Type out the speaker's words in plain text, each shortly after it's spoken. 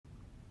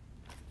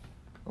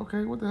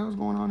okay, what the hell's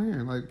going on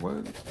here? Like,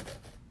 what?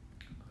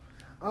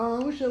 I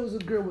wish I was a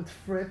girl with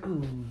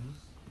freckles.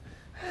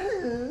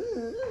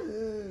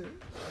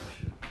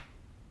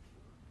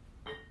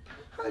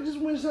 I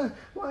just wish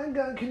why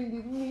God couldn't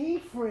give me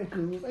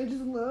freckles? I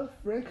just love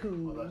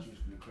freckles. I thought you was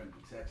from Cranky,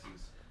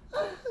 Texas.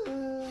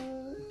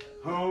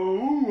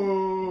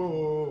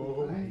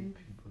 Oh, I hate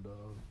people,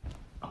 dog.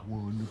 I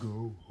want to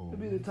go home. To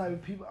be the type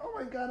of people. Oh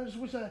my God! I just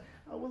wish I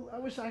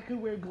wish I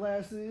could wear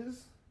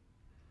glasses.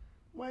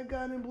 Why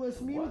God didn't bless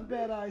me with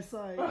bad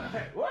eyesight? What?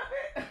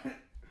 I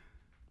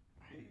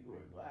hate you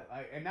wearing black.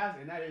 And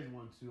that is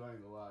one too. I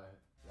ain't gonna lie.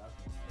 That's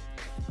one.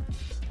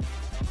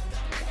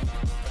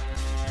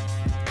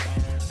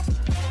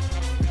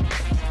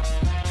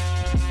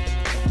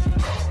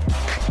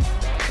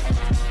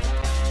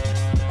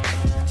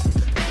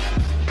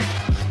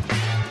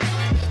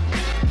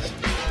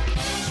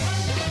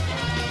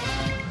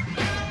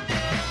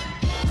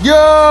 Yo,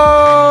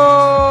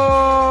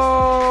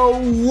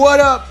 what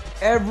up,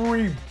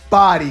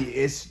 everybody?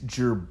 It's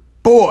your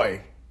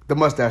boy, the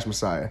Mustache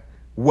Messiah,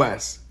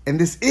 Wes, and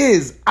this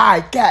is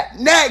I Got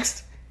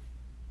Next.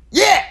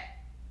 Yeah,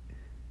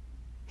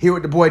 here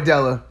with the boy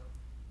Della.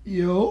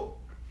 Yo,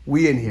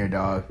 We in here,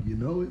 dog. you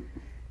know it.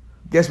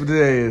 Guess what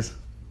today is?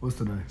 What's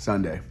today?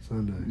 Sunday.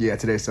 Sunday. Yeah,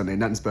 today's Sunday.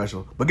 Nothing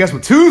special. But guess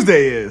what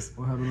Tuesday is?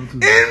 What happened on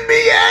Tuesday?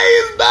 NBA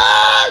is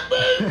back,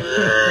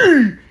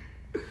 baby.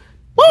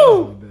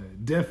 Woo!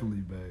 Definitely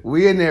bad.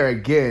 We in there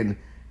again.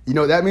 You know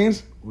what that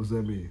means? What's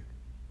that mean?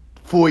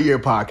 Full year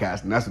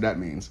podcasting. That's what that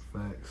means.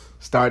 Facts.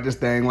 Started this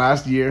thing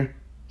last year,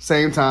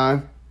 same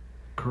time.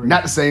 Crazy.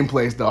 Not the same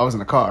place though. I was in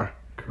the car,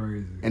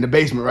 Crazy. in the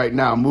basement right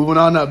now. Moving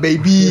on up,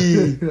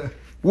 baby.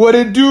 What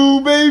it do,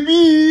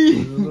 baby?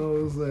 You know what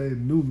I'm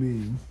saying? New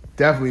memes.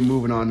 Definitely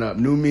moving on up.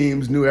 New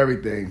memes, new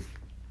everything.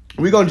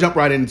 We're going to jump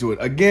right into it.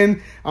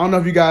 Again, I don't know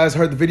if you guys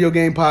heard the video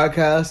game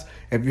podcast.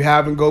 If you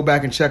haven't, go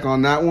back and check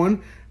on that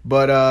one.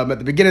 But at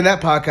the beginning of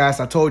that podcast,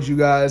 I told you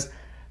guys,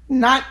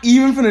 not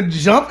even finna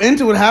jump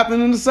into what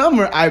happened in the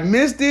summer. I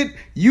missed it.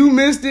 You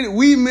missed it.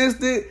 We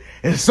missed it.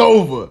 It's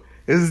over.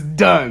 It's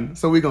done.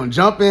 So we're going to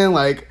jump in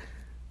like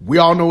we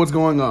all know what's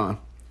going on.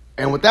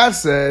 And with that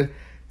said,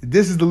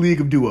 this is the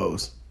League of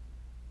Duos.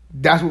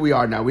 That's what we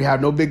are now. We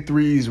have no big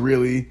threes,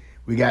 really.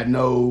 We got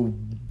no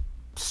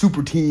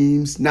super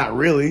teams. Not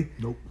really.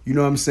 Nope. You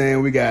know what I'm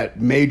saying? We got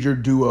major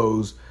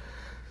duos.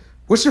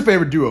 What's your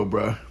favorite duo,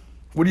 bro?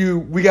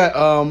 We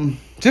got,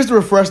 just to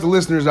refresh the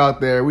listeners out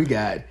there, we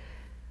got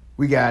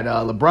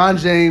LeBron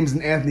James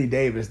and Anthony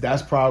Davis.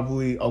 That's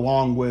probably,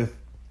 along with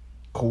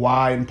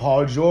Kawhi and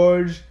Paul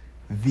George,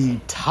 the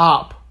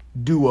top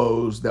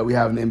duos that we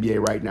have in the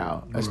NBA right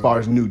now, as far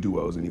as new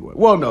duos anyway.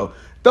 Well, no,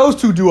 those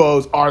two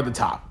duos are the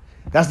top.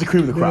 That's the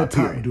cream of the crop, the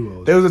top period.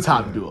 duos. Those are the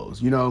top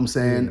duos, you know what I'm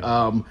saying?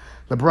 Yeah.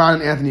 LeBron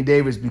and Anthony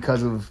Davis,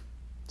 because of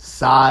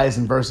size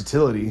and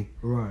versatility.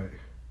 Right.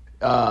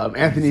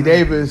 Anthony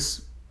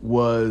Davis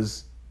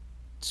was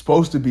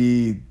supposed to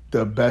be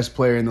the best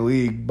player in the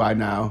league by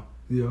now.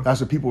 Yeah.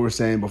 That's what people were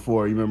saying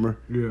before, you remember?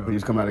 Yeah. When he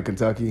was coming out of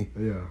Kentucky.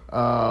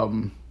 Yeah.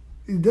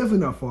 He's definitely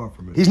not far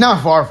from it. He's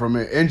not far from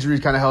it. Injuries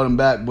kind of held him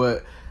back,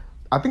 but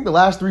I think the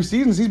last 3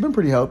 seasons he's been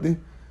pretty healthy.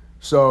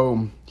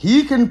 So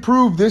he can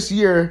prove this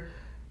year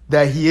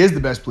that he is the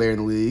best player in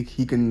the league.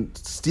 He can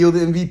steal the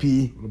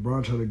MVP.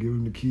 LeBron trying to give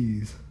him the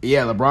keys.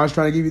 Yeah, LeBron's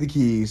trying to give you the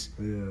keys.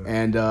 Yeah.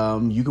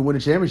 And you can win a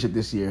championship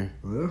this year.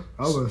 Well,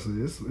 I was going to say,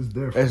 it's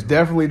there for It's him.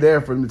 definitely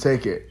there for him to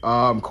take it.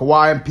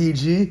 Kawhi and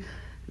PG,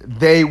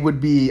 they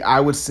would be, I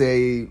would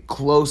say,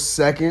 close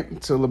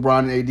second to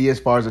LeBron and AD as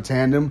far as a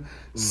tandem,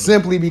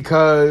 simply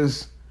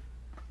because,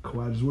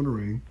 Kawhi just won a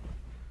ring.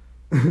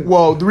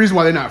 well, the reason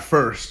why they're not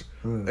first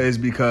Hmm. is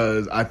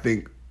because I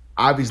think,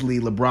 obviously,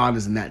 LeBron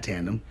is in that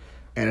tandem,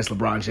 and it's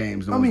LeBron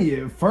James. I mean,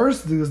 yeah,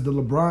 first is the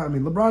LeBron. I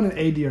mean, LeBron and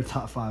AD are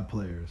top 5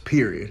 players.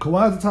 Period.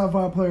 Kawhi's a top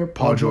 5 player.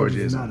 Paul George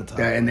is not a top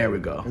that, and 5 there we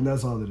go. And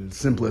that's all it is.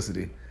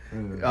 Simplicity.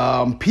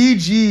 Yeah.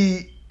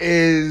 PG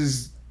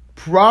is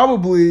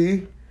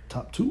probably...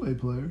 Top 2-way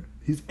player.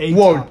 He's a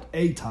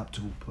top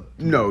 2 player.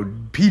 No,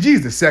 PG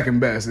is the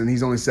second best, and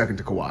he's only second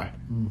to Kawhi.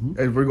 Mm-hmm.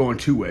 If we're going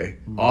two-way,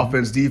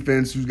 offense,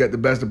 defense, who's got the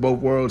best of both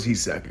worlds,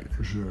 he's second.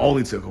 For sure.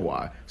 Only to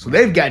Kawhi. So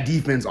they've got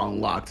defense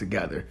on lock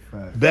together.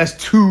 Right. Best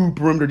 2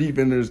 perimeter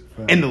defenders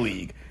in the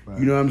league. Right.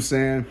 You know what I'm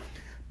saying?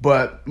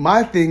 But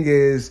my thing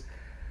is,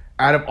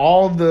 out of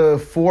all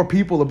the 4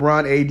 people,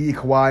 LeBron, AD,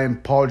 Kawhi,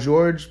 and Paul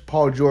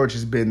George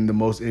has been the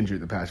most injured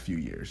the past few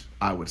years,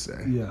 I would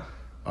say. Yeah.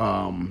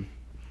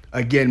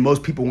 Again,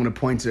 most people want to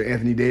point to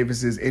Anthony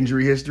Davis's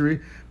injury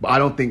history, but I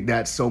don't think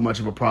that's so much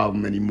of a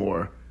problem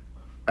anymore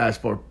as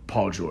for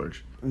Paul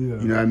George. Yeah.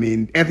 You know what I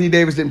mean? Anthony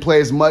Davis didn't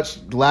play as much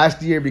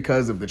last year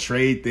because of the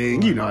trade thing.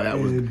 Right. You know, that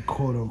was...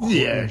 quote-unquote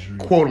injury.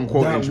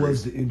 Quote-unquote that injury. That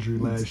was the injury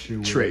last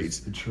year.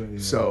 Trades. The trade, yeah.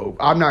 So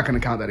I'm not going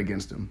to count that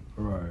against him.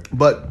 Right.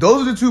 But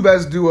those are the 2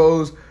 best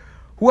duos.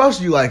 Who else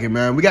do you liking,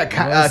 man? We got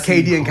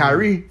KD and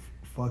Kyrie.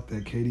 Fuck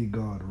that, KD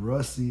gone.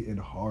 Rusty and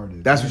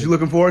Harden. That's what you're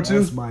looking forward to?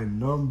 That's my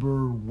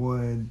number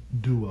 1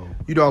 duo.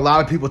 You know, a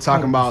lot of people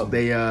talking about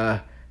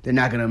they're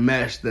not going to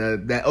mesh.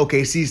 That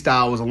OKC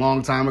style was a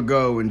long time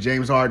ago, and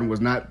James Harden was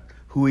not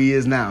who he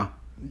is now.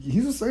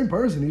 He's the same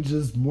person. He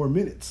just more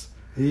minutes.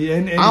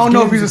 And I don't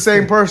know if he's the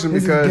same person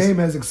because his game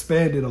has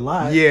expanded a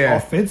lot. Yeah,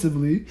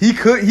 offensively, he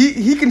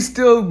can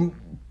still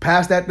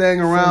pass that thing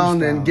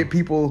around and get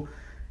people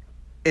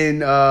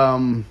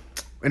involved,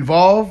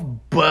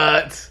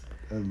 but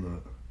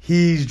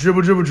he's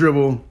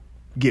dribble,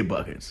 get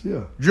buckets.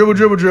 Yeah,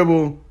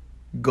 dribble,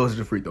 goes to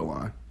the free throw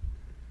line.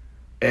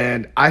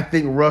 And I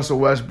think Russell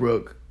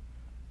Westbrook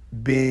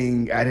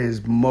being at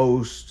his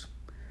most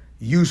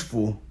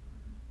useful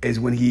is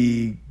when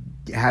he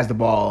has the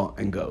ball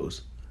and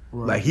goes.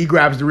 Right. Like, he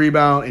grabs the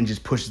rebound and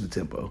just pushes the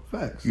tempo.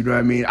 Facts. You know what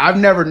I mean? I've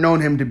never known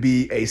him to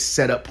be a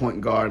set-up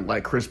point guard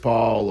like Chris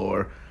Paul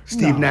or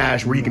Steve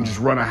Nash, where he can just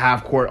run a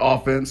half-court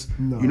offense.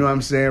 No. You know what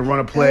I'm saying? Run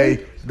a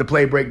play, the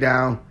play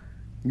breakdown.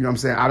 You know what I'm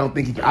saying? I don't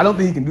think he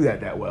can do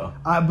that well.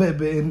 But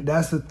and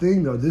that's the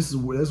thing, though. That's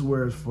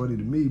where it's funny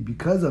to me.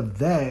 Because of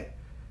that,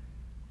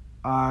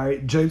 all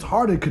right, James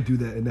Harden could do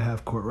that in the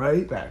half court,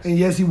 right? Facts. And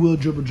yes, he will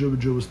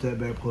dribble, step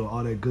back, pull,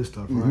 all that good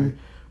stuff, right?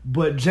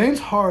 But James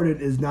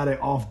Harden is not an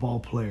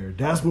off-ball player.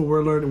 That's what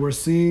we're learning. We're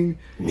seeing.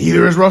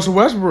 Neither is Russell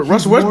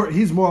Westbrook.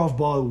 He's more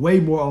off-ball, way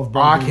more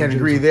off-ball. I can't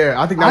agree there.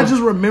 I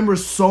just remember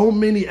so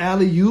many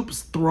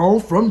alley-oops thrown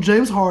from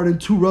James Harden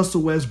to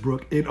Russell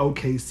Westbrook in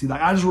OKC.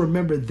 Like, I just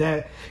remember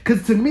that.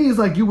 Because to me, it's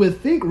like you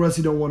would think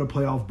Russie don't want to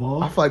play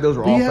off-ball. I feel like those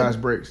are all fast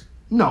breaks.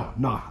 No.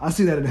 I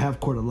see that in the half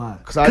court a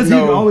lot. Because he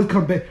would always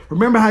come back.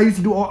 Remember how he used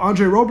to do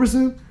Andre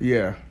Roberson?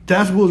 Yeah.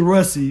 That's what was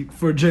Russie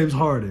for James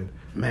Harden.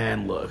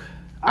 Man, look.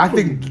 I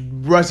think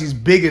Russie's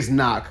biggest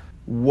knock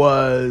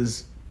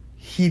was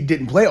he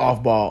didn't play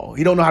off ball.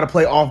 He don't know how to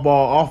play off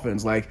ball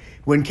offense. Like,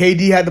 when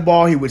KD had the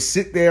ball, he would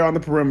sit there on the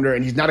perimeter,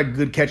 and he's not a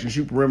good catch and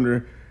shoot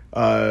perimeter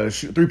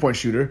 3-point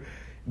shooter.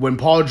 When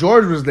Paul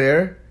George was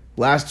there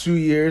last 2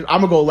 years,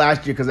 I'm gonna go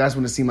last year because that's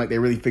when it seemed like they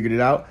really figured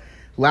it out.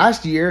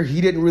 Last year,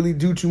 he didn't really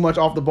do too much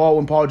off the ball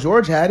when Paul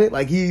George had it.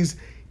 Like,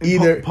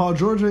 Paul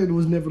George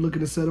was never looking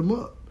to set him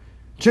up.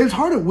 James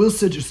Harden will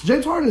set you.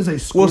 James Harden is a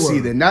scorer. We'll see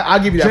then. I'll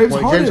give you that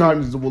point. James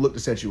Harden will look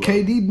to set you up.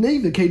 KD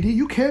neither. KD,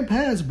 you can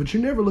pass, but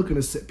you're never looking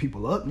to set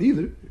people up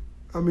neither.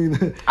 I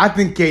mean, I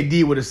think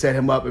KD would have set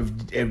him up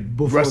if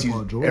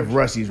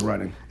Russie's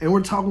running. And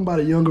we're talking about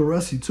a younger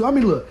Russie too. I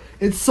mean, look,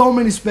 it's so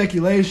many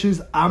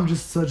speculations. I'm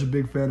just such a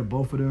big fan of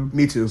both of them.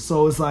 Me too.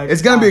 So it's like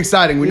it's gonna be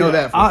exciting. We know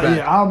that for a fact.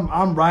 Yeah,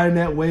 I'm riding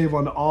that wave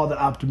on all the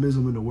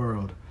optimism in the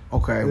world.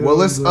 Okay, well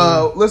let's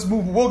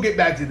move. We'll get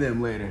back to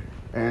them later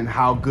and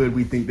how good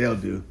we think they'll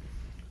do.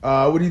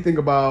 What do you think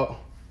about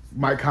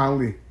Mike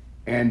Conley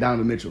and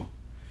Donovan Mitchell?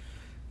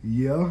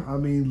 Yeah, I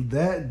mean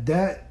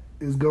that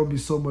is gonna be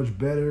so much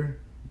better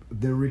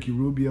than Ricky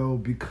Rubio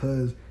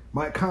because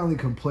Mike Conley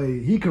can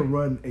play. He can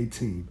run a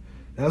team.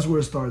 That's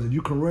where it starts. And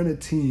you can run a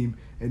team,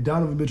 and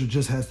Donovan Mitchell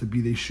just has to be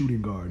their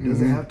shooting guard.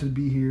 Doesn't have to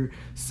be here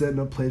setting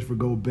up plays for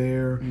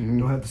Gobert.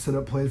 Don't have to set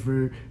up plays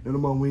for none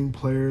of my wing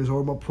players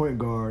or my point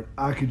guard.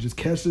 I can just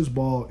catch this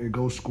ball and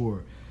go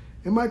score.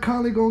 And Mike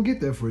Conley gonna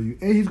get that for you,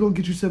 and he's gonna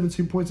get you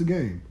 17 points a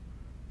game.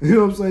 You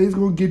know what I'm saying? He's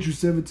going to get you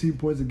 17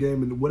 points a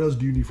game, and what else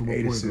do you need from a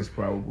point guard? 8 assists,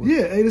 probably.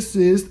 Yeah, 8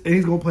 assists, and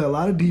he's going to play a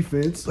lot of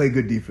defense. Play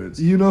good defense.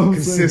 You know what I'm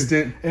Consistent.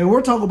 saying? And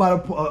we're talking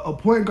about a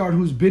point guard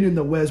who's been in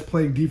the West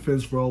playing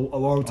defense for a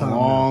long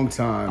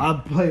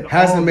time.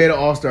 Hasn't made an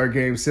All-Star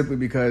game simply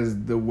because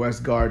the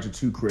West guards are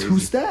too crazy. Too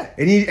stacked.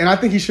 And I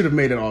think he should have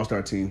made an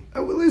All-Star team.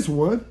 At least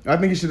one. I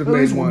think he should have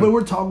made one. But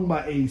we're talking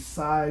about a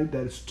side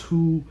that is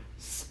too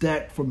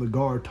stacked from the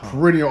guard top.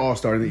 Perennial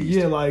All-Star in the East.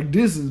 Yeah, like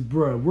this is,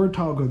 bro. We're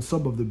talking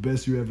some of the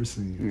best you ever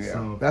seen. Yeah,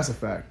 so, that's a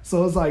fact.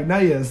 So it's like,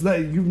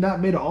 you've not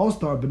made an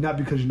All-Star, but not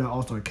because you're not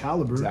All-Star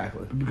caliber.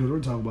 Exactly. But because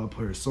we're talking about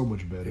players so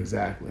much better.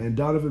 Exactly. And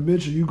Donovan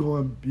Mitchell, you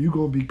going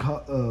to be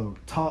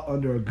taught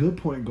under a good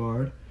point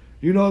guard.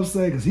 You know what I'm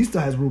saying? Because he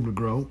still has room to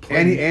grow.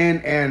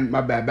 And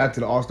my bad. Back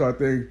to the All-Star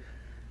thing.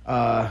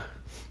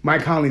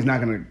 Mike Conley's not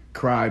gonna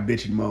cry,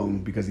 bitch, and moan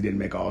because he didn't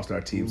make an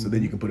All-Star team. So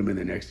then you can put him in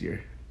there next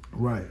year.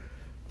 Right.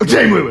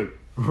 James Woodward.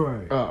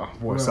 Right. Oh,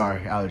 boy, right.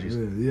 Sorry.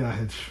 Allergies. Yeah,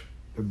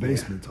 the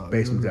basement talk.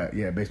 Basement talk.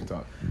 Yeah, basement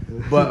talk.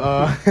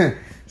 But,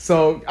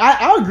 so,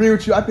 I agree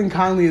with you. I think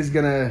Conley is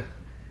going to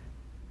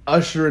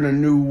usher in a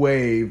new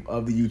wave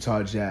of the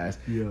Utah Jazz.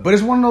 Yeah. But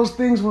it's one of those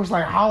things where it's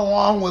like, how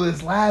long will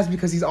this last?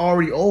 Because he's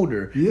already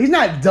older. Yeah. He's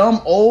not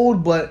dumb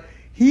old, but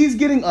he's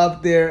getting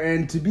up there.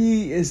 And to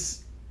be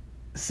as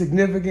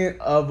significant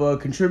of a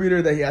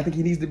contributor that I think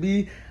he needs to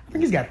be, I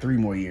think he's got 3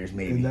 more years,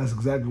 maybe. And that's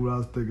exactly what I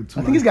was thinking, too.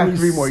 I think he's got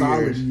 3 more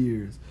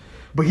years.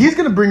 But he's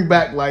going to bring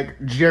back,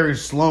 like, Jerry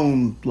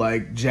Sloan,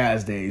 like,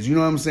 Jazz days. You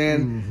know what I'm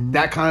saying? Mm-hmm.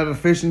 That kind of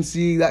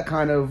efficiency, that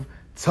kind of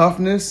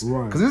toughness.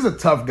 Right. Because this is a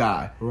tough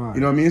guy. Right. You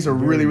know what I mean? He's a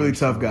really, really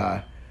tough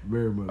guy.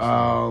 Very much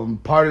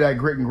part of that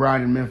grit and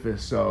grind in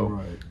Memphis. So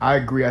right. I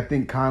agree. I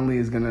think Conley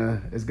is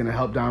gonna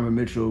help Donovan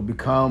Mitchell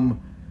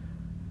become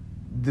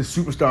the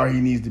superstar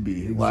he needs to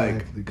be.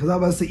 Exactly. Because I'm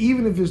about to say,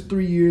 even if it's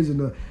 3 years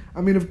I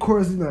mean, of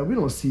course, we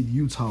don't see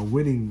Utah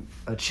winning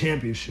a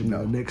championship in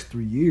the next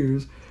 3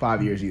 years.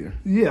 5 years either.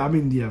 Yeah, I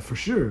mean, yeah, for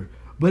sure.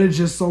 But it's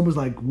just so much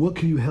like, what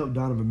can you help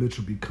Donovan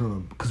Mitchell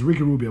become? Because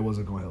Ricky Rubio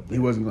wasn't going to help that. He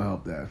wasn't going to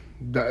help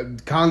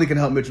that. Conley can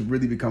help Mitchell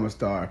really become a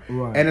star.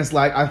 Right. And it's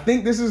like, I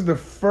think this is the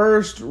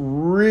first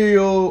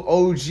real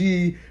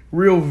OG,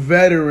 real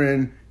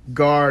veteran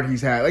guard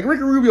he's had. Like,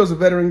 Ricky Rubio's a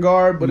veteran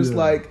guard, but it's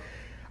like,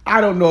 I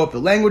don't know if the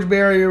language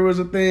barrier was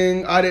a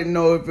thing. I didn't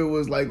know if it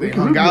was like they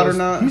hung out or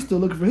not. He's still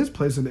looking for his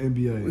place in the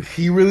NBA.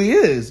 He really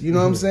is. You know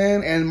what I'm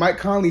saying? And Mike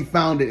Conley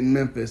found it in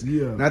Memphis.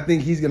 Yeah. And I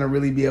think he's going to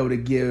really be able to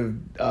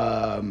give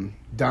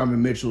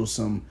Donovan Mitchell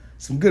some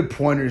good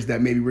pointers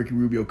that maybe Ricky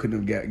Rubio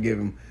couldn't have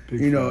given.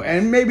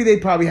 And maybe they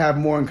probably have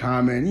more in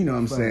common. You know what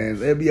I'm saying?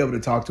 They'll be able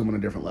to talk to him on a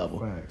different level.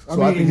 Facts.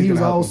 So I think he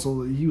was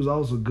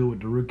also good with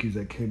the rookies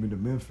that came into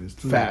Memphis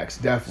too. Facts,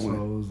 definitely.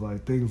 So it was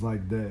like things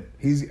like that.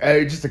 He's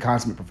just a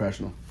consummate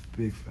professional.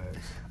 Big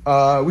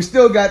facts. We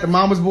still got the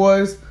Mama's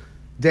boys,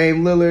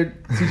 Dame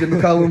Lillard, CJ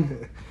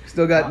McCollum.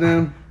 Still got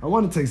them. I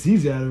want to take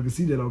CJ out of it because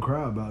CJ don't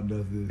cry about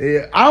nothing.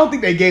 Yeah, I don't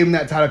think they gave him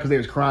that title because they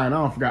was crying.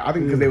 I forgot. I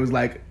think because they was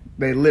like,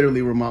 they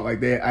literally were I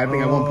think at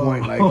one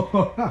point, like you know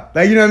what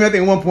I mean? I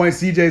think at one point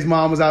CJ's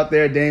mom was out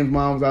there, Dame's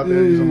mom was out there,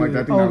 something like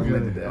that. I think that was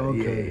meant to that.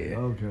 Okay.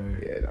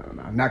 Yeah,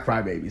 no, not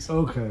crybabies.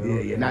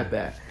 Okay. Not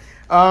that.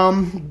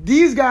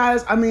 These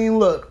guys, I mean,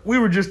 look, we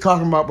were just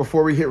talking about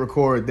before we hit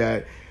record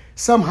that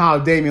somehow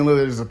Damian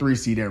Lillard is a 3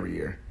 seed every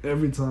year.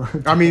 Every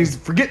time. I mean,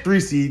 forget 3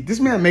 seed. This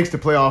man makes the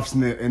playoffs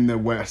in the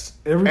West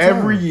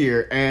every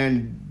year.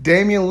 And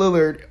Damian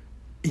Lillard,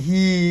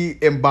 he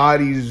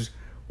embodies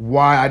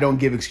why I don't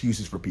give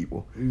excuses for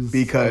people.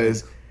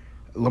 Because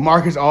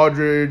LaMarcus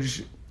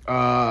Aldridge,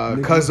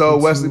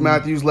 Cuzzo, Wesley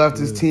Matthews left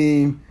his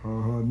team.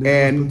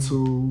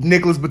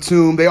 Nicholas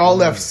Batum. They all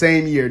left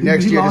same year.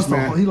 Next year, this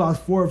man. He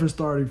lost 4 of his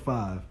starting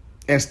 5.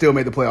 And still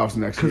made the playoffs the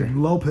next year. Because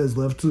Lopez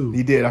left too.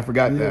 He did. I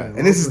forgot that.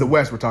 And this is the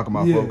West we're talking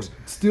about, folks.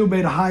 Still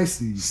made a high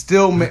seed.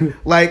 Still made,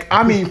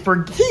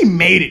 he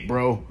made it,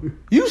 bro.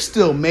 You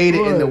still made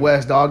it in the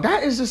West, dog.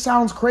 That just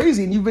sounds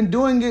crazy. And you've been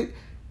doing it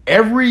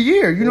every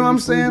year. You know what I'm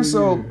saying?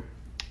 So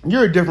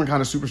you're a different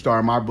kind of superstar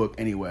in my book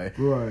anyway.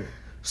 Right.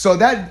 So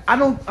that, I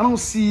don't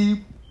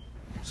see,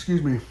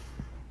 excuse me.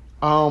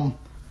 I'm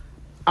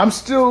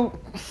still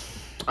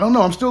a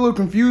little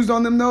confused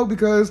on them though,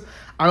 because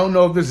I don't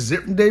know if this is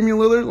it from Damian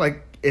Lillard.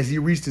 Like, has he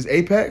reached his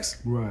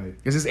apex? Right.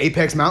 Is this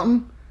Apex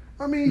Mountain?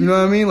 I mean, you know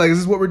what I mean? Like, is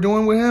this what we're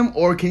doing with him,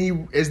 or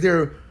is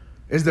there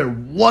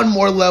one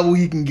more level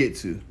he can get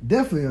to?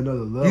 Definitely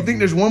another level. You think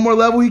there's one more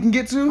level he can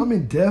get to? I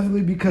mean,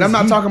 definitely, because and I'm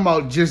not talking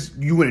about just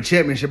you win a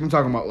championship. I'm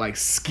talking about like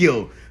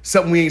skill,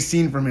 something we ain't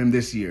seen from him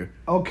this year.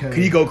 Okay.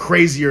 Can he go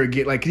crazier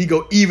again? Like, can he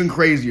go even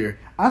crazier?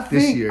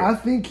 This year? I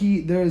think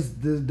there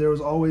was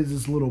always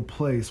this little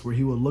place where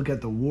he would look at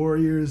the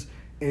Warriors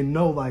and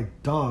know,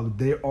 like, dog,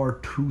 they are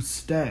too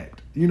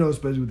stacked. You know,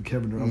 especially with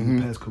Kevin Durant over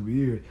the past couple of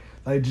years.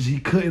 Like, just he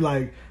couldn't,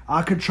 like,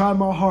 I could try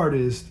my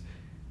hardest,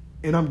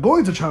 and I'm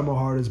going to try my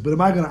hardest, but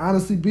am I going to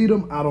honestly beat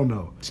him? I don't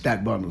know.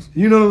 Stack bundles.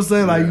 You know what I'm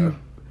saying? Like,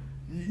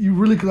 you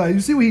really could, like, you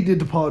see what he did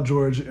to Paul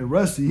George and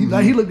Rusty.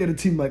 He looked at the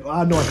team like,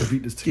 I know I can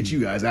beat this team. Get you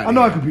guys out of I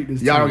know here. I can beat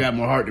this Y'all team. don't got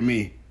more heart than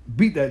me.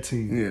 Beat that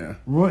team.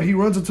 Yeah. He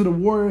runs into the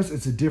Warriors.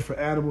 It's a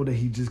different animal that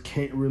he just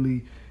can't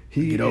really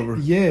get over.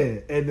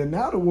 Yeah. And then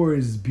now the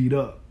Warriors is beat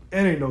up.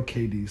 And ain't no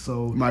KD.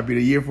 So might be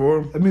the year for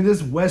him. I mean,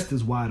 this West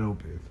is wide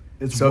open.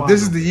 So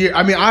this is the year.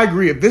 I mean, I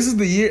agree. If this is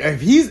the year, if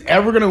he's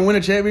ever going to win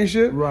a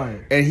championship, right,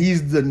 and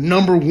he's the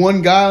number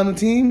one guy on the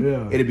team,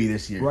 it'll be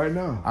this year. Right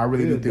now. I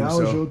really do think so.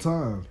 That was your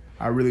time.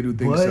 I really do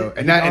think so.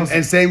 And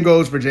and same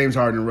goes for James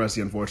Harden and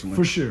Rusty, unfortunately.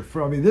 For sure.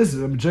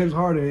 James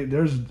Harden,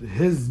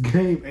 his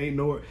game ain't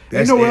nowhere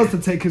else to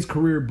take his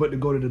career but to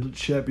go to the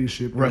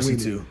championship. Rusty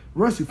too.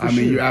 Rusty for sure. I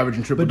mean, you're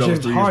averaging triple doubles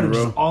 3 years in a row. But James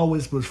Harden just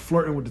always was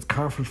flirting with the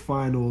conference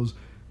finals,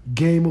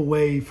 game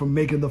away from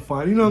making the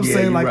final. You know what I'm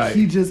saying? Like, right.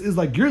 he just is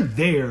like, you're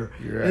there.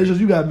 Right. It's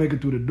just you got to make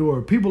it through the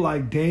door. People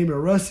like Dame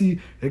and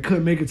Rusty, they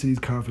couldn't make it to these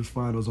conference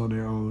finals on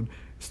their own.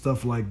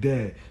 Stuff like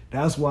that.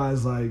 That's why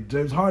it's like,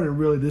 James Harden,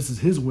 really, this is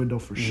his window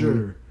for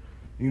sure.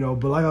 You know,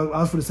 but like I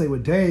was going to say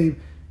with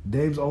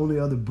Dame's only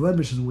other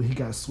blemish is when he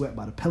got swept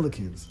by the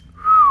Pelicans.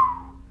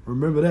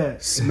 Remember that?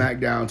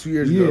 Smackdown 2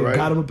 years ago, right?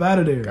 Got him up out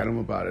of there.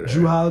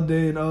 Drew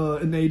Holiday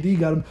and AD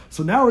got him.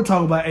 So now we're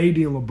talking about AD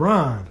and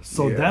LeBron.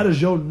 So that is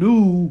your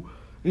new,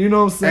 you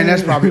know what I'm saying? And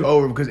that's probably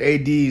over because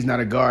AD is not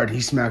a guard. He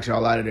smacks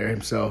y'all out of there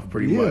himself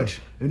pretty much.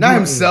 Not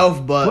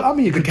himself, but well, I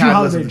mean, Drew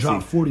Holiday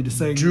dropped 40 to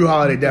say. Drew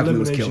Holiday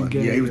definitely was killing.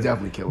 Yeah, he was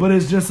definitely killing. But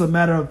it's just a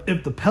matter of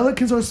if the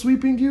Pelicans are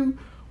sweeping you,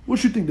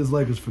 what you think this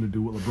Lakers finna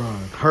do with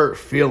LeBron? Hurt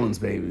feelings,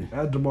 baby.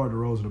 Ask DeMar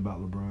DeRozan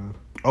about LeBron.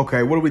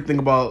 Okay, what do we think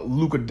about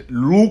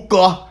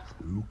Luka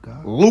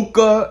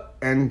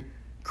and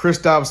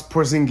Kristaps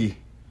Porzingis?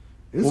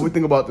 What do we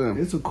think about them?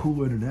 It's a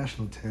cool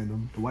international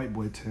tandem, the white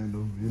boy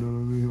tandem. You know what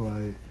I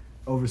mean? Like,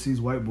 overseas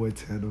white boy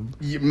tandem.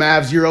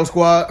 Mavs Euro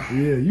squad.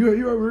 Yeah, you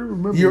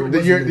remember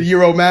The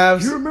Euro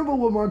Mavs. You remember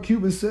what Mark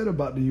Cuban said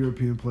about the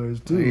European players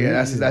too?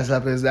 Yeah, that's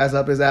up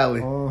his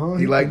alley.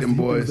 He liked them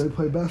boys. They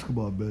play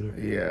basketball better.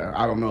 Yeah,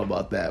 I don't know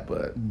about that,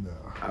 but No.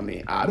 I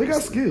mean, They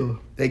got skill.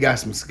 They got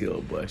some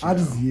skill, but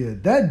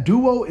that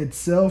duo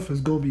itself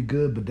is gonna be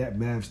good, but that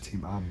Mavs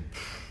team, I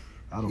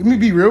don't. Let me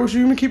be real with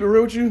you. Let me keep it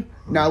real with you.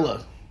 Now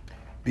look,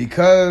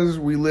 because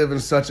we live in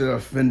such an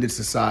offended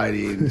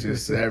society and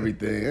just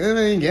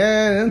everything,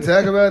 and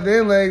talk about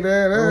them like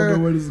that. I don't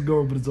know where this is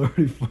going, but it's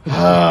already funny.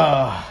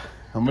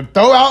 I'm gonna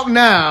throw out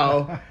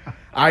now.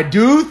 I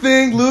do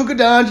think Luka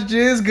Doncic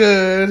is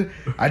good.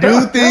 I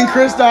do think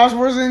Kristaps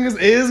Porzingis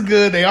is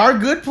good. They are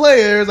good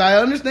players. I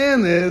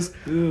understand this,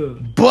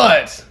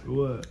 but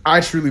What?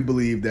 I truly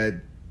believe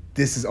that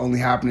this is only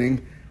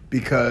happening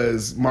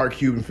because Mark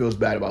Cuban feels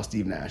bad about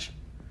Steve Nash.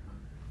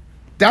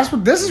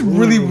 This is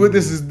really what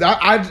this is.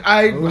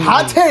 I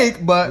hot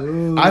take, but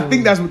I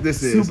think that's what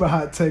this is. Super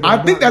hot take.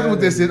 I think that's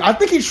what this is. I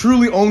think he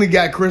truly only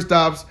got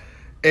Kristaps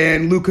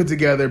and Luka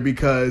together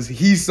because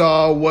he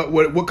saw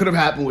what could have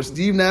happened with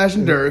Steve Nash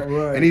and Dirk,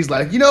 Right. and he's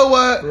like, you know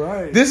what?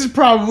 Right. This is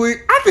probably.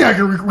 I think I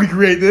can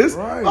recreate this.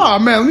 Right. Oh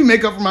man, let me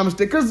make up for my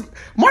mistake. Because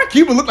Mark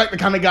Cuban looked like the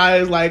kind of guy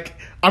is like,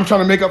 I'm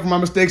trying to make up for my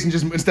mistakes and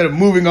just instead of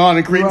moving on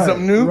and creating Right,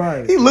 something new,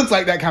 right. he looks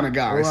like that kind of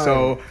guy. Right.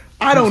 So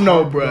I don't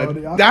know, bro.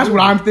 That's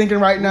what I'm thinking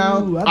right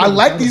now. Ooh, I I never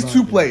like thought these about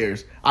two that.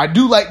 players. I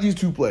do like these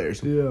two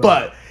players, Yeah.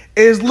 but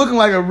it's looking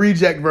like a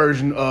reject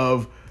version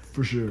of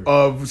for sure.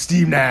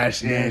 Steve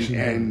Nash Nash and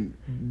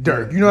and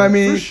Dirk. You know what I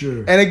mean? For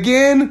sure. And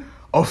again,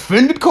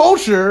 offended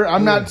culture.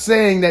 I'm not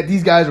saying that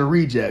these guys are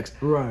rejects.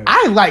 Right.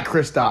 I like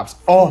Kristaps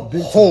a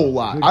Big whole time,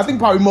 lot. big I think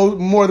time. probably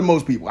more than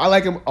most people. I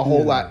like him a whole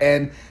Yeah. lot.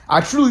 And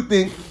I truly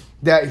think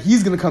that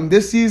he's going to come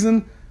this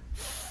season.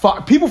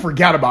 People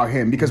forgot about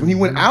him because when he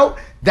went out,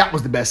 that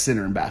was the best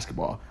center in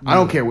basketball. I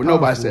don't care what power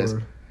nobody forward. says.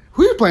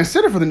 Who was playing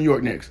center for the New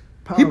York Knicks?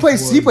 He Power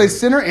plays forward.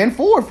 center and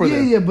forward for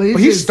them. Yeah, but it's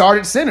he just-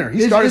 started center.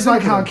 He started It's center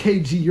like for how them.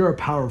 KG, you're a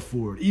power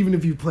forward, even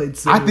if you played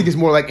center. I think it's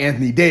more like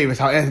Anthony Davis.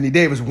 How Anthony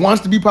Davis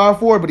wants to be power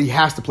forward, but he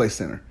has to play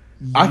center.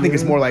 I think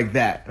it's Yeah. more like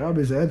that. I mean,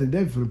 Anthony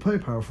Davis going to play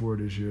power forward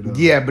this year, though.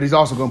 Yeah, but he's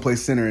also going to play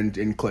center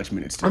in clutch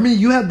minutes too. I mean,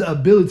 you have the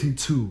ability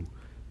to,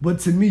 but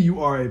to me,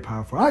 you are a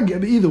power forward. I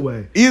get it either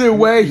way. Either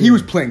way, he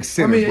was playing I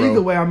center. mean, bro.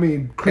 either way, I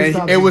mean,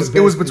 Kristaps And is it was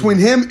the best between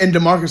thing. him and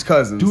DeMarcus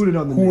Cousins, Doing it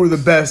on the who were the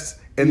Knicks. best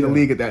in the Yeah.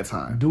 league at that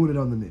time. doing it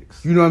on the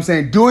Knicks. You know what I'm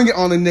saying? Doing it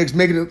on the Knicks,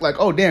 making it look like,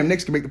 oh damn,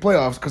 Knicks can make the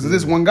playoffs because of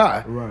this one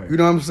guy. Right. You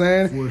know what I'm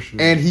saying? For sure.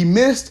 And he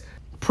missed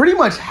pretty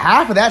much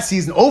half of that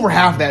season, over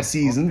half of that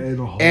season,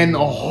 And a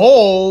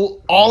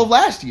all of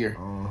last year.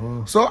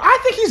 Uh-huh. So I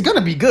think he's gonna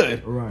be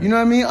good. Right. You know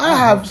what I mean? I hope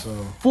have so.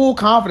 full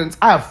confidence.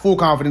 I have full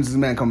confidence in this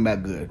man coming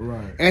back good.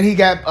 Right. And he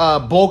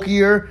got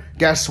bulkier,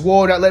 got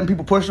swole, not letting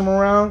people push him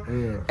around.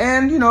 Yeah.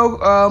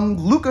 And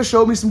Luka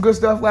showed me some good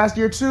stuff last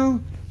year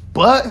too,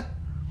 but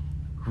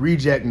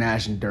reject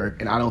Nash and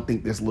Dirk, and I don't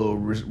think this little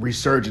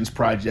resurgence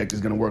project is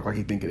gonna work like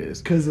he think it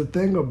is. Because the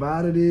thing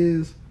about it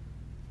is,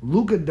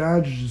 Luka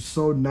Doncic is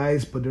so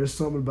nice, but there's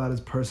something about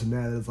his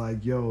personality that's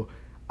like, yo,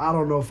 I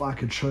don't know if I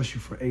can trust you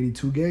for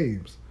 82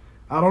 games.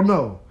 I don't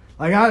know.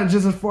 Like, I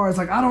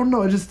don't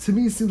know. It just, to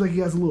me, it seems like he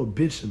has a little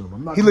bitch in him.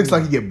 I'm not. He gonna looks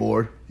like lie. he get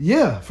bored.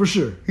 Yeah, for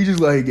sure. He just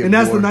like he get And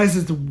that's bored. the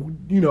nicest,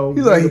 He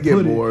way like to he get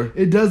put bored.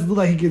 It does look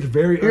like he gets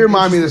very. He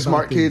remind me of the uninterested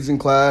smart about things. kids in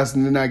class,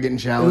 and they're not getting It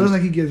looks challenged.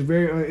 like he gets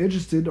very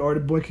uninterested, or the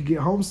boy could get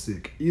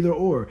homesick. Either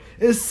or.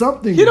 It's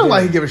something. He don't there.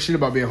 like he give a shit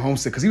about being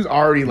homesick because he was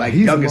already like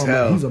He's a young as mama-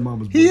 hell. he's a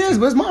mama's boy, He is, too.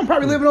 but his mom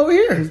probably living over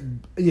here.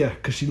 Yeah,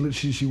 because she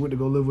went to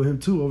go live with him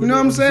too. Over You know what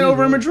there I'm saying? overseas,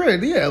 Over in right?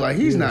 Madrid. Yeah, like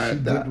he's Yeah, not she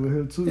that. lived with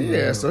him too.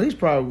 Yeah, right? so he's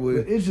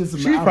probably. But it's just.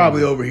 She's I don't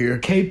probably know. over here.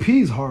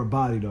 KP's hard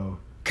body though.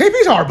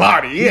 KP's hard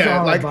body. He's a Yeah,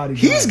 hard like body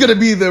he's guy. gonna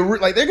be they're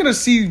gonna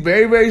see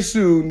very very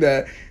soon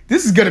that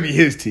this is gonna be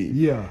his team.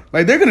 Yeah.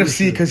 like they're gonna For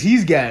see sure. because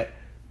he's got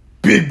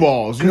big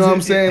balls. You know 'Cause what I'm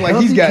if- saying? if Like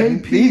he's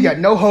healthy got KP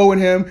no hoe in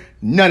him.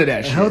 None of that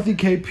A shit. healthy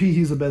KP,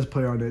 he's the best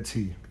player on that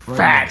team. Right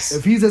Facts. now.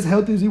 If he's as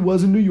healthy as he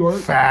was in New York,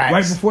 Facts.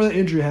 right before the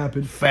injury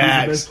happened, he's the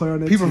Facts. best player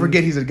on that People team.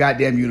 forget he's a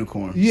goddamn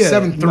unicorn. Yeah,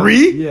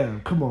 7'3", Yeah,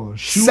 come on.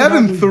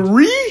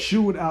 7'3",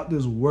 Shooting out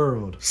this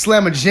world.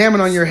 slam a jamming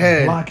on your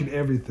head. Blocking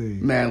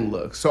everything. Man,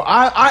 look. So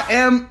I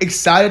am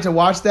excited to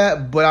watch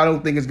that, but I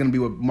don't think it's gonna be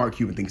what Mark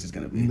Cuban thinks it's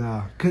gonna be.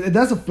 Nah, cause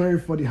that's a very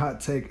funny hot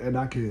take, and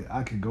I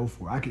could go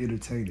for it. I can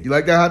entertain it. You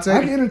like that hot I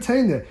take? can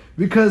entertain that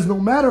because no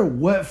matter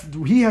what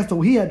he had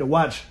to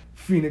watch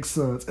Phoenix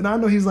Suns, and I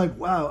know he's like,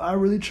 wow, I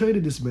really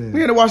traded this man.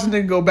 We had to watch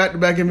him go back to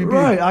back MVP.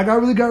 Right, I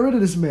really got rid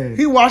of this man.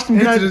 He watched him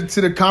And get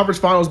to the conference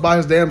finals by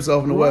his damn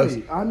self in the West.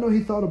 Right, I know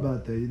he thought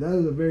about that. That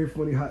is a very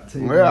funny hot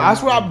take. Yeah,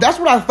 that's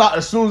what I thought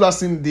as soon as I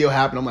seen the deal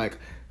happen. I'm like,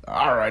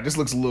 all right, this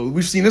looks a little.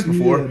 We've seen this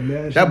before. Yeah,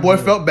 Nash that boy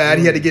and felt bad.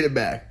 He had to yeah. get it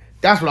back.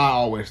 That's what I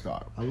always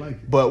thought. I like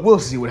it. But we'll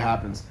see what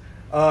happens.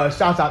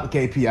 Shouts out to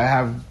KP. I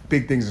have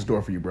big things in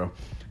store for you, bro.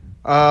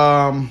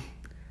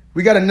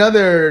 We got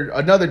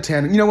another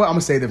tandem. You know what? I'm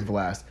gonna save them for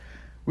last.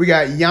 We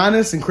got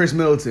Giannis and Chris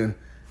Middleton.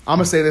 I'm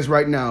gonna say this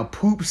right now: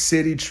 Poop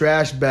City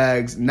trash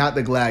bags, not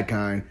the Glad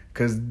kind,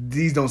 because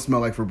these don't smell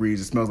like Febreze.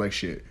 It smells like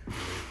shit.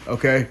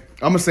 Okay,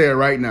 I'm gonna say it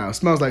right now. It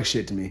smells like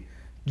shit to me.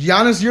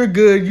 Giannis, you're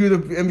good. You're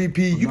the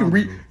MVP. You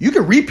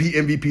can repeat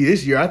MVP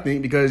this year, I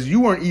think, because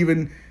you weren't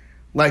even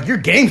like your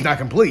game's not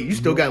complete. You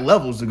still got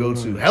levels to go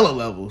to, hella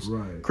levels.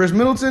 Right. Chris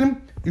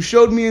Middleton, you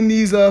showed me in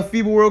these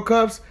FIBA World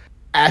Cups,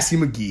 Assy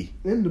McGee.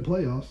 In the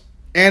playoffs.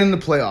 And in the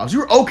playoffs. You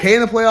were okay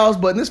in the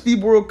playoffs, but in this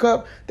FIBA World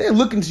Cup, they're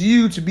looking to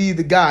you to be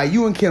the guy.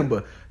 You and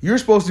Kemba. You're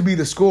supposed to be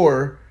the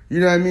scorer. You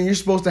know what I mean? You're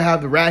supposed to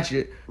have the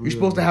ratchet. You're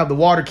supposed to have the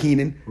water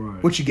Keenan.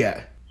 Right. What you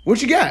got?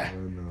 What you got?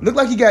 Look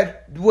like you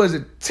got, what is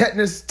it,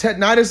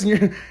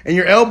 tetanitis in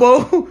your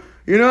elbow?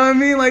 You know what I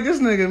mean? Like this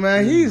nigga,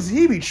 man,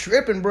 he be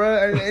tripping,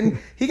 bro. And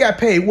he got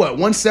paid, what,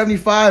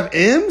 175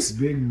 M's?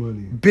 Big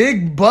money.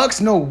 Big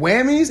bucks, no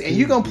whammies, and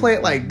you gonna play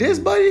it like this,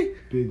 buddy?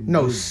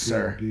 No, big,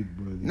 sir. Big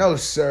money. No,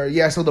 sir.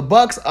 Yeah, so the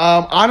Bucks,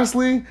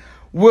 honestly,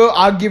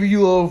 I'll give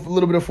you a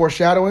little bit of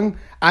foreshadowing.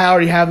 I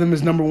already have them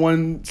as number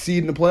 1 seed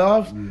in the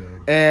playoffs.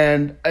 Yeah.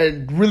 And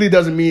it really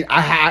doesn't mean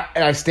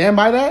I stand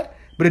by that,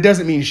 but it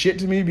doesn't mean shit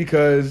to me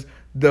because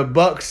the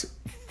Bucks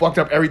fucked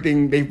up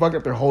everything. They fucked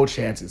up their whole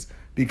chances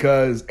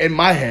because in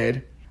my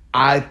head,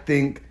 I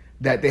think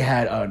that they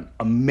had an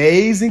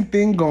amazing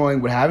thing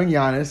going with having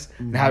Giannis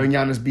and having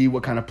Giannis be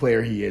what kind of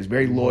player he is.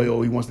 Very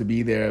loyal. He wants to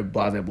be there,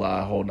 blah, blah,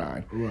 blah, whole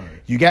nine. Right.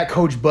 You got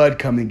Coach Bud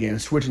coming in,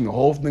 switching the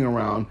whole thing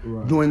around,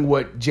 doing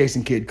what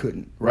Jason Kidd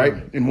couldn't, right?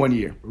 In 1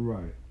 year.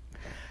 Right.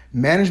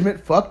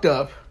 Management fucked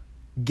up,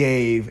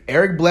 gave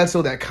Eric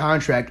Bledsoe that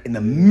contract in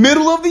the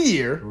middle of the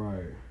year.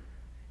 Right.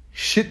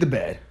 Shit the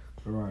bed.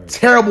 Right.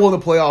 Terrible in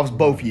the playoffs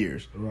both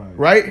years.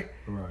 Right?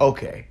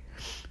 Okay.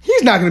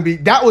 He's not going to be...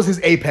 That was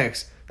his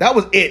apex. That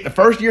was it. The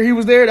first year he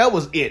was there, that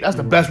was it. That's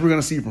the best we're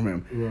going to see from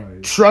him.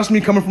 Right. Trust me,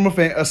 coming from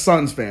a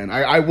Suns fan.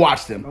 I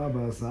watched him.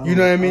 You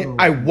know what I mean?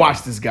 I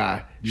watched this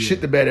guy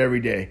shit the bed every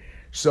day.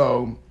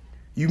 So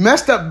you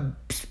messed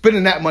up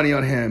spending that money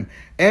on him.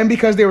 And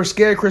because they were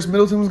scared Chris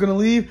Middleton was going to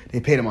leave, they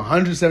paid him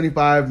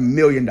 $175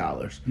 million.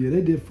 Yeah,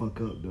 they did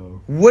fuck up,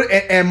 though.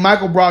 And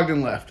Michael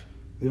Brogdon left.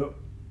 Yep.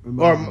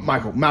 Malcolm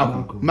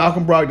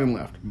Brogdon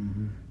left.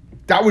 Mm-hmm.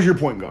 That was your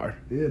point guard.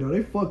 Yeah, no,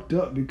 they fucked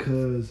up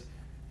because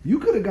you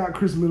could have got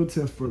Chris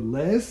Middleton for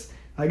less.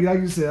 Like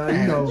you said,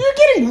 you know. You're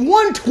getting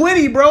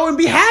 120, bro, and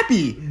be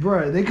happy.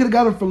 Bro, they could have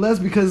got him for less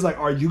because, like,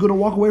 are you going to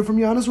walk away from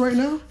Giannis right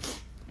now?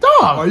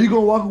 Dog. Are you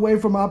going to walk away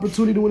from an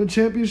opportunity to win a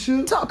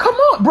championship? Dog, come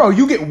on, bro.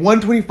 You get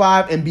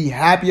 125 and be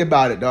happy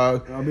about it,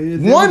 dog. I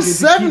mean,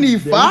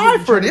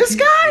 175 for this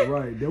guy?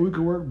 Right. Then we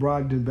could work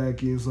Brogdon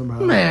back in somehow.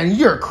 Man,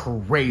 you're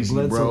crazy,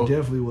 Bledsoe bro.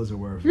 definitely wasn't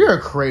worth it. You're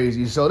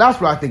crazy. So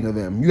that's what I think of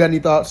them. You got any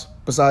thoughts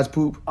besides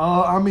poop?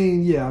 Shout out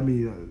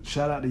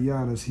to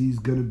Giannis. He's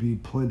going to be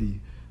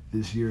plenty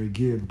this year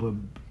again. But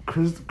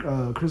Chris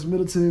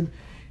Middleton,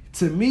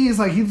 to me, it's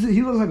like he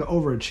looks like an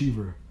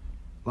overachiever.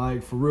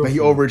 Like, for real. Like he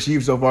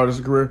overachieved so far this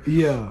career?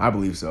 Yeah. I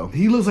believe so.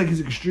 He looks like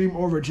he's an extreme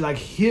overachiever. Like,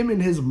 him in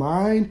his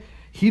mind,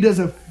 he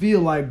doesn't feel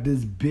like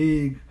this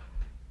big,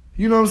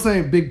 you know what I'm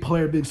saying, big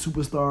player, big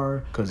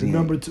superstar. Because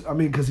number 2. I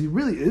mean, because he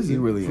really isn't. He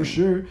really for ain't.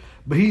 Sure.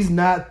 But he's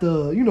not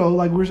the, you know,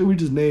 like we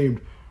just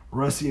named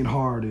Rusty and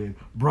Harden,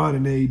 Bron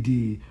and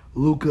AD,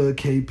 Luka,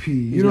 KP.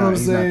 You know what I'm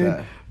saying? Not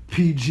that.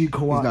 PG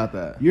Kawhi. He's not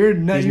that. You're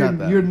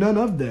none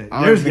of that.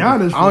 There's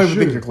Giannis for sure. I don't even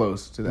think you're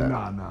close to that.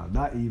 Nah,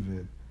 not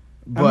even.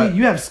 But I mean,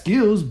 you have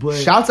skills, but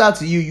shouts out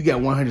to you. You get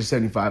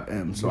 175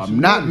 M, so I'm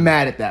not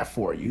mad at that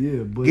for you.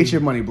 Yeah, but get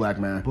your money, black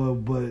man.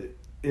 But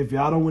if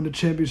y'all don't win the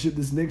championship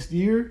this next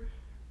year,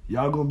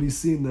 y'all gonna be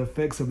seeing the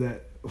effects of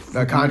that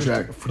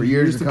contract for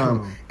years to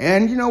come.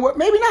 And you know what?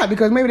 Maybe not,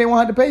 because maybe they won't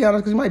have to pay Giannis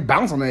because he might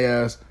bounce on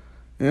their ass.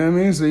 You know what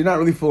I mean? So you're not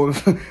really fooling.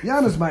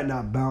 Giannis might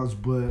not bounce,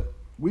 but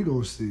we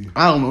gonna see.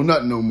 I don't know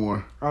nothing no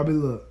more. I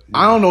mean, look.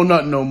 I don't know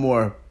nothing no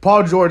more.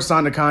 Paul George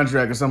signed a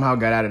contract and somehow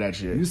got out of that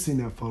shit. You seen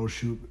that photo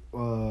shoot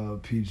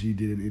PG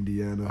did in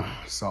Indiana?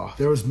 Soft.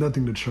 There was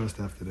nothing to trust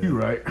after that. You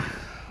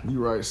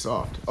right.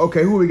 Soft.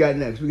 Okay, who we got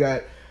next? We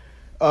got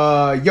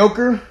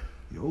Joker.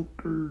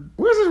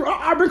 Where's his?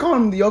 I've been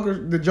calling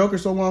him the Joker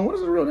so long. What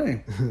is his real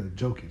name?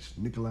 Jokic.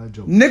 Nikolai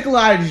Jokic.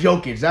 Nikolai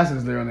Jokic. That's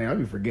his real name. I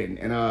be forgetting.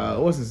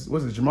 And what's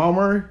his? Jamal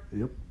Murray?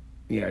 Yep.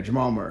 Yeah,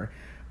 Jamal Murray.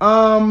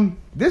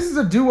 This is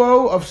a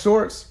duo of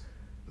sorts,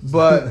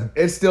 but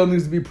it still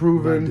needs to be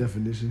proven. By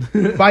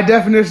definition. By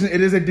definition,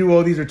 it is a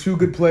duo. These are two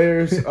good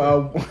players.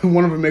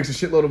 One of them makes a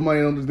shitload of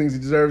money on the things he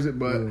deserves it,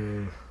 but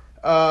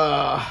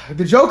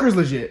the Joker's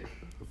legit.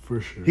 For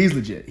sure. He's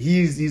legit.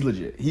 He's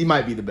legit. He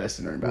might be the best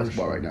center in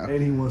basketball right now.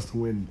 And he wants to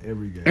win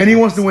every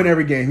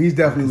game. He's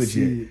definitely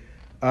legit.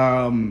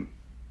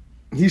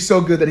 He's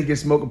so good that he can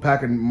smoke a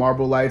pack of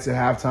Marlboro Lights at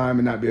halftime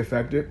and not be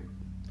affected.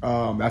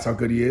 That's how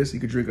good he is. He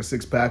could drink a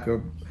 6-pack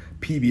of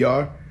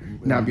PBR,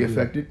 not be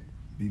affected.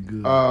 Be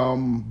good.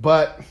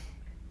 But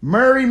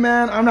Murray,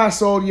 man, I'm not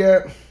sold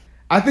yet.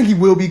 I think he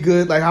will be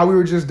good. Like how we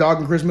were just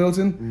dogging Chris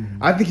Middleton.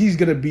 Mm-hmm. I think he's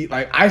going to be,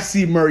 like, I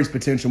see Murray's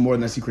potential more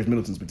than I see Chris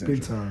Middleton's potential.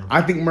 Big time.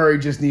 I think Murray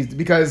just needs to,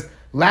 because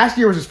last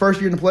year was his first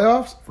year in the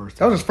playoffs.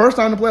 That was his first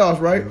time in the playoffs,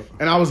 right? Yep.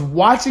 And I was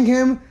watching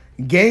him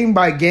game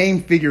by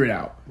game figure it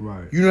out.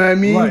 Right. You know what I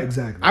mean? Right,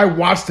 exactly. I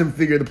watched him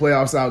figure the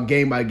playoffs out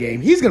game by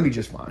game. He's going to be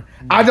just fine.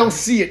 I don't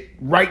see it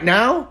right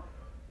now,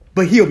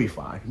 but he'll be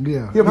fine.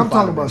 Yeah. He'll be I'm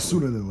fine talking about eventually.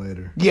 sooner than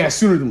later. Yeah,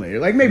 sooner than later.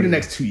 Like maybe the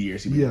next 2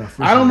 years. Yeah,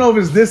 for I don't sure. know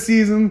if it's this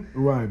season,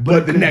 Right, but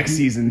but the could next be-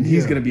 season,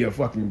 he's yeah. going to be a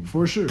fucking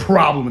For sure.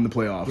 problem in the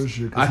playoffs. For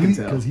sure. I can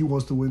tell. Because he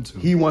wants to win too.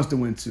 He wants to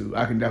win too.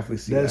 I can definitely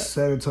see that that.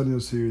 San Antonio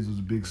series was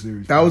a big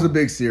series. That was a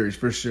big series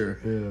for sure.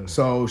 Yeah.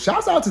 So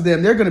shouts out to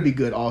them. They're going to be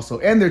good also,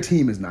 and their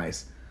team is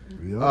nice.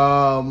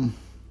 Yeah.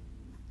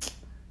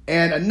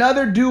 And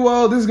another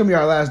duo. This is going to be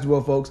our last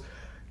duo, folks.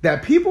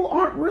 That people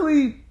aren't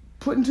really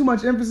putting too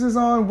much emphasis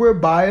on. We're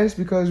biased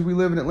because we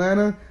live in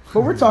Atlanta,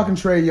 but we're talking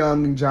Trae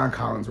Young and John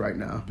Collins right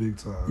now. Big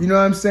time. You know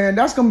what I'm saying?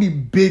 That's going to be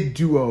big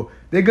duo.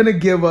 They're going to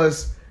give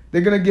us.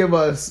 They're gonna give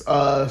us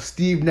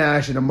Steve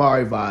Nash and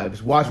Amari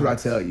vibes. Watch what I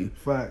tell you.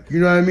 Fact. You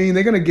know what I mean?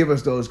 They're gonna give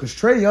us those because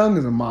Trae Young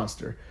is a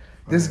monster.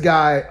 This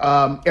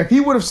guy, if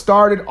he would have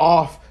started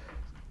off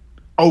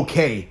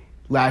okay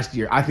last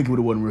year, I think he would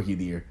have won Rookie of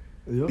the Year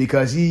Yep.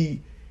 because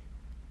he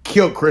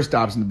killed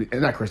Kristaps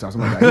not Kristaps. Oh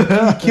my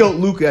God. He killed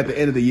Luka at the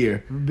end of the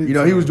year. Big You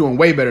know, he time. was doing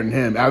way better than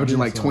him, averaging Big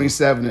like time.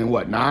 27 and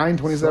what 9,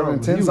 27 and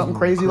He 10, was something going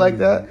crazy like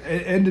that.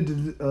 It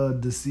ended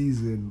the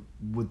season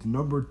with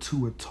number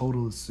 2 in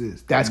total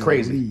assists. That's in the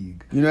crazy.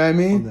 League You know what I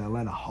mean? on the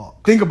Atlanta Hawks.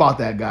 Think about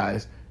that,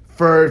 guys.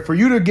 For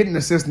you to get an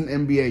assist in the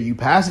NBA, you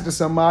pass it to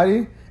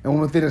somebody,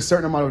 and within a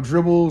certain amount of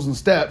dribbles and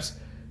steps,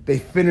 they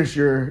finish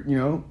your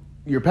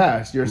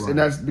pass. Right. And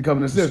that's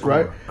becoming an assist, Score,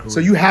 right? correct. So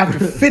you have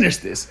to finish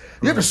this.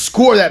 You have to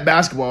score that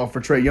basketball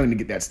for Trae Young to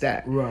get that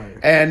stat. Right.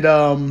 And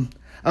I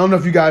don't know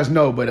if you guys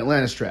know, but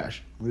Atlanta's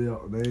trash. Yeah,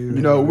 You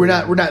know, we're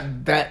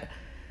not that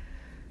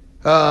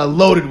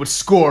loaded with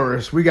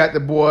scorers. We got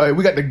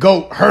the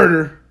GOAT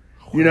Herder.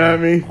 You know what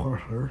I mean?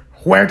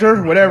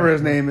 Huerter, whatever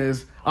his name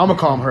is. I'm gonna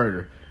call him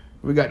Herder.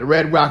 We got the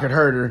Red Rocket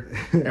Herder,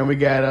 and we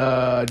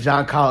got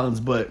John Collins,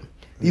 but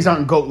these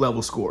aren't GOAT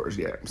level scorers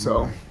yet.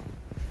 So,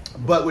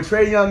 but with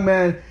Trae Young,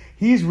 man,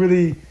 he's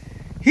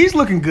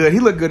looking good. He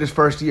looked good his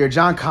first year.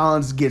 John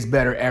Collins gets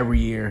better every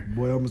year.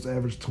 Boy almost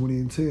averaged 20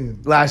 and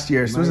 10. Last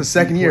year, so it was his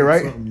 19 second year,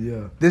 point right? something,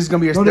 Yeah. This is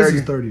gonna be his No, third this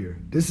year. is third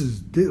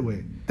year.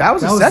 Wait. That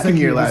was his second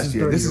year This last is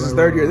year. third This is year. his Right,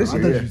 third right, year right. this I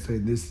year. thought Yeah. you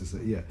said this is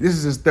yeah. This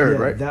is his third,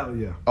 Yeah, right?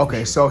 Yeah.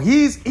 Okay, so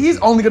he's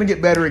only gonna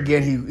get better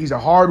again. He's a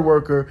hard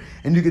worker,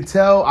 and you can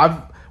tell.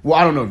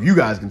 I don't know if you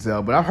guys can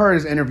tell, but I've heard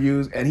his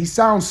interviews, and he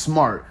sounds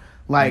smart.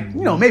 Like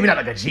maybe not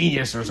like a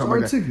genius or something,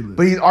 like that, articulate.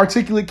 but he's an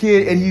articulate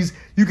kid, and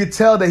you could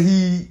tell that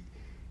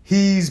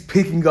he's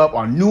picking up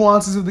on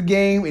nuances of the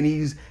game, and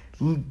he's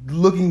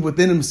looking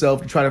within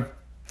himself to try to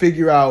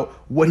figure out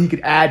what he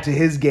could add to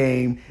his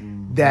game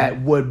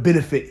that would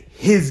benefit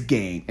his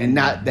game, and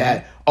not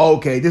that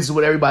okay, this is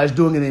what everybody's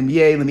doing in the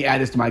NBA. Let me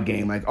add this to my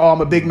game. Like, oh,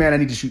 I'm a big man, I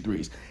need to shoot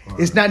threes.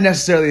 It's not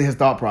necessarily his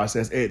thought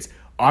process. It's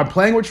I'm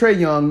playing with Trae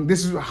Young.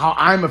 This is how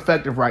I'm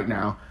effective right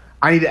now.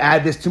 I need to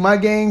add this to my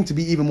game to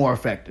be even more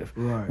effective.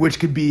 Right. Which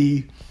could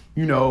be,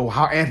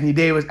 how Anthony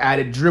Davis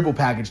added dribble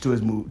package to his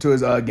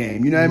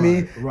game. You know what I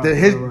mean? Right,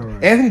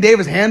 right. Anthony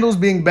Davis handles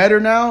being better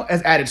now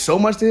has added so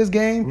much to his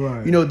game.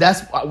 Right.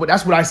 That's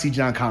what I see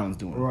John Collins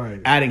doing.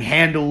 Right. Adding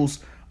handles,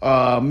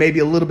 maybe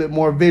a little bit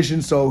more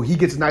vision, so he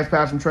gets a nice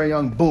pass from Trae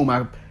Young.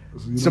 Boom!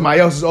 Somebody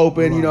else is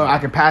open. Right. I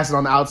can pass it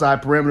on the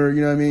outside perimeter.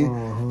 You know what I mean?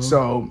 Uh-huh.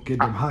 So Get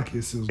them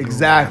hockey skills going.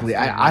 exactly.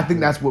 I think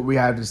that's what we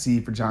have to see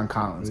for John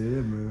Collins. Yeah,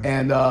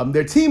 man. And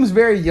their team is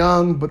very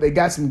young, but they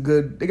got some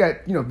good. They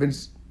got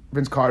Vince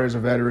Carter's a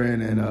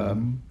veteran, and I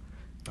mean,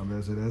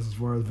 that's as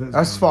far as vets.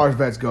 that's as far as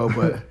vets go.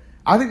 But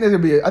I think they're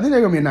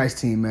gonna be a nice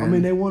team, man. I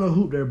mean, they want to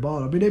hoop their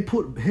ball. I mean, they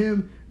put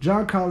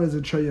John Collins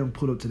and Trae Young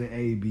put up to the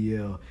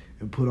ABL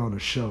and put on a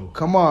show.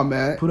 Come on,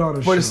 man. Put on a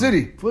for show. the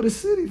city. For the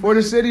city. For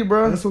the city,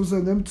 bro. That's what I'm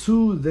saying. Them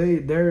two,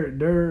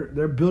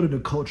 they're building the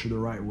culture the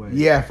right way.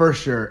 Yeah, for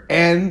sure.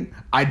 And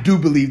I do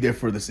believe they're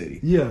for the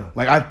city. Yeah.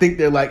 Like, I think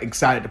they're,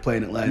 excited to play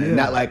in Atlanta. Yeah.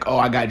 Not like, oh,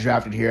 I got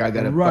drafted here. I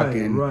got to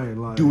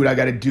Right, do what I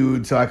got to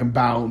do so I can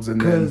bounce.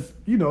 And then... Because,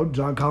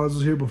 John Collins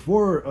was here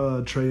before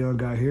Trae Young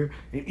got here.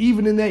 And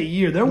even in that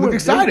year, they looked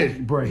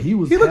excited. Bro, he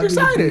looked happy to be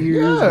excited,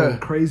 here. He was yeah. going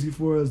crazy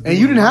for us. And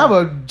you didn't have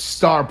a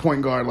star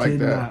point guard like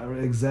that.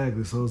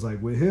 Exactly. So it's like,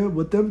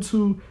 with them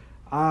two,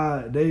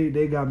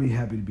 they got me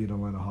happy to be an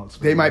Atlanta Hawks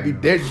fan. They might be...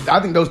 I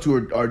think those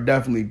two are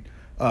definitely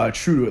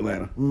true to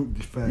Atlanta.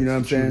 Facts, You know what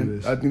I'm true to saying?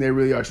 this. I think they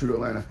really are true to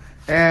Atlanta.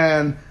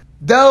 And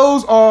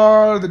those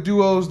are the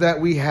duos that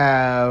we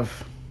have,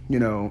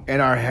 in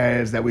our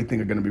heads that we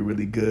think are going to be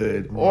really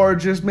good. Or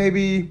just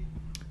maybe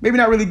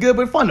not really good,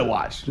 but fun to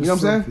watch. You know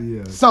what I'm saying?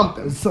 Yeah.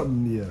 Something. It's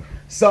something, yeah.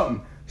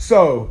 Something.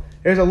 So,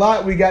 there's a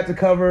lot we got to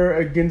cover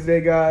again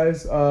today,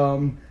 guys.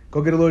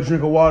 Go get a little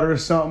drink of water or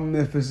something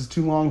if this is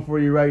too long for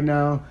you right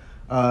now.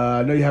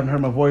 I know you haven't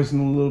heard my voice in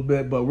a little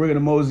bit, but we're going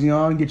to mosey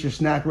on. Get your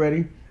snack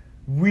ready.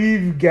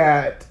 We've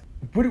got...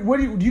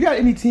 do you got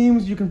any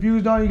teams you're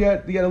confused on? You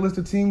got a list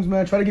of teams,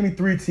 man? Try to give me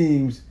 3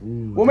 teams.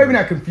 Well, maybe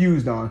not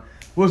confused on.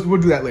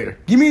 We'll do that later.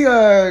 Give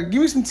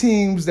me some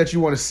teams that you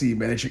want to see,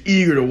 man, that you're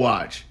eager to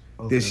watch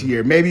this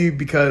year. Maybe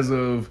because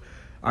of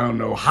I don't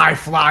know, high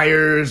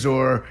flyers,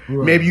 or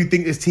maybe you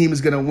think this team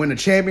is going to win a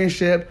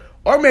championship,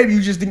 or maybe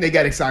you just think they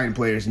got exciting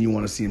players and you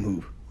want to see them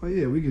hoop. Well,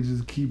 yeah, we could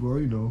just keep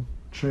on,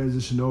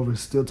 transition over.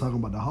 Still talking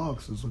about the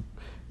Hawks.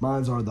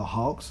 Mines are the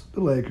Hawks,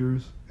 the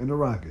Lakers, and the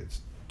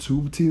Rockets.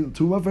 Two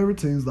of my favorite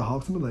teams, the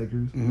Hawks and the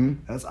Lakers. Mm-hmm.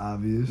 That's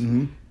obvious.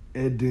 Mm-hmm.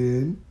 And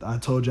then I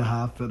told you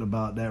how I felt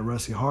about that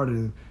Rusty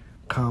Harden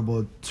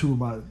combo. Two of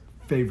my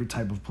favorite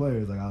type of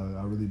players. Like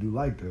I really do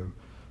like them.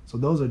 So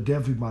those are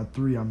definitely my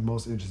three I'm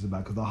most interested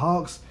about. Because the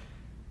Hawks,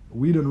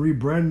 we done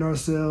rebranded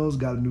ourselves,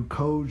 got a new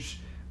coach.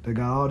 They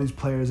got all these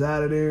players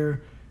out of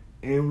there.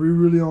 And we're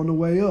really on the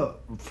way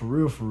up. For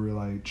real.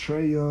 Like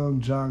Trae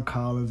Young, John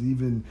Collins,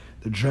 even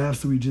the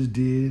drafts that we just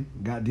did,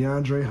 got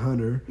DeAndre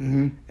Hunter,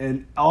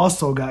 and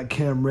also got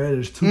Cam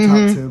Reddish, two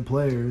top 10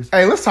 players.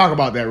 Hey, let's talk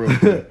about that real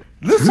quick.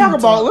 Let's talk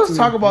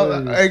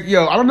about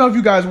yo, I don't know if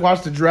you guys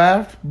watched the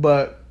draft,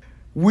 but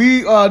we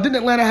didn't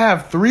Atlanta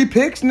have 3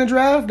 picks in the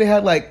draft? They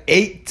had like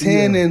 8,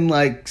 10, and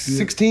like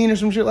 16 or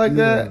some shit like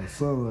that.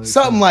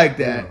 Something like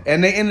that. Yeah.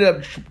 And they ended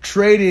up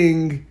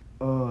trading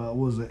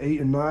was it 8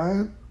 and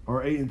 9?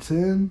 Or 8 and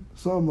 10,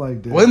 something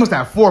like that. Well, they must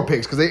have 4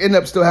 picks because they end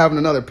up still having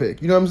another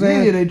pick. You know what I'm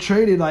saying? Yeah, they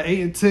traded like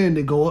 8 and 10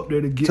 to go up there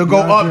to get get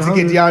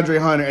DeAndre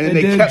Hunter, and then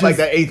they kept like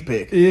that 8th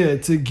pick. Yeah,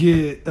 to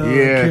get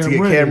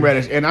Cam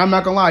Reddish. And I'm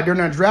not gonna lie,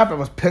 during that draft, I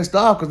was pissed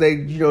off because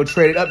they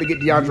traded up to get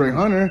DeAndre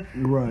Hunter.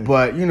 Right.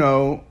 But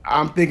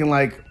I'm thinking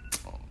like,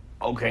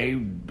 okay,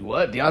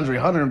 what DeAndre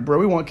Hunter, bro?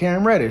 We want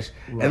Cam Reddish,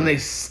 and they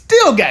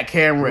still got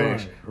Cam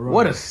Reddish. Right.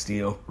 What a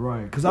steal!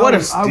 Right, because I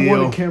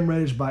wanted Cam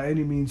Reddish by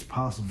any means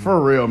possible. For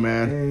real,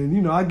 man.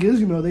 And I guess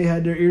they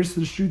had their ears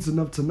to the streets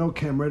enough to know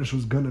Cam Reddish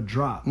was gonna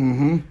drop.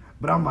 Mm-hmm.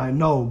 But I'm like,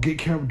 no, get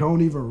Cam.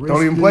 Don't even risk.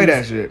 Don't even play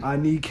that shit. I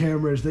need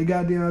Cam Reddish. They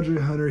got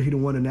DeAndre Hunter. He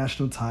done won a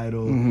national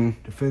title,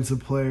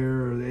 defensive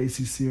player, or the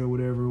ACC or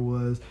whatever it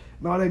was.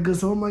 And all that good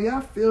stuff. I'm like, yeah,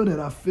 I feel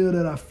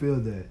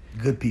that.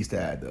 Good piece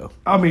to add, though.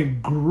 I mean,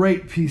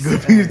 great piece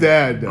to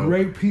add, though.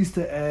 Great piece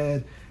to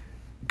add.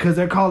 Because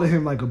they're calling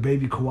him like a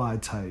baby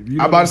Kawhi type.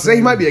 I'm about to say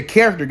he might be a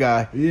character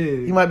guy. Yeah.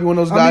 He might be one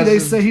of those guys. I mean, they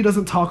say he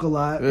doesn't talk a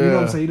lot. Yeah. You know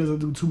what I'm saying? He doesn't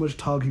do too much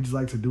talk. He just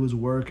likes to do his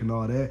work and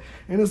all that.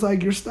 And it's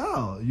like your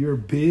style. You're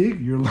big.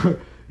 You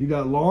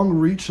got long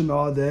reach and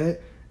all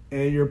that.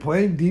 And you're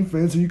playing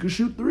defense and you can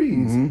shoot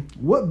threes.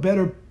 Mm-hmm. What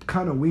better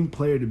kind of wing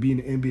player to be in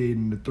the NBA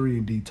than the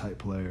 3-and-D type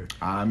player?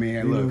 I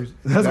mean, look,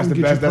 that's the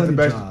best. That's the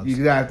best. Jobs.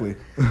 Exactly.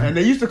 And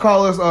they used to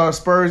call us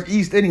Spurs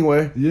East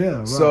anyway. Yeah.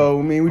 Right. So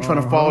I mean, we're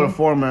trying to follow the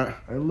format.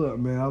 Hey, look,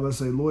 man, I was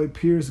gonna say Lloyd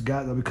Pierce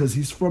got that because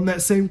he's from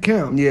that same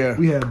camp. Yeah.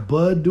 We had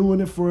Bud doing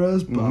it for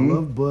us. I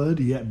love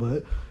Bud.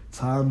 But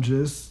time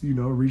just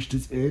reached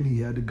its end. He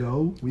had to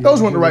go.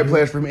 Those weren't the right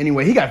players for him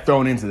anyway. He got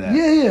thrown into that.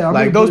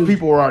 Yeah. Those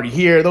people were already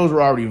here. Those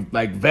were already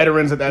like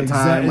veterans at that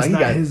time. It's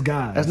not his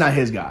guys. That's not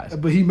his guys.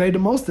 But he made the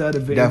most out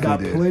of it.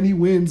 Definitely He got plenty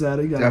wins out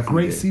of it. He got a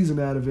great did. season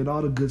out of it.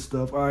 All the good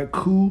stuff. All right,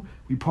 cool.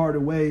 We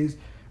parted ways.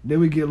 Then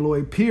we get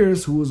Lloyd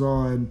Pierce, who was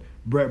on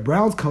Brett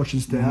Brown's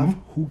coaching staff,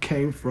 who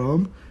came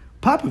from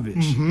Popovich.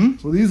 Mm-hmm.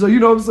 So these are,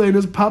 what I'm saying,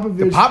 this Popovich.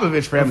 The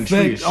Popovich family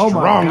tree is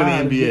strong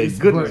in the NBA.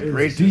 Goodness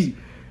gracious. Deep.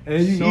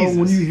 And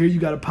when you hear you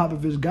got a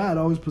Popovich guy, it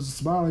always puts a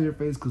smile on your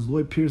face because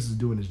Lloyd Pierce is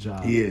doing his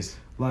job. He is.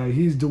 Like,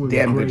 he's doing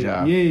damn a great good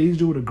job. Yeah, he's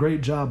doing a great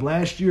job.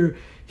 Last year,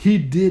 he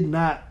did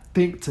not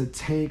think to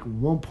tank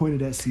 1 point of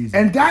that season.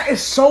 And that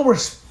is so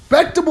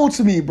respectable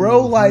to me,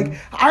 bro. Like,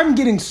 I'm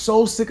getting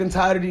so sick and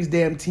tired of these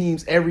damn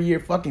teams every year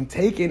fucking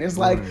taking. It's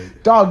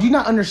like, dog, do you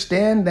not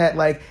understand that,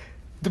 like,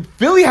 the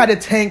Philly had to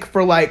tank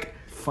for, like,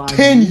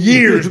 10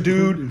 years,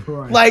 dude.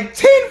 Right. Like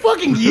 10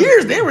 fucking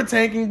years they were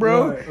tanking,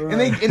 bro. Right.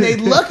 And they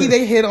lucky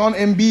they hit on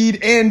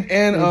Embiid and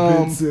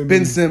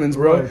Ben Simmons,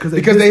 bro. Right.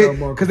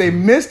 Because they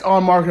missed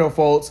on Markelle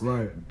Fultz,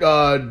 right.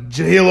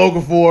 Jahlil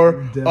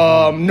Okafor,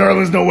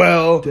 Nerlens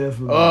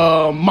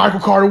Noel, Michael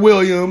Carter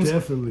Williams.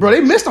 Definitely. Bro,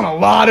 they missed on a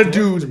lot of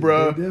dudes,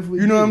 bro.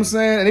 You know what I'm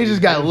saying? And they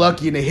just got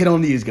lucky and they hit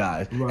on these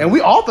guys. Right. And we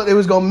all thought they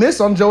was gonna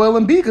miss on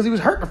Joel Embiid because he was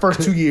hurt the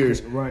first 2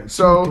 years. Right.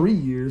 So 3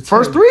 years.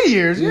 First 3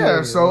 years,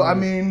 yeah. So right. I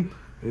mean.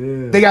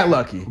 Yeah. They got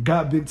lucky.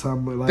 Got big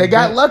time. Like, they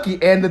got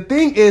lucky. And the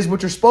thing is,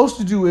 what you're supposed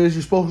to do is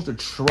you're supposed to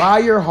try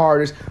your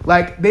hardest.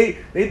 Like,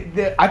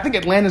 I think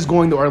Atlanta's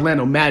going the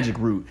Orlando Magic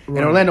route. Right.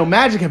 And Orlando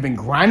Magic have been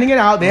grinding it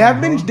out. They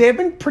have been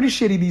pretty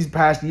shitty these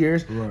past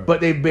years. Right.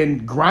 But they've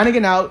been grinding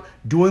it out,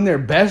 doing their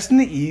best in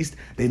the East.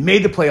 They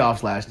made the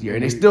playoffs last year.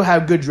 And they still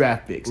have good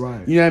draft picks.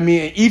 Right. You know what I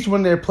mean? And each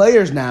one of their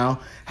players now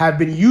have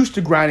been used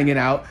to grinding it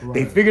out. Right.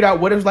 They figured out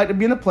what it was like to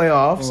be in the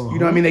playoffs. You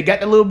know what I mean? They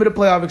got a little bit of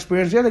playoff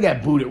experience. Yeah, they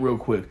got booted real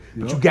quick.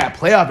 But you got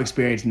playoff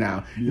experience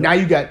now. Now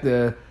you got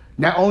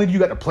not only do you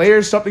got the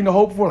players something to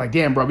hope for, like,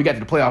 damn, bro, we got to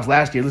the playoffs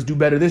last year. Let's do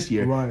better this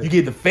year. Right. You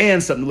give the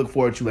fans something to look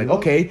forward to. Like,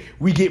 okay,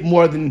 we get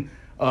more than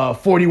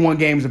 41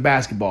 games of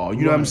basketball.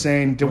 You know what I'm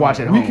saying? To watch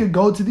at home. We could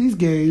go to these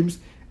games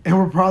and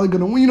we're probably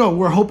going to win.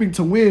 We're hoping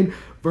to win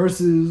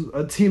versus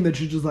a team that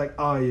you're just like,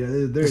 oh,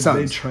 yeah,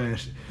 they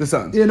trash. The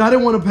Suns. Yeah, and I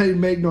didn't want to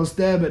make no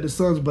stab at the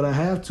Suns, but I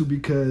have to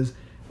because,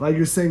 like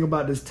you're saying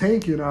about this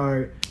tanking, all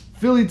right,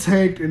 Philly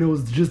tanked and it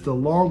was just the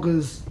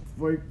longest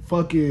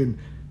fucking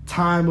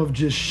time of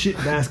just shit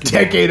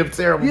basketball. Decade of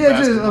terrible Yeah,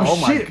 just basketball. of Oh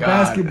my shit God.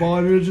 basketball.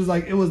 And it was just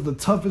like, it was the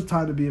toughest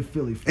time to be a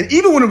Philly fan. And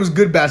even when it was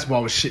good basketball,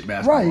 it was shit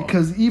basketball. Right,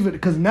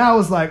 because now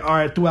it's like, all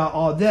right, throughout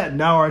all that,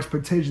 now our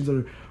expectations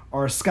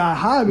are sky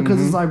high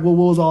because it's like, well,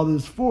 what was all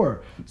this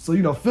for?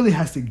 So, Philly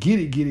has to get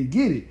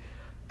it.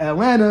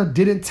 Atlanta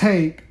didn't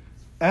tank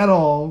at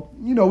all.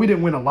 We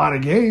didn't win a lot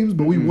of games,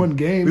 but we won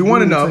games. We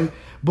won didn't enough. tank.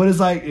 But it's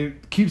like,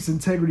 it keeps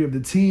integrity of the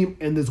team,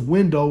 and this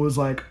window is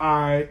like, all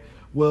right,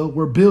 well,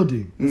 we're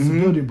building. It's a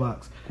building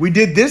box. We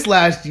did this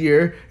last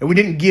year, and we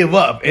didn't give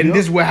up. And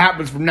this is what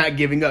happens from not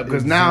giving up.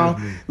 Because now,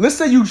 let's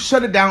say you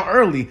shut it down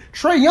early.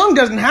 Trae Young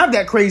doesn't have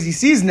that crazy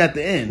season at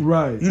the end.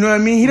 Right. You know what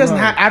I mean? He doesn't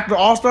Right. have, after the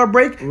All-Star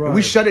break, and we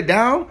Right. shut it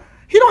down,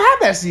 he don't have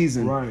that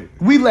season. Right.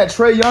 We let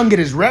Trae Young get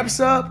his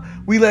reps up.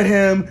 We let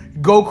him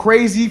go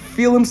crazy,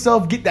 feel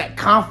himself, get that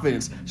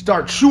confidence,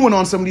 start chewing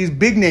on some of these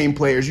big-name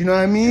players. You know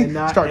what I mean? And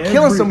not Start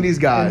killing some of these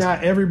guys. And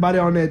not everybody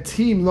on that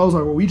team knows,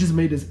 like, well, we just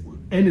made this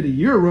end of the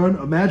year run.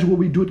 Imagine what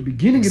we do at the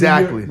beginning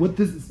Exactly. of the year with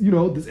this,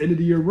 this end of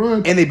the year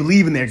run. And they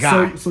believe in their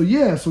guy. So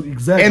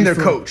exactly. And their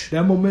So coach.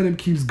 That momentum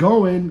keeps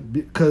going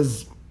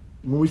because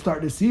when we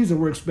start this season,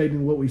 we're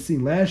expecting what we've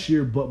seen last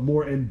year, but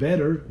more and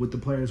better with the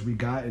players we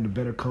got and the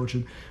better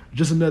coaching.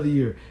 Just another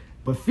year.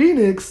 But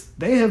Phoenix,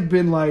 they have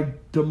been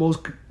like the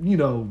most,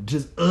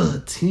 just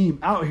team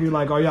out here.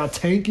 Like, are y'all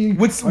tanking?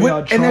 Are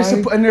y'all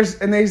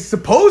And they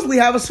supposedly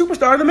have a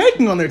superstar in the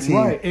making on their team.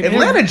 Right. And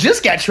Atlanta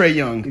just got Trae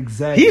Young.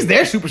 Exactly. He's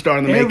their superstar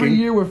in the Every making.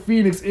 year with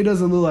Phoenix, it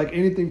doesn't look like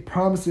anything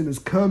promising is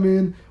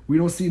coming. We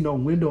don't see no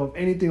window of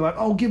anything like,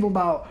 oh, give them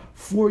about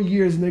 4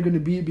 years and they're going to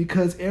be it,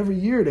 because every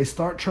year they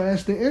start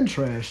trash, they end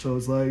trash. So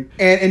it's like,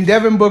 And in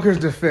Devin Booker's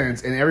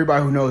defense, and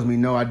everybody who knows me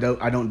know I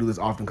don't do this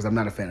often because I'm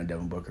not a fan of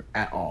Devin Booker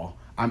at all.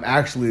 I'm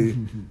actually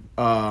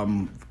I'll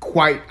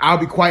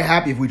be quite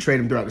happy if we trade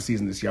him throughout the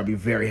season this year. I'll be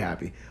very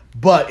happy.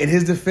 But in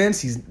his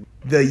defense,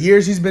 the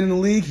years he's been in the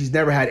league, he's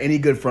never had any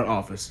good front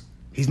office.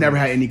 He's never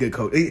had any good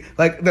coach.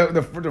 Like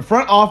the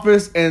front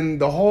office and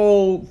the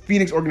whole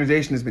Phoenix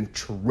organization has been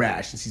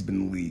trash since he's been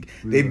in the league.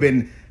 They've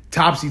been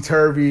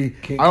topsy-turvy.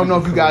 I don't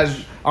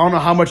know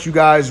how much you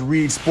guys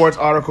read sports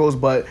articles,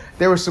 but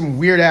there was some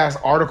weird ass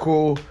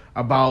article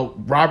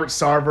about Robert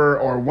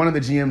Sarver or one of the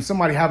GMs,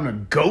 somebody having a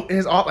goat in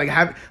his office,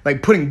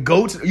 like putting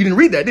goats. You didn't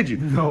read that, did you?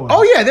 No.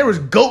 Oh yeah, there was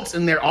goats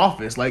in their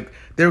office,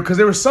 because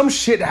there was some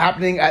shit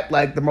happening at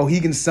like the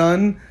Mohegan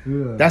Sun.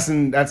 Yeah.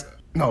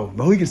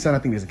 Mohegan Sun I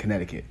think is in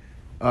Connecticut.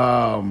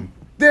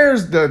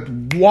 There's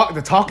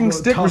the Talking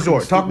Stick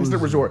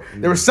Resort. Yeah.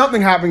 There was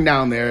something happening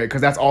down there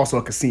because that's also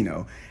a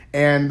casino.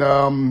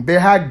 And they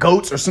had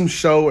goats or some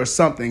show or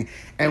something.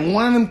 And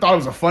one of them thought it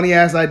was a funny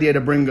ass idea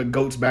to bring the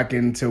goats back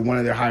into one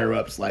of their higher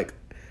ups,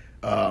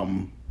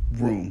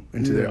 room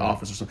into their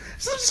office or something.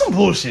 Some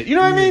bullshit. You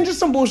know what I mean? Just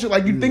some bullshit.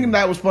 Like, you're thinking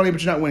that was funny,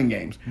 but you're not winning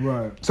games.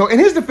 Right. So in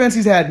his defense,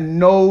 he's had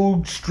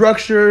no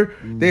structure.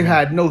 They've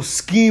had no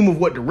scheme of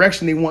what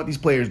direction they want these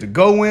players to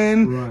go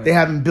in. Right. They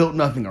haven't built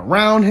nothing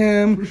around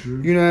him. For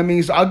sure. You know what I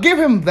mean? So I'll give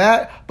him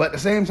that, but at the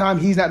same time,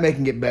 he's not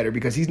making it better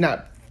because he's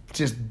not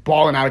just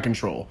balling out of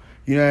control.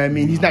 You know what I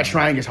mean? He's not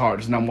trying as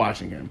hard as I'm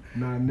watching him.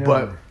 Nah, never.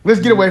 But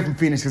let's get away from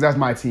Phoenix because that's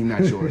my team,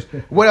 not yours.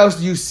 What else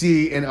do you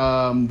see in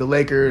the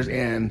Lakers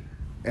and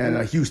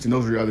Houston?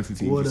 Those are your other two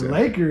teams. well, you the said.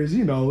 Lakers,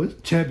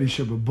 it's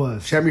championship or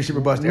bust. Championship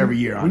or bust every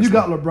year, When you honestly.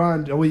 got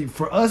LeBron,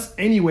 for us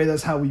anyway,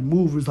 that's how we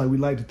move. It's like we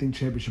like to think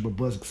championship or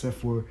bust, except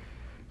for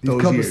these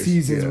Those couple years,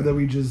 seasons yeah. that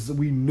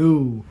we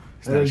knew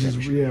not that a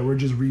championship. we're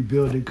just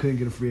rebuilding, couldn't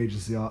get a free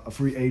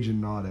agent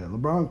and all that.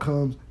 LeBron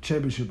comes,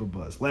 championship or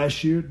bust.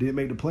 Last year didn't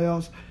make the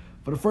playoffs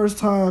for the first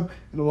time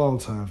in a long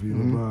time for you,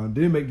 LeBron.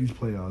 Didn't make these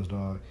playoffs,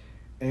 dog,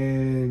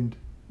 and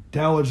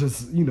that was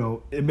just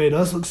it made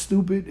us look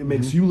stupid. It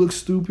makes you look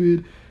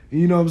stupid.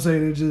 You know what I'm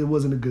saying? It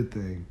wasn't a good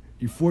thing.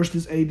 You forced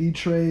this AD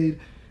trade,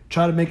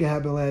 tried to make it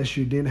happen last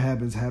year, didn't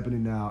happen. It's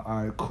happening now.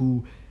 All right,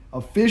 cool.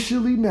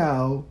 Officially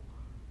now,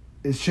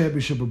 it's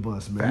championship or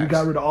bust, man. Facts. You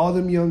got rid of all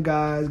them young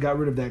guys, got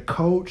rid of that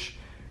coach.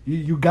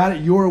 You got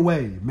it your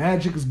way.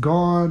 Magic is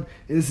gone.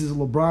 This is a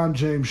LeBron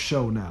James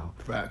show now.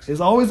 Facts.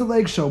 It's always a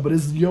Lake show, but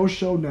it's your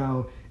show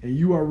now, and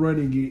you are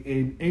running it,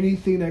 and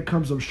anything that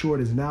comes up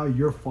short is now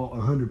your fault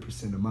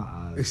 100% in my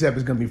eyes. Except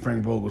it's going to be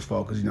Frank Vogel's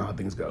fault because you know how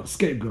things go.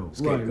 Scapegoat, right?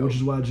 Scapegoat. Which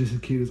is why Jason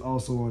Kidd is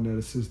also on that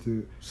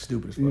assistant.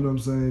 Stupid as fuck. You know what I'm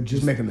saying?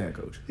 Just make him the head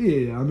coach.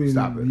 Yeah, I mean,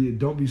 Stop it. Yeah,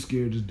 don't be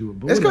scared. Just do it.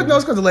 But It's whatever.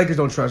 because the Lakers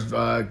don't trust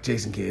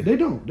Jason Kidd. They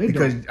don't. They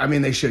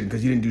don't. They shouldn't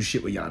because you didn't do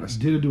shit with Giannis.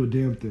 Didn't do a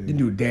damn thing. You didn't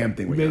do a damn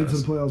thing We with made it to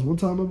the Giannis. playoffs one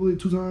time, I believe,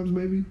 2 times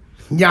maybe.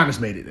 Giannis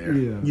made it there.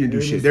 Yeah. You didn't do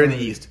They're shit. They're in the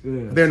inside. East. Yeah.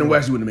 If they're in the So-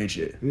 West, you wouldn't have made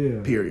shit.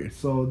 Yeah. Period.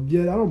 So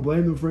yeah, I don't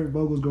blame them. Frank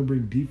Vogel's gonna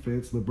bring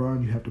defense.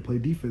 LeBron, you have to play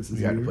defense this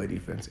You year. have to play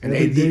defense. And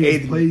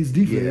AD plays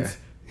defense.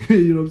 Yeah.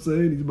 You know what I'm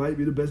saying? He might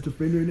be the best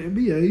defender in the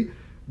NBA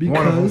because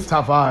One of them,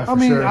 top 5 for I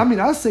mean, sure.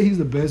 I say he's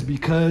the best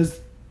because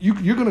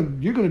you're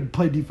gonna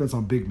play defense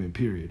on big men.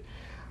 Period.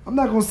 I'm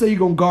not gonna say you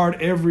can guard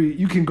every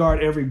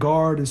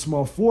guard and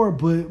small forward,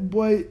 but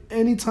boy,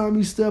 anytime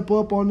you step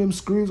up on them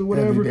screens or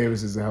whatever, Anthony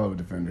Davis is a hell of a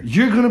defender.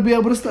 you're gonna be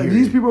able to stop.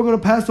 These people are gonna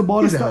pass the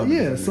ball He's to a hell stop. of a Yeah,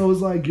 defender. so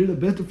it's like you're the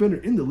best defender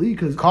in the league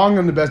because Calling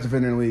him the best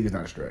defender in the league is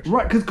not a stretch.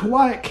 right, because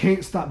Kawhi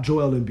can't stop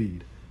Joel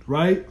Embiid,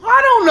 right?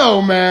 I don't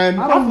know, man.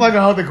 I don't- feel like a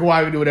healthy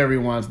Kawhi can do whatever he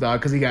wants, dog,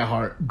 because he got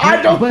heart.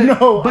 I don't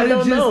know. But I don't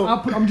it's just, know.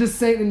 I'm just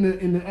saying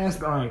in the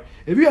aspect. All right,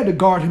 if you had to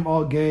guard him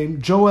all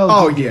game, Joel.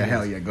 Oh yeah,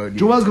 hell yeah, go.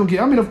 Joel's gonna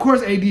get. I mean, of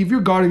course, AD. If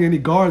you're guarding any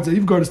guards, if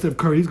you guarded Steph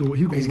Curry, he's gonna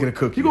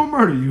cook He's you. gonna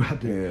murder you out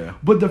there. Yeah.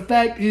 But the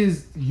fact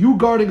is, you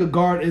guarding a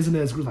guard isn't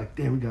as good. Like,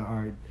 damn, we got all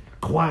right.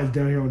 Kawhi's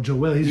down here on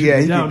Joel. He's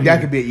Yeah, down here.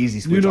 that could be an easy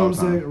switch. You know all what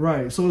the I'm time. saying?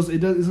 Right. So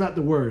it's not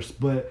the worst,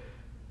 but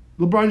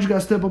LeBron just got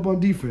to step up on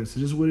defense.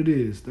 It's just what it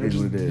is. It is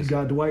what it is. You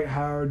got Dwight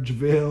Howard,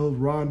 JaVale,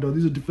 Rondo.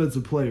 These are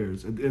defensive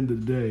players at the end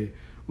of the day.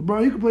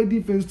 LeBron, you can play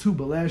defense too,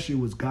 but last year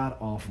was god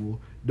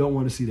awful. Don't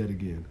want to see that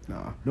again.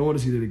 No. Don't want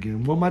to see that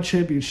again. Won my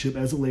championship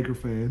as a Laker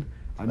fan.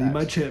 I need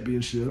my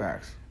championship.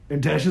 Facts.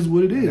 And that's just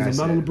what it is. I'm That's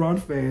not a it. LeBron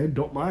fan.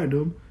 Don't mind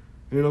him.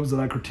 You know what I'm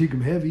saying? I critique him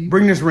heavy.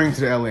 Bring this ring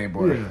to the LA,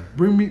 boy.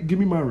 Yeah. Give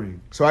me my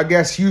ring. So I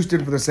guess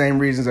Houston for the same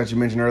reasons that you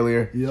mentioned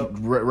earlier. Yep.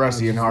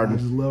 Rusty and I Harden.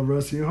 just love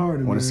Rusty and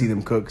Harden. Want to man. see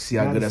them cook, see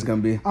how good that's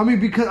gonna be. I mean,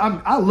 because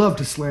I love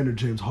to slander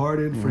James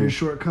Harden for his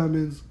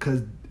shortcomings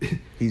because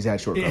He's had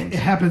it shortcomings.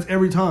 happens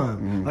every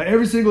time. Like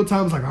every single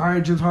time, it's like, all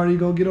right, James Harden, you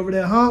gonna get over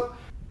that hump?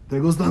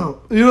 There goes the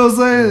hump. You know what I'm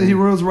saying? He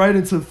runs right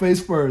into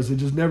face first. It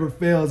just never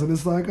fails, and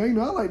it's like, I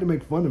like to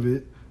make fun of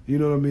it. You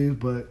know what I mean?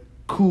 But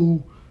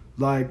cool,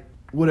 like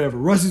whatever.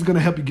 Rusty's gonna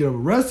help you get over.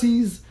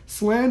 Rusty's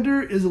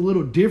slander is a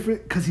little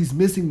different because he's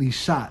missing these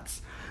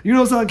shots. You know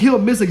what I'm saying? Like, he'll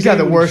miss a He's game. got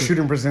the with worst this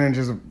shooting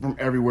percentages from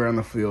everywhere on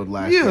the field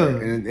last Yeah.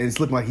 year, and it's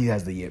looking like he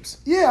has the yips.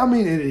 Yeah, I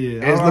mean, yeah.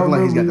 It's looking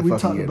like he's got the we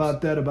fucking talked yips.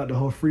 about that, about the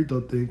whole free throw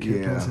thing. Can't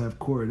Yeah. pass half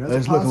court. That's It's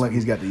looking possible. like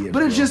he's got the yips.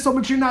 But it's bro. just so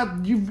much. You're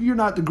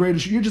not the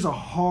greatest. You're just a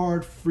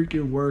hard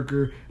freaking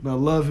worker, and I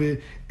love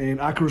it.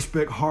 And I can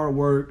respect hard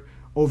work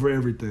over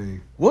everything.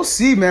 We'll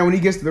see, man, when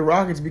he gets to the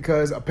Rockets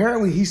because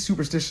apparently he's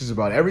superstitious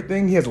about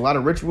everything. He has a lot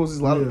of rituals,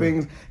 a lot of Yeah.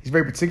 things. He's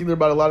very particular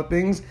about a lot of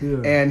things, Yeah.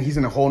 and he's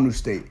in a whole new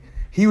state.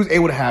 He was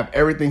able to have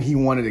everything he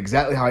wanted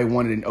exactly how he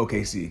wanted in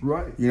OKC.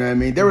 Right. You know what I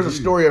mean? There was a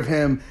story of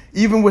him,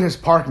 even with his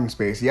parking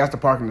space. He has to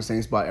park in the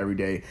same spot every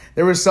day.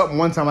 There was something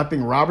one time, I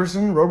think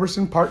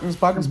Roberson parked in his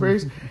parking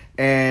space,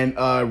 and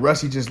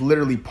Rusty just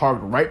literally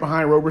parked right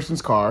behind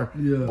Roberson's car,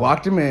 Yeah.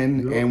 blocked him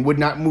in, Yep. and would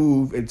not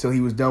move until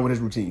he was done with his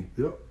routine.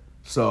 Yep.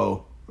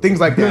 So things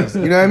like that.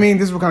 You know what I mean?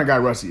 This is what kind of guy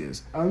Rusty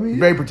is. I mean,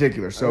 Very yeah.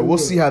 particular. So I mean, we'll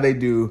look. see how they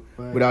do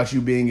Right. without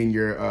you being in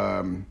your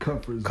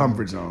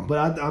Comfort zone.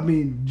 But I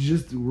mean,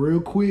 just real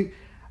quick,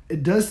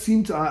 it does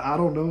seem to. I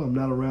don't know. I'm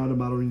not around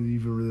him. I don't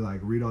even really like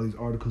read all these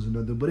articles or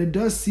nothing. But it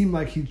does seem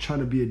like he's trying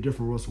to be a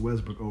different Russell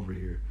Westbrook over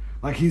here.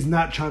 Like he's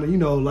not trying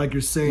to, like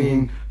you're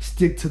saying,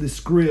 stick to the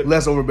script.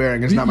 Less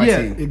overbearing. It's not my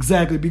team.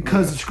 Exactly,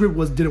 because the script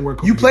didn't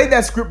work. You over played here.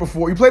 that script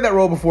before. You played that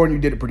role before, and you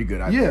did it pretty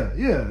good. I think.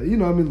 Yeah. I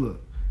mean, look.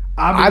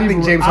 I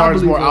think James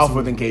Harden's more Russell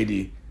alpha than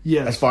KD.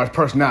 Yes. As far as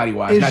personality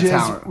wise, It's not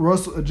just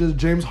talent. just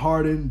James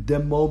Harden.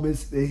 Them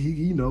moments that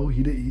he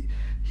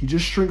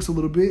just shrinks a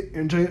little bit,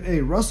 and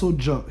Russell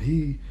jump.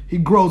 He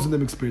grows in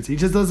them experiences. He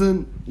just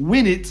doesn't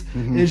win it.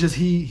 It's just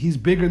he's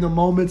bigger in the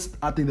moments.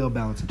 I think they'll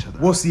balance each other.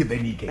 We'll see if they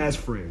need KD. As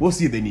friends. We'll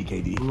see if they need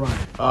KD.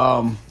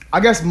 Right. I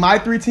guess my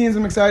 3 teams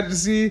I'm excited to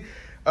see.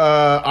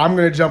 I'm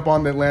gonna jump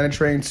on the Atlanta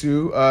train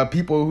too.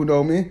 People who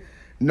know me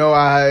know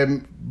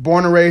I'm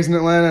born and raised in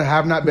Atlanta.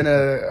 Have not been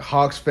a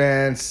Hawks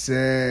fan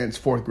since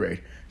 4th grade.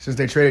 Since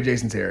they traded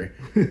Jason Terry.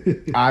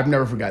 I've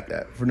never forgot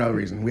that for no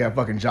reason. We have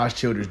fucking Josh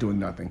Childers doing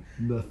nothing.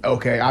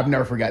 Okay, I've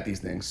never forgot these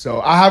things.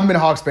 So I haven't been a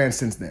Hawks fan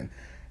since then.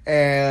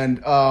 And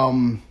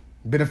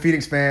been a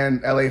Phoenix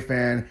fan, LA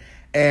fan.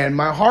 And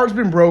my heart's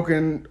been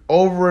broken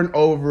over and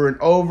over and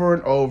over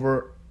and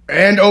over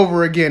and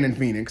over again in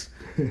Phoenix.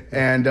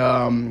 And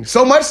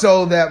so much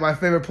so that my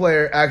favorite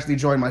player actually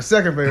joined my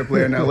second favorite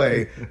player in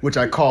LA, which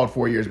I called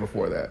 4 years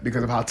before that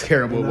because of how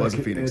terrible it was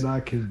in Phoenix. And I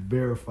can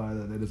verify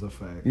that is a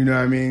fact. You know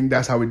what I mean?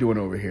 That's how we're doing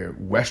over here.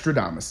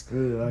 Westradamus.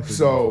 Yeah, I can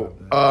So,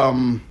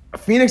 verify that.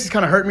 Phoenix is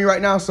kind of hurting me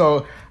right now.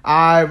 So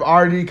I've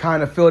already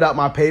kind of filled out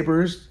my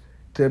papers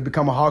to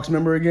become a Hawks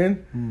member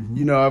again.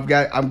 You know,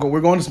 we're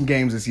going to some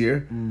games this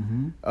year.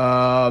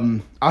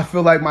 I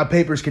feel like my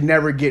papers can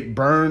never get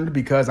burned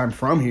because I'm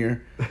from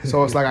here.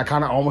 So it's like I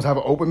kind of almost have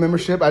an open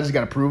membership. I just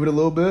got to prove it a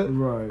little bit.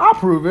 Right. I'll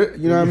prove it.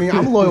 You know what I mean?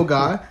 I'm a loyal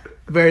guy.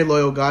 Very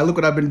loyal guy. Look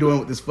what I've been doing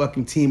with this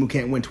fucking team who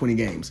can't win 20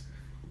 games.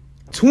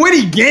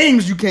 20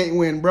 games you can't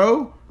win,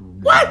 bro.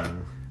 What?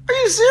 Are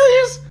you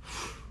serious?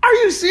 Are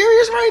you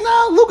serious right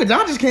now? Luka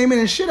Doncic came in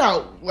and shit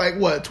out like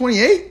what,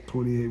 28?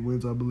 28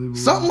 wins, I believe.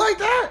 Something like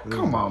that?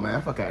 Come on,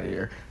 man. Fuck out of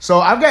here. So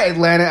I've got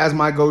Atlanta as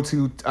my not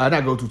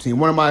go-to team,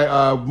 one of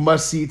my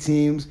must-see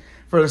teams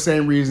for the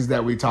same reasons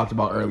that we talked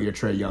about earlier.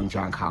 Trae Young,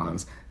 John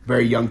Collins.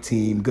 Very young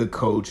team, good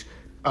coach.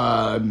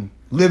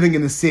 Living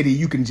in the city,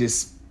 you can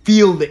just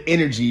feel the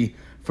energy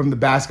from the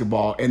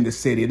basketball in the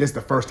city. And this is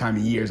the first time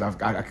in years I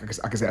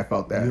can say I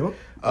felt that.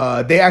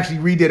 Yep. They actually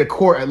redid a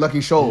court at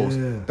Lucky Shoals,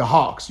 Yeah. the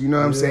Hawks. You know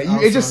what I'm saying? It's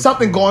outside just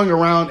something court. going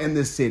around in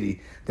this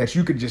city that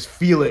you could just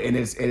feel it, and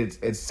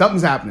it's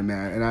something's happening,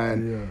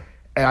 man.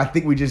 And I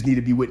think we just need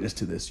to be witness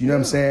to this. You know what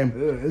I'm saying?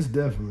 Yeah, it's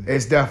definitely.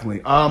 It's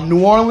definitely.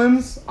 New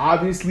Orleans,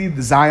 obviously,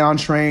 the Zion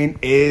train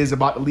is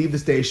about to leave the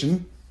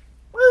station.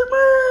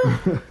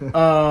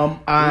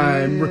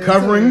 I'm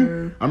recovering.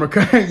 Sir. I'm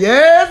recovering.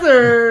 Yes,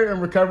 sir.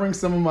 I'm recovering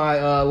some of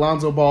my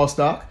Lonzo Ball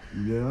stock.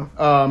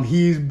 Yeah.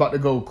 He's about to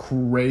go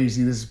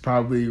crazy. This is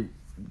probably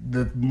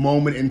the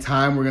moment in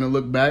time we're gonna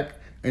look back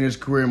in his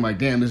career. I'm like,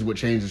 damn, this is what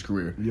changed his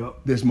career. Yep.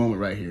 This moment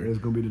right here. It's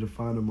gonna be the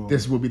defining moment.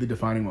 This will be the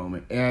defining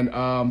moment. And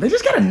they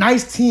just got a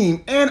nice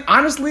team. And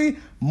honestly,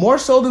 more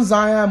so than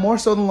Zion, more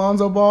so than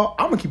Lonzo Ball,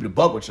 I'm gonna keep it a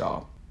buck with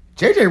y'all.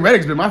 JJ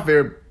Redick's been my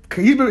favorite.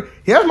 He was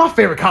my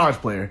favorite college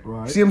player.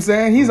 Right. See what I'm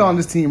saying? He's on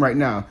this team right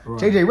now. Right.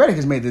 JJ Redick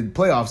has made the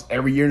playoffs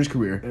every year in his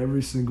career.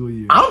 Every single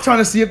year. I'm trying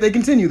to see if they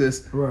continue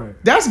this. Right.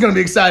 That's going to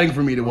be exciting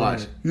for me to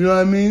watch. Right. You know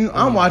what I mean?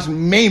 I'm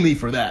watching mainly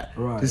for that.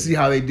 Right. To see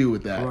how they do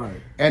with that. Right.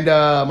 And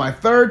my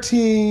third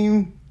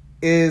team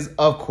is,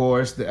 of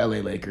course, the LA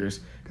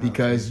Lakers.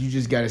 Because you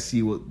just got to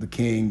see what the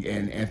King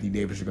and Anthony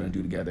Davis are going to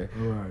do together.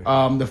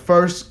 Right. The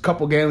first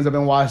couple games I've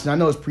been watching, I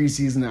know it's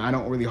preseason, and I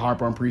don't really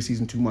harp on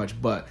preseason too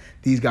much, but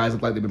these guys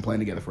look like they've been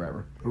playing together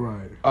forever.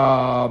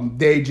 Right.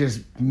 They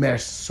just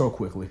mesh so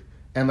quickly.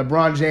 And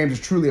LeBron James is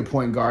truly a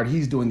point guard.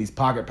 He's doing these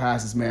pocket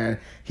passes, man.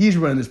 He's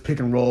running this pick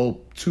and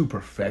roll to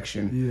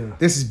perfection. Yeah.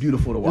 This is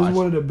beautiful to This watch. is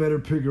one of the better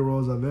pick and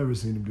rolls I've ever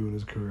seen him do in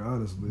his career,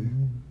 honestly.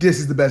 This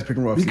is the best pick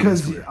and roll I've seen in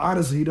his Because career.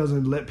 honestly, he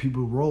doesn't let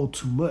people roll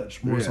too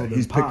much, more so than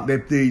he's pop.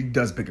 he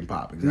does pick and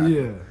pop,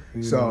 exactly.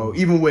 Yeah. So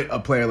even with a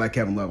player like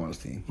Kevin Love on his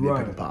team, he did Right.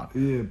 pick and pop.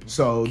 Yeah.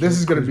 So this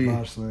is going to Chris be...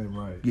 Bosh, same,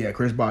 right. Yeah,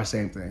 Chris Bosh,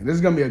 same thing. This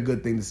is going to be a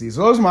good thing to see. So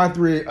those are my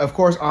three. Of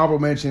course, honorable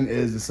mention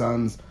is the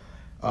Suns.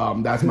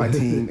 That's my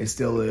team. It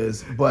still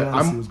is. But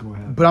Gotta see what's gonna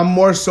happen. I'm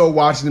more so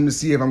watching them to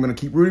see if I'm going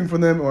to keep rooting for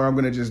them or I'm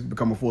going to just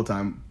become a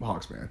full-time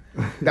Hawks fan.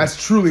 That's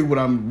truly what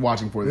I'm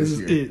watching for this This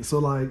year. is it. So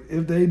like,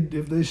 if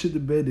they shit the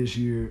bed this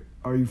year,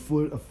 are you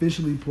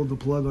officially pulled the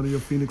plug on your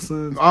Phoenix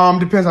Suns?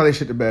 Depends how they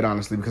shit the bed,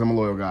 honestly, because I'm a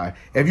loyal guy.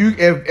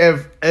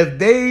 If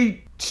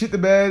they shit the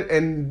bed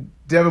and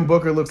Devin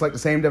Booker looks like the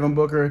same Devin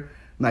Booker,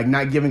 like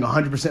not giving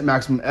 100%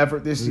 maximum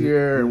effort this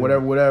year and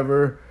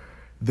whatever,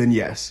 then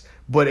yes.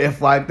 But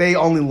if like they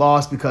only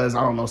lost because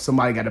I don't know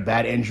somebody got a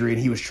bad injury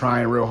and he was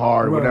trying real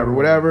hard or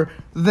whatever,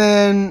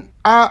 then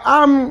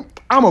I'm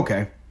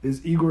okay.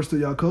 Is Igor still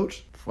y'all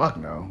coach? Fuck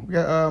no. We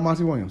got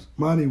Monty Williams.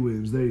 Monty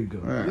Williams. There you go.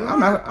 I'm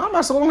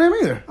not sold on him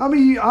either. I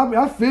mean,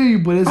 I feel you,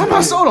 but I'm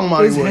not sold on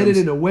Monty It's Williams.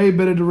 headed in a way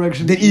better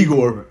direction Than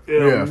Igor. In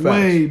Yeah, a facts.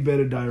 way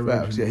better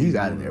direction. Facts. Yeah, than he's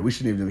Igor. out of there. He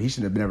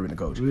shouldn't have never been a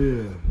coach.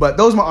 Yeah. But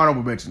those are my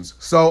honorable mentions.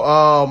 So,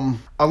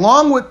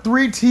 along with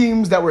 3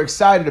 teams that we're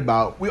excited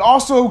about, we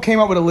also came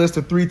up with a list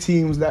of 3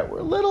 teams that we're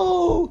a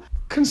little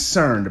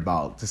concerned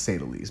about, to say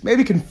the least.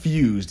 Maybe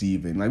confused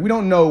even. Like, we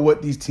don't know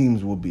what these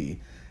teams will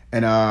be.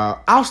 And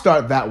I'll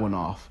start that one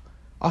off.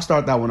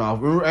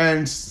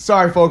 And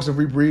sorry, folks, if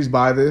we breeze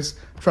by this.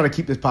 I'm trying to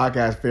keep this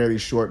podcast fairly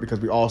short because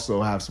we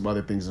also have some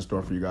other things in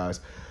store for you guys.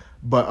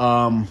 But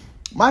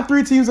my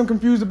 3 teams I'm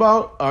confused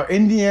about are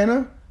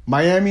Indiana,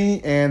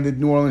 Miami, and the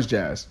New Orleans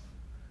Jazz.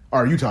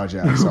 Or Utah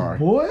Jazz, sorry.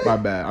 Boy. My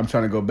bad. I'm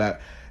trying to go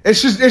back. It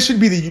should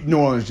be the New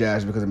Orleans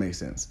Jazz because it makes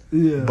sense.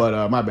 Yeah.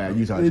 But my bad,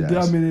 Utah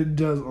Jazz. I mean, it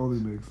does only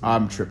make sense.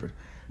 I'm tripping.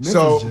 Memphis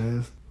So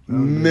Jazz.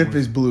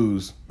 Memphis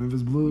Blues.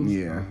 Memphis Blues.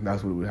 Yeah,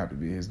 that's what it would have to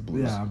be. Is the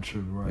Blues. Yeah, I'm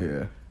tripping. Right. Yeah.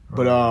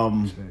 Right. But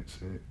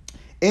Check.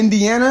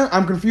 Indiana,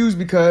 I'm confused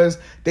because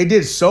they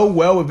did so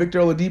well with Victor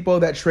Oladipo.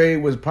 That trade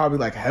was probably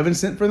like heaven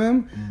sent for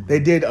them. Mm-hmm. They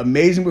did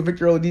amazing with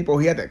Victor Oladipo.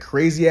 He had that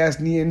crazy ass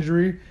knee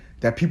injury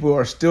that people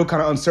are still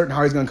kind of uncertain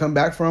how he's going to come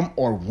back from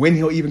or when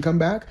he'll even come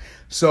back.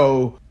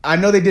 So I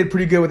know they did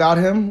pretty good without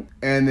him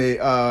and they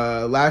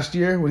last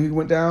year when he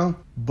went down,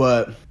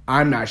 but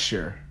I'm not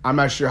sure. I'm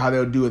not sure how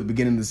they'll do at the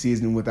beginning of the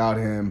season without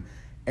him.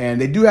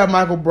 And they do have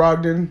Malcolm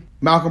Brogdon.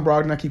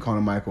 I keep calling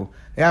him Michael.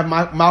 They have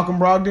Malcolm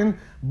Brogdon,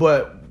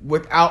 but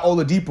without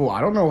Oladipo, I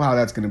don't know how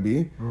that's going to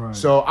be. Right.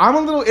 So I'm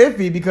a little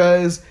iffy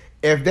because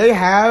if they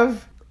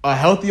have a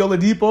healthy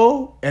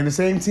Oladipo and the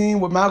same team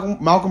with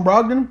Malcolm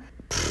Brogdon,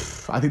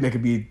 I think they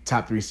could be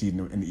top 3 seed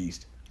in the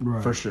East.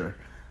 Right. For sure.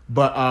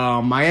 But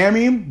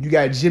Miami, you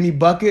got Jimmy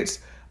Buckets,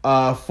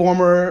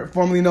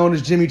 formerly known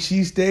as Jimmy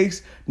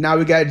Cheesesteaks. Now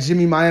we got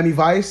Jimmy Miami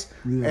Vice.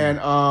 Yeah.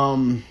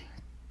 And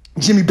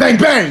Jimmy Bang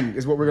Bang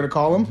is what we're going to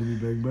call him. Jimmy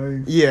Bang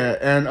Bang. Yeah,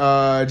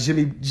 and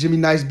Jimmy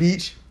Nice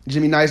Beach,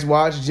 Jimmy Nice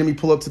Watch, Jimmy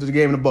Pull Up to the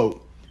game in a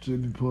boat.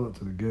 Jimmy pull up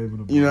to the game in the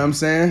boat. You know what I'm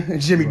saying? And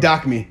Jimmy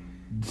Dock Me.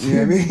 You know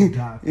what I mean?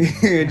 Dock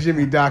Yeah,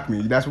 Jimmy Dock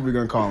Me. That's what we're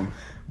gonna call him.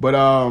 But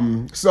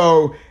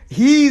so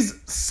he's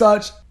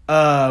such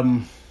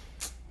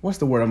what's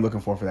the word I'm looking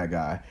for that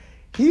guy?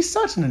 He's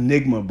such an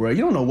enigma, bro.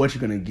 You don't know what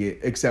you're gonna get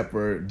except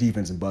for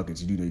defense and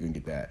buckets. You do know you're gonna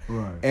get that.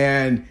 Right.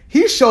 And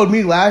he showed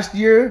me last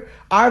year.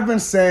 I've been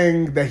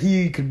saying that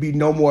he could be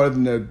no more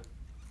than the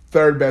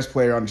 3rd best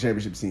player on the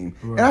championship team,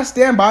 Right. and I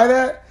stand by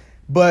that.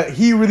 But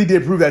he really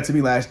did prove that to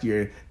me last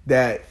year,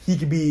 that he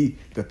could be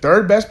the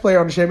third best player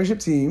on the championship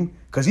team,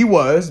 because he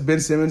was, Ben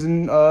Simmons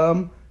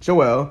and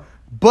Joel,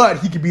 but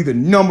he could be the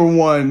number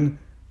one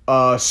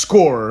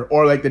scorer,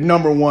 or like the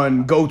number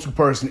one go-to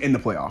person in the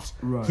playoffs.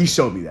 Right. He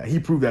showed me that. He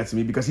proved that to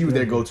me because he was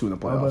their go-to in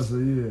the I was playoffs.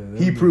 about to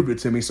say, He proved it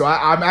to me. So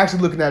I'm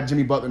actually looking at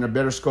Jimmy Butler in a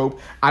better scope.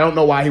 I don't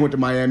know why he went to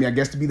Miami. I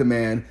guess to be the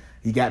man.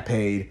 He got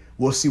paid.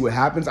 We'll see what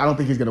happens. I don't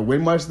think he's going to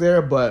win much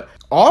there. But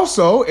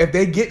also, if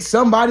they get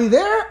somebody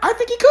there, I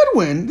think he could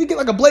win. They get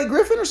like a Blake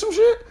Griffin or some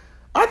shit.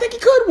 I think he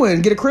could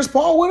win. Get a Chris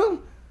Paul with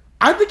him.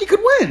 I think he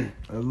could win.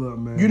 Hey, look,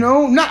 man. You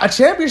know, not a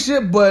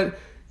championship, but...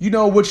 You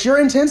know, with your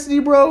intensity,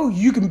 bro,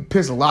 you can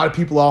piss a lot of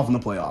people off in the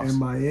playoffs. And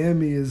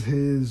Miami is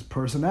his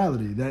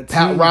personality. That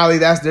Pat team, Riley,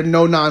 they're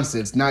no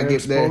nonsense. Not their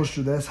get there.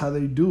 exposure, that's how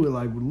they do it.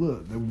 Like,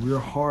 look, we're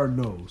hard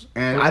nosed.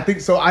 And I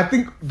think so. I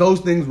think those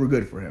things were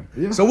good for him.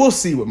 Yeah. So we'll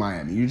see with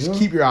Miami. You just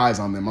keep your eyes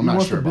on them. I'm not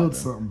wants sure to about build them.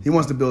 something. He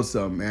wants to build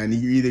something, man.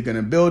 You're either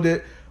gonna build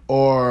it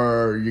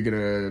or you're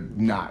gonna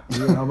not.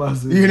 Yeah, I'm about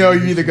to say, You know,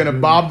 you're either you gonna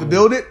should Bob to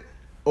build build it,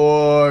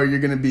 or you're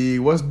gonna be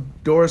what's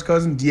Dora's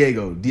cousin?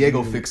 Diego.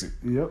 Fix it.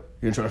 Yep.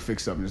 You're gonna try to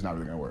fix something that's not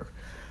really gonna work.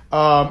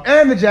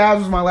 And the Jazz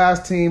was my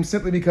last team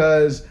simply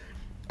because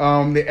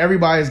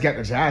everybody's got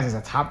the Jazz as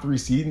a top 3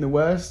 seed in the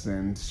West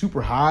and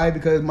super high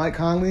because Mike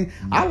Conley.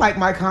 I like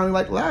Mike Conley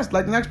like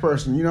the next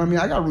person. You know what I mean?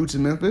 I got roots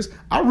in Memphis.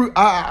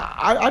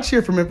 I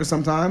cheer for Memphis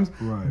sometimes,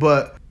 Right.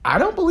 but I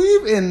don't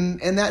believe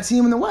in that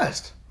team in the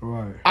West.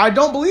 Right. I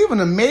don't believe in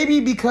them. Maybe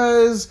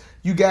because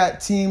you got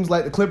teams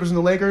like the Clippers and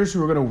the Lakers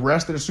who are going to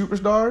rest their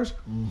superstars.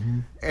 Mm-hmm.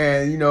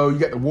 And, you know, you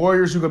got the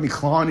Warriors who are going to be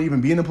clawing to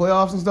even be in the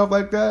playoffs and stuff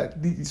like that.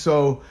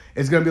 So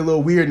it's going to be a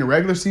little weird in the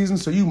regular season.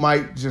 So you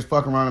might just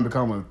fuck around and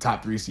become a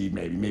top 3 seed,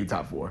 maybe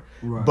top 4.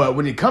 Right. But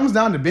when it comes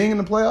down to being in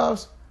the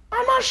playoffs,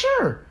 I'm not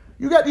sure.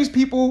 You got these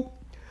people.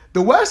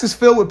 The West is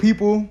filled with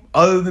people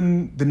other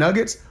than the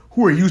Nuggets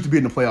who are used to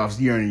being in the playoffs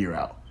year in and year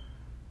out.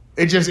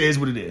 It just is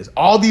what it is.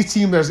 All these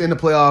teams that's in the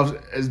playoffs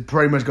is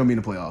pretty much going to be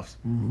in the playoffs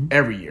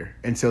every year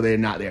until they're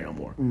not there no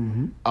more.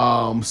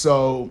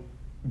 So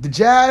the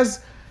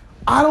Jazz,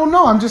 I don't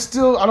know. I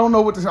don't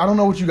know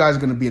what you guys are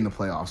going to be in the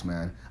playoffs,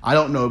 man. I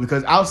don't know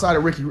because outside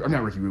of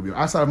not Ricky Rubio,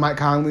 outside of Mike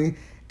Conley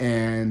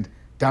and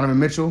Donovan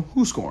Mitchell,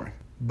 who's scoring?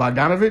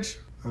 Bogdanovich?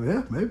 Oh,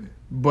 yeah, maybe.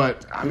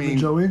 But I mean,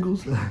 Joe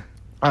Ingles.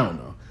 I don't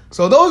know.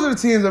 So those are the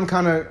teams I'm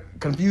kind of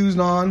confused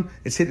on.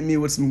 It's hitting me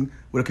with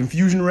a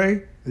confusion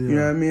ray. Yeah. You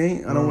know what I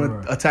mean? I don't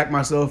want to attack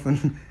myself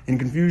in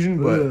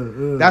confusion, but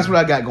Yeah. that's what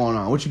I got going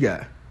on. What you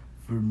got?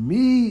 For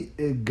me,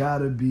 it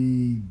gotta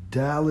be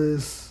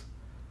Dallas,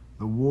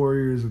 the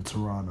Warriors, and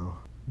Toronto.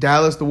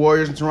 Dallas, the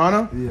Warriors, and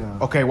Toronto? Yeah.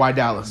 Okay, why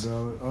Dallas?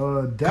 Dallas.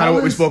 Kind of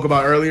what we spoke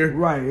about earlier.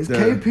 Right. It's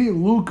KP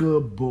and Luka,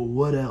 but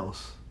what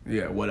else?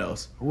 Yeah, what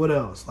else? What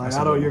else? Like, That's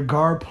I a don't. good Your one.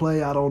 guard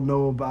play, I don't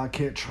know about. I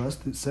can't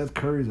trust it. Seth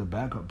Curry's a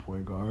backup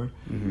point guard.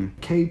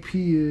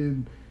 KP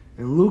and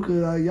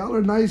Luka, y'all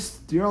are nice.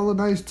 Y'all are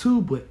nice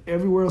too. But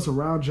everywhere else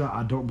around y'all,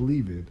 I don't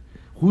believe in.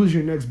 Who's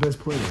your next best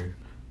player?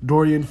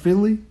 Dorian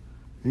Finley?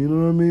 You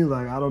know what I mean?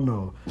 Like, I don't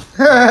know.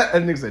 That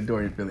nigga said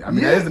Dorian Philly. I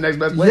mean, that is the next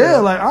best player. Yeah,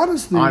 like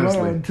honestly.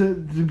 Honestly. To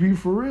be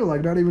for real,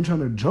 like not even trying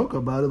to joke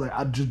about it. Like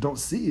I just don't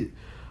see it.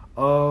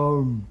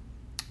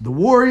 The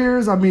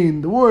Warriors. I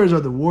mean, the Warriors are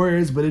the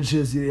Warriors, but it's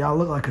just y'all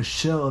look like a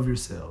shell of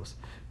yourselves.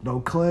 No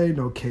Clay,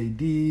 no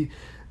KD,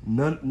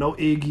 no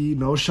Iggy,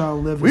 no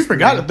Sean Livingston. We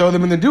forgot to throw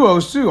them in the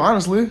duos too.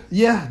 Honestly,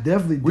 Yeah,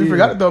 definitely. we did.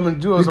 forgot to throw them in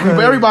the duos. I mean, Because-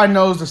 but everybody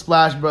knows the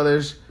Splash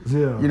Brothers.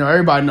 Yeah. You know,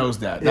 everybody knows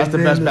that. That's And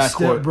the then best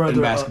backcourt stepbrother,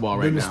 in basketball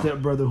right then now. the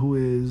stepbrother who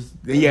is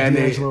Yeah, and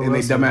they D'Angelo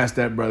dumbass Russell.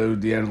 stepbrother who's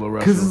D'Angelo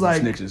Russell. Because it's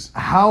like snitches.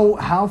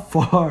 how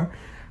far,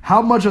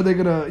 how much are they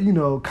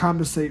gonna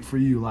compensate for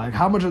you? Like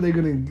how much are they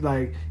gonna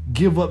like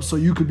give up so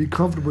you could be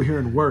comfortable here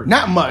and work?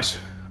 Not much.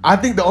 I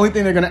think the only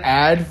thing they're going to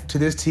add to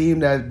this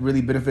team that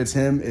really benefits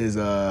him is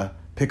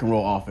pick and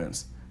roll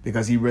offense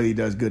because he really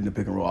does good in the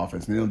pick and roll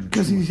offense. And they don't do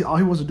Because too much. all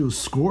he wants to do is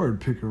score and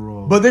pick and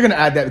roll. But they're going to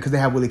add that because they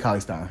have Willie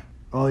Cauley-Stein.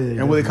 Oh yeah,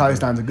 And Willie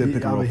Cauley-Stein's a good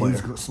pick and roll He's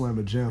player. gonna slam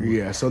a jam.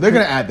 Yeah, so they're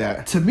going to add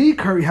that. To me,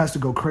 Curry has to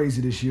go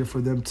crazy this year for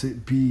them to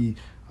be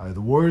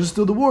the Warriors. Are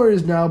still the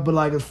Warriors now, but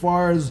like as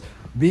far as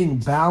being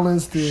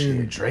balanced Shit,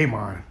 and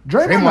Draymond.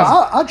 Draymond,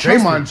 I trust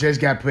Draymond him.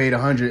 just got paid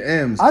 100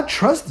 M's. I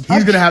trust. He's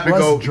going to have to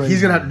go. Draymond.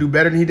 He's going to have to do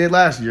better than he did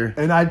last year.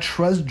 And I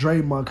trust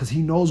Draymond because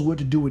he knows what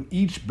to do in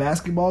each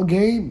basketball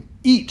game,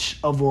 each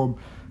of them,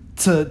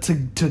 to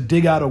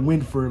dig out a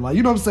win for, like,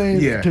 you know what I'm saying?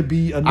 Yeah. To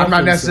be enough. I'm for not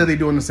himself. necessarily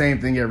doing the same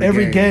thing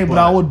every game, but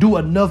I will do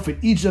enough in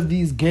each of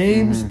these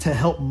games to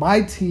help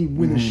my team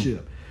win the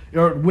ship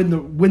or win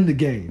the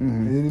game.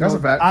 And, you That's know,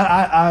 a fact.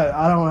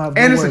 I don't have.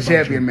 And no it's worry a about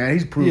champion, Draymond. man.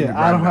 He's proven it Yeah,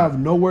 right I don't now. have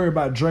no worry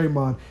about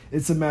Draymond.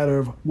 It's a matter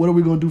of what are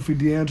we going to do for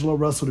D'Angelo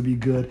Russell to be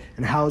good,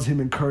 and how is him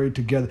and Curry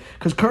together?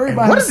 Because Curry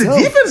by What is the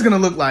himself. defense going to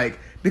look like?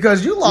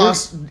 Because you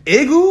lost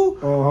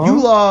Igu,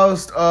 you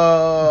lost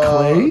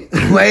Clay.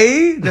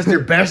 That's their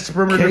best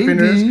perimeter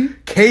defenders.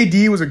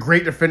 KD was a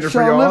great defender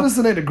for y'all. Sean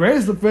Livingston ain't the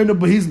greatest defender,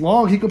 but he's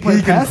long. He can play.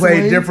 He can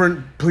play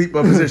different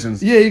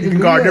positions. Yeah, he can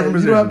guard different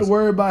positions. You don't have to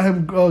worry about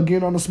him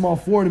getting on the small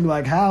forward and be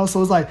like, how?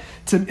 So it's like,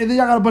 and then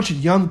y'all got a bunch of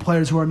young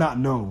players who are not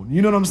known.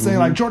 You know what I'm saying?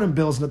 Like Jordan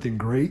Bell's nothing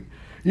great.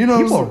 You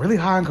know, people are really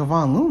high on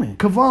Kevon Looney.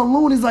 Kevon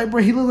Looney's like,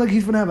 bro, he looks like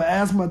he's gonna have an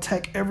asthma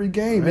attack every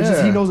game. It's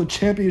just he knows a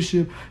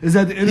championship is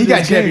at the end of the game.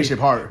 He got championship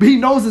heart. But he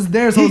knows it's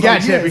there. So he it's got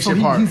like, championship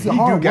heart. He's a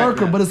hard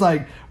worker, but it's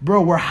like,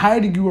 bro, we're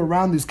hiding you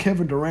around these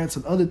Kevin Durant's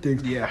and other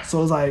things. Yeah.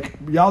 So it's like,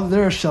 y'all,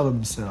 they're shelling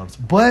themselves.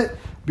 But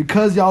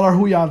because y'all are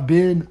who y'all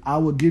been, I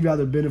will give y'all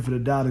the benefit of the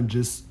doubt and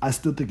I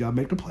still think y'all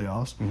make the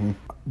playoffs.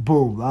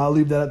 Boom. I'll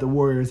leave that at the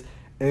Warriors.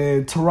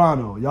 And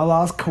Toronto, y'all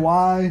lost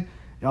Kawhi.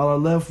 Y'all are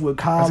left with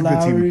Kyle Lowry.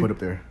 That's a good team to put up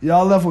there.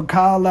 Y'all left with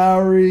Kyle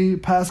Lowry,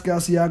 Pascal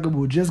Siakam,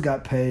 who just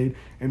got paid,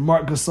 and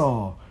Marc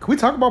Gasol. Can we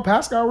talk about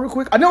Pascal real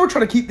quick? I know we're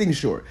trying to keep things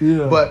short.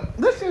 Yeah. But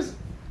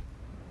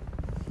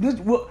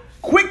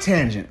quick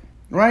tangent,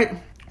 right?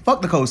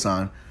 Fuck the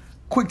cosign.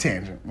 Quick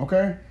tangent,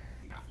 okay?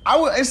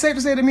 It's safe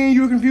to say that me and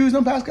you were confused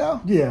on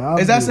Pascal? Yeah.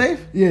 Is that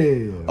safe?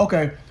 Yeah.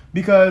 Okay.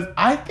 Because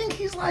I think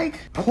he's like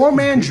poor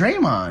man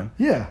Draymond.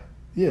 Yeah.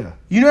 You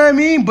know what I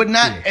mean? But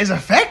not as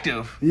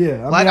effective.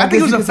 Yeah. I think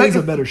he was effective.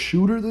 He's a better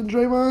shooter than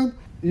Draymond.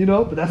 You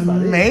know, but that's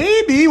not it.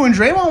 Maybe when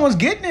Draymond was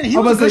getting it, he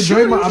was a good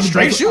shooter. He was a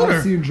straight shooter.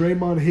 I've seen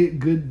Draymond hit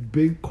good,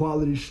 big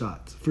quality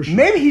shots for sure.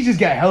 Maybe he's just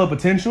got hella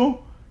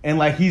potential, and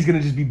like he's gonna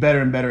just be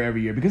better and better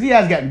every year because he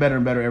has gotten better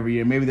and better every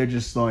year. Maybe they're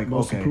just like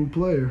most improved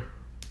player.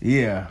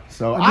 Yeah,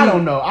 so I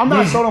don't know. I'm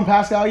not sold on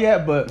Pascal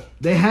yet, but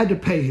they had to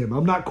pay him.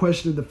 I'm not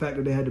questioning the fact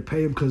that they had to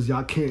pay him because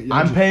y'all can't.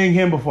 I'm paying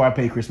him before I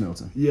pay Chris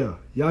Middleton. Yeah,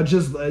 y'all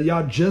just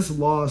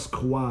lost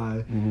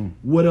Kawhi.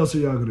 What else are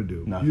y'all gonna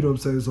do? Nothing. You know what I'm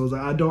saying? So it's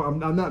like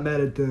I'm not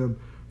mad at them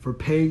for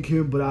paying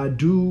him, but I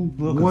do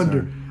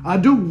wonder. Concerned. I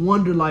do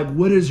wonder, like,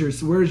 where's your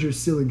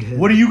ceiling head?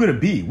 What are you gonna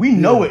be? We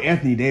know what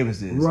Anthony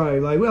Davis is,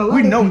 right? Like, well,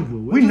 we know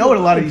what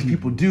a lot of these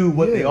people do,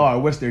 what they are,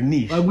 what's their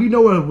niche. Like, we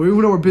know where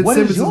Ben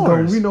Simmons is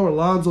going. We know where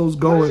Lonzo's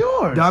going. What is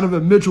yours?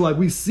 Donovan Mitchell, like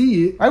we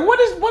see it. Like, what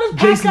does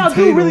Pascal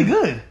do really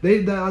good?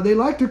 They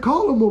like to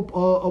call him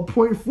a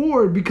point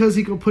forward because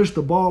he can push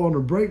the ball on the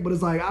break, but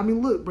it's like, I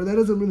mean, look, bro, that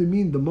doesn't really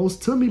mean the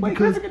most to me Blake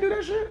because Griffin can do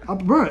that shit.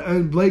 Bro,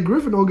 and Blake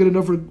Griffin don't get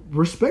enough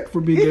respect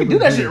for being He able can do to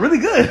that shit really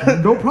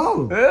good. No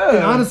problem. Yeah.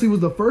 And honestly, was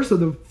the first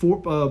of the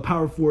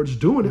power forwards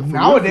doing it.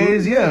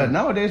 Nowadays,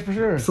 nowadays for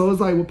sure. So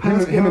it's like with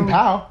Pascal, him and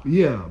Powell.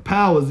 Yeah,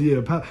 Powell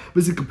is Powell.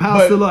 But see,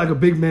 Powell still look like a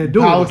big man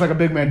doing it. Powell looks like a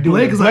big man doing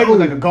Blake it. is Blake like,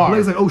 like a guard.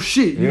 Blake's like, oh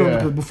shit, you know,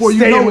 because before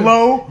Staying you know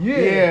low.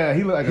 Yeah,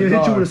 he look like a he'll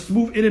guard. hit you with a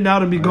smooth in and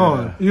out and be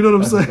gone. You know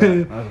what I'm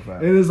saying? That's a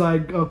fact. And it's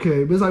like,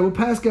 okay, but it's like with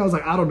Pascal's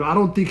like, I don't know. I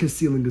don't think his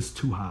ceiling is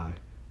too high.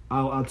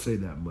 I'd say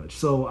that much.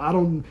 So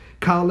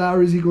Kyle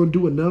Lowry, is he going to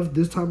do enough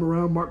this time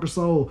around? Marc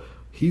Gasol,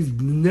 he's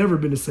never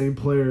been the same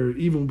player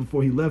even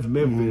before he left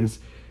Memphis.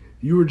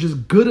 You were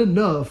just good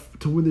enough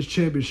to win this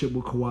championship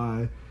with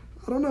Kawhi.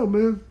 I don't know,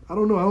 man. I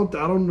don't know. I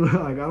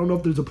don't know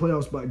if there's a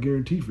playoff spot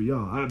guaranteed for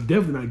y'all. I'm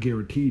definitely not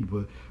guaranteed,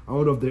 but I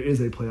don't know if there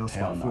is a playoff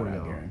spot for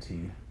y'all.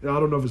 Guaranteed. I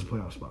don't know if it's a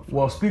playoff spot for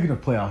Well, speaking of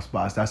playoff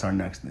spots, that's our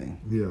next thing.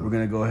 Yeah. We're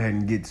gonna go ahead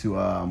and get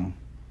to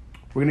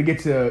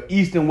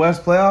East and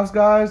West playoffs,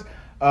 guys.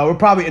 We'll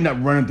probably end up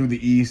running through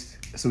the East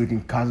so we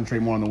can concentrate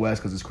more on the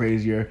West because it's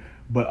crazier.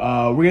 But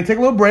we're gonna take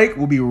a little break.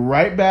 We'll be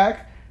right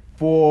back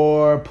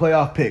for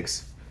playoff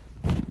picks.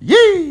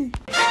 Yay!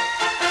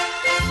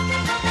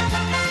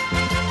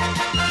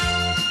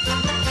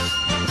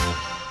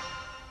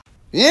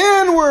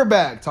 And we're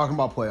back talking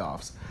about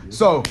playoffs.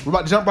 So we're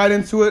about to jump right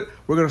into it.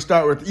 We're going to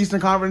start with the Eastern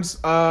Conference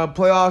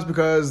playoffs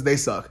because they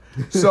suck.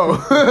 So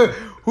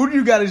who do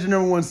you got as your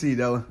number one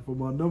seed, Ellen? For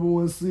my number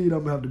one seed, I'm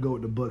going to have to go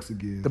with the Bucks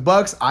again. The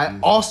Bucks? I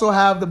also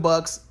have the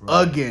Bucks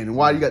again.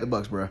 Why do you got the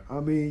Bucks, bro? I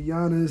mean,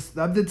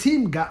 Giannis, the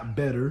team got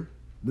better.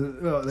 They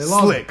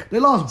lost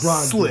Brogdon.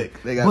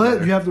 Slick. They got but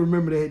better. You have to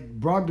remember that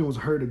Brogdon was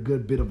hurt a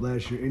good bit of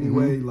last year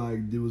anyway.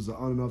 Like, there was an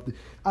on and off thing.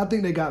 I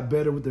think they got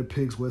better with their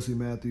picks, Wesley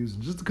Matthews,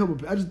 and just a couple.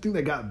 I just think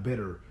they got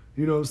better.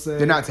 You know what I'm saying?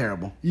 They're not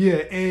terrible. Yeah,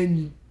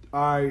 and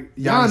all right,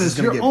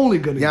 Giannis, you're only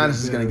going to get better.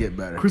 Giannis is going to get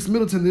better. Chris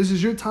Middleton, this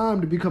is your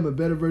time to become a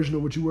better version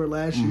of what you were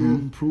last year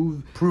and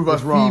prove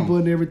us wrong. FIBA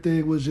and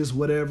everything was just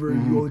whatever.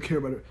 You only care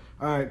about it.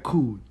 All right,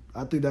 cool.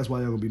 I think that's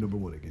why y'all gonna be number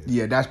one again.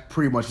 Yeah, that's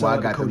pretty much why I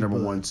got them number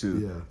Bud. one too.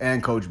 Yeah.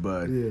 And Coach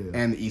Bud. Yeah.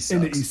 And the East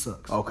sucks. And the East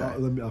sucks. Okay.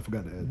 I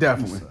forgot to add.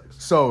 Definitely. The East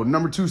sucks. So,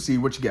 number 2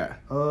 seed, what you got?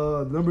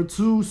 Number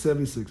 2,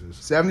 76ers.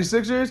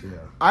 76ers? Yeah.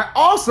 I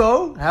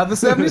also have the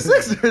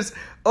 76ers.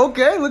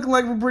 Okay, looking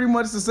like we're pretty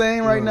much the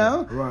same right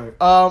now. Right.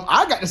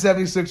 I got the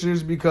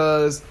 76ers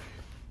because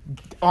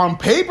on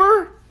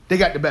paper, they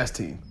got the best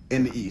team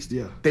in the East.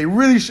 Yeah. They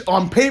really,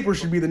 on paper,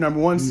 should be the number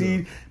one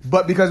seed,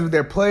 but because of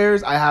their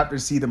players, I have to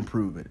see them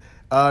prove it.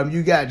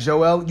 You got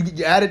Joel.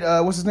 You added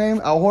what's his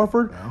name? Al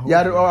Horford. You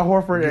added Al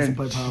Horford and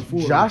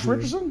Josh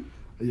Richardson.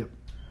 Yep.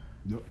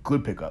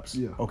 Good pickups.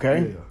 Yeah.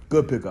 Okay. Yeah.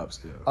 Good pickups.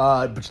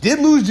 Yeah. But you did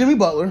lose Jimmy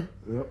Butler.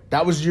 Yep.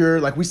 That was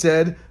your, like we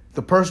said,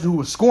 the person who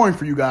was scoring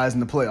for you guys in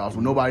the playoffs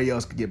when nobody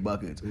else could get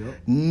buckets. Yep.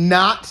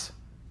 Not,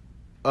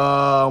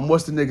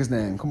 what's the nigga's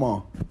name? Come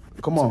on.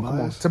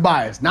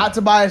 Tobias. Not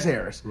Tobias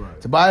Harris. Right.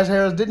 Tobias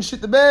Harris didn't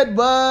shit the bed,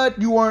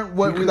 but you weren't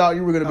what we thought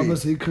you were going to be.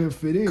 Unless he couldn't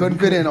fit in. Couldn't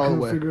fit in all the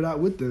way. Figure it out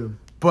with them.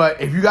 But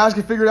if you guys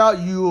can figure it out,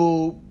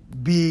 you'll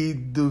be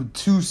the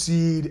 2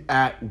 seed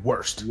at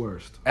worst.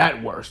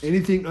 At worst.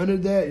 Anything under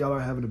that, y'all are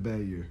having a bad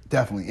year.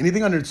 Definitely.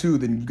 Anything under 2,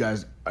 then you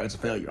guys, it's a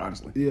failure,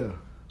 honestly. Yeah.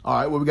 All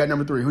right, well, we got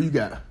number 3. Who you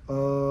got?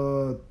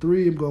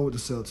 3, I'm going with the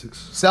Celtics.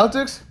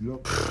 Celtics?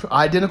 Yep.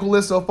 Identical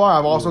list so far.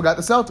 I've also got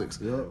the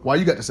Celtics. Yep. Why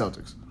you got the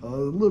Celtics? A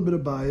little bit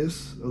of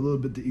bias. A little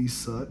bit the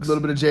East sucks. A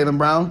little bit of Jaylen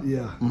Brown?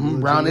 Yeah.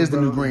 Brown is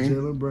the new green.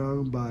 Jaylen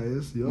Brown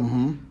bias.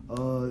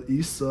 Yep.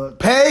 East sucks.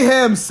 Pay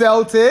him,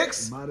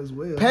 Celtics. Might as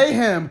well. Pay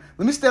him.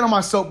 Let me stand on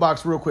my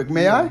soapbox real quick.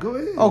 May I? Go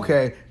ahead.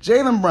 Okay.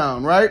 Jaylen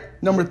Brown, right?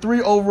 Number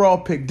 3 overall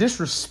pick.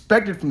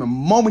 Disrespected from the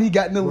moment he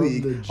got in the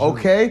league. the jump.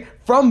 Okay?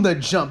 From the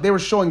jump. They were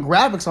showing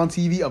graphics on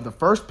TV of the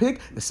first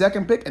pick, the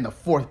second pick, and the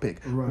 4th pick.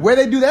 Right. Where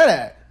they do that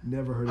at?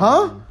 Never heard of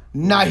Huh? him.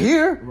 Not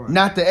here. Right.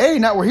 Not the A.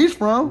 Not where he's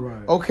from.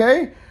 Right.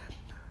 Okay?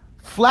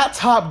 Flat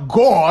top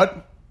guard.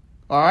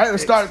 All right,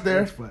 let's start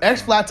there.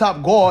 Flat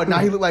top guard. Now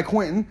he look like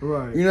Quentin.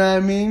 Right. You know what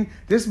I mean?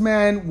 This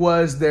man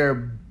was their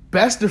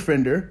best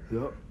defender.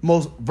 Yep.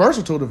 Most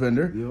versatile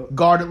defender. Yep.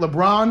 Guarded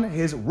LeBron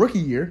his rookie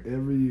year.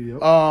 Every year.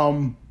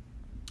 Yep.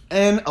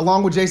 And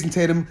along with Jason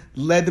Tatum,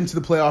 led them to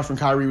the playoffs when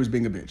Kyrie was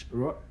being a bitch.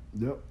 Right.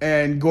 Yep.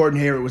 And Gordon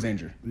Hayward was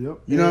injured. Yep.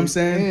 You know what I'm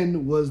saying?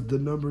 And was the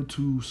number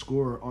 2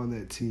 scorer on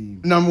that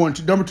team. Number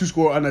 2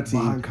 scorer on that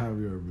team. Behind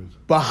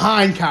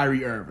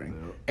Kyrie Irving.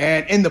 Yep. Yep.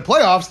 And in the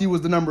playoffs, he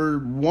was the number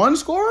 1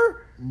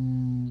 scorer.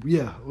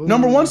 Yeah.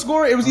 Number 1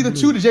 scorer. It was either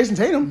 2 to Jason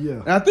Tatum. Yeah.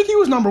 And I think he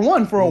was number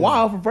 1 for a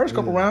while for the first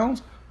couple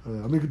rounds. I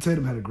mean,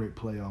 Tatum had a great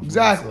playoff.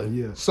 Exactly. Run,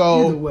 so, yeah.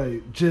 So either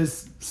way,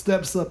 just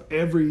steps up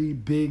every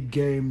big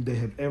game they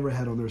have ever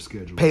had on their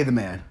schedule. Pay the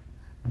man.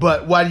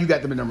 But why do you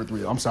got them at number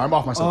 3? I'm sorry, I'm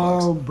off my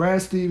soapbox.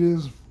 Brad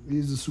Stevens,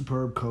 he's a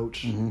superb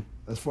coach.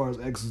 As far as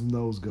X's and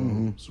O's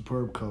go,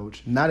 superb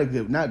coach. Not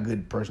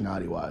good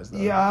personality wise though.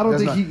 Yeah, I don't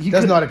think he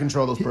doesn't know how to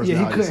control those personalities.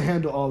 Yeah, he couldn't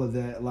handle all of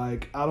that.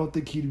 Like, I don't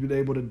think he'd been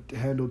able to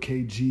handle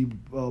KG,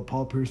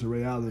 Paul Pierce, and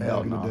Ray Allen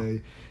back in the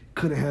day.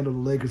 Couldn't handle the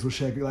Lakers with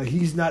Shaq. Like,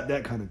 he's not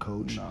that kind of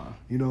coach. Nah.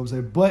 You know what I'm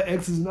saying? But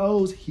X's and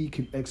O's, he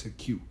can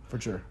execute. For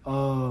sure.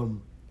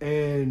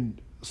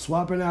 And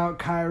swapping out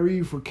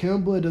Kyrie for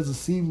Kemba, it doesn't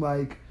seem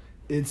like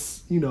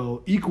it's,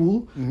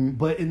 equal.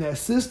 But in that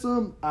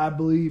system, I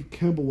believe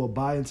Kemba will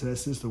buy into that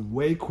system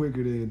way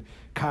quicker than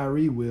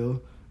Kyrie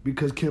will,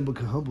 because Kemba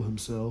can humble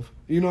himself.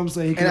 You know what I'm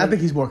saying? And I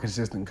think he's more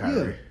consistent than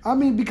Kyrie. Yeah. I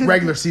mean, because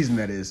regular season,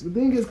 that is. The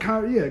thing is,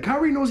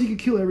 Kyrie knows he can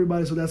kill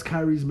everybody, so that's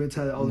Kyrie's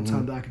mentality all the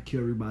time, that I can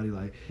kill everybody.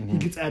 Like, he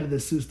gets out of the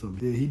system.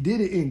 Yeah, he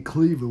did it in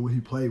Cleveland when he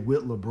played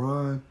with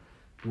LeBron,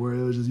 where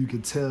it was just, you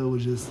could tell it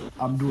was just,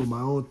 I'm doing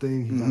my own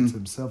thing. He got to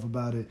himself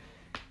about it.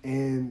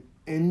 And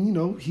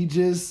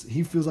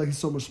he feels like he's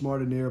so much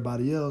smarter than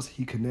everybody else.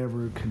 He could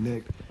never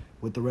connect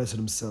with the rest of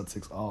them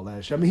Celtics all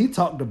last year. I mean, he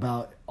talked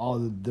about all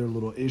their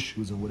little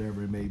issues and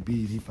whatever it may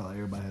be. He felt like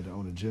everybody had their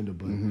own agenda.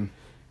 But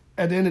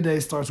at the end of the day,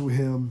 it starts with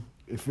him.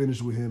 It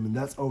finished with him. And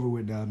that's over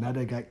with now. Now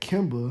they got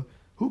Kemba,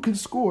 who can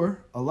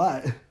score a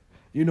lot,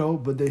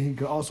 but then he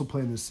could also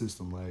play in this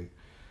system. Like,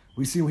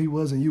 we see when he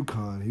was in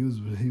UConn.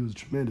 He was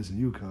tremendous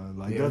in UConn.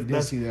 Like, we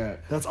did see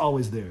that. That's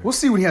always there. We'll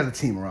see when he has a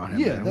team around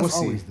him. Yeah, man. that's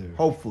we'll always see. there.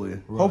 Hopefully.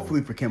 Right.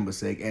 Hopefully for Kemba's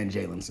sake and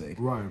Jalen's sake.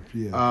 Right,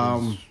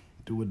 yeah.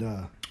 Do or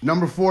die.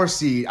 Number 4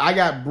 seed. I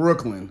got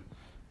Brooklyn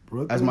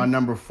Brooklyn? as my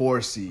number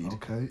 4 seed.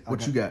 Okay.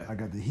 What you got? I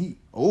got the Heat.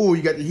 Oh,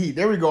 you got the Heat.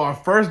 There we go. Our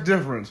first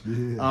difference.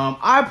 Yeah.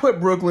 I put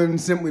Brooklyn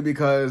simply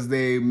because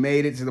they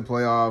made it to the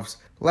playoffs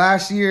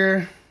last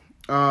year.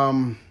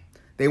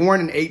 They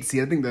weren't an 8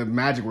 seed. I think the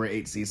Magic were an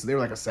 8 seed, so they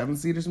were like a 7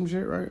 seed or some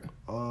shit, right?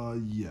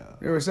 Yeah.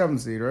 They were a 7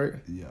 seed, right?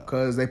 Yeah.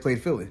 Because they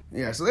played Philly.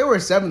 Yeah, so they were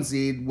a 7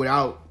 seed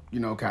without,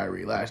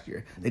 Kyrie last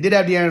year. They did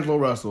have D'Angelo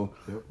Russell,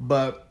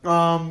 but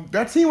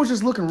that team was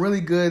just looking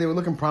really good. They were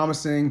looking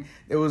promising.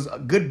 There was a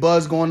good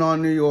buzz going on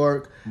in New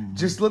York.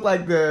 Just looked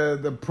like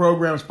the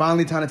program's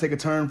finally trying to take a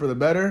turn for the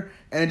better,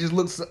 and it just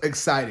looks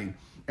exciting.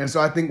 And so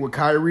I think with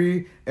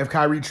Kyrie, if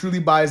Kyrie truly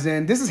buys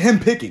in, this is him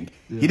picking.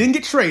 He didn't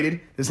get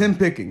traded. This is him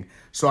picking.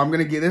 So I'm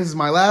going to this is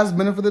my last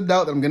benefit of the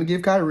doubt that I'm going to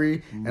give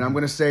Kyrie. And I'm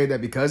going to say that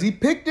because he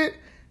picked it,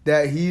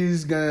 that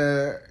he's going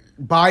to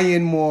buy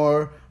in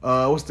more.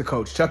 What's the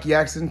coach? Kenny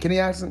Atkinson? Kenny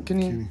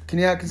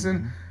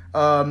Atkinson?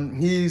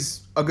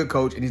 He's a good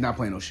coach, and he's not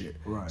playing no shit.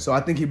 Right. So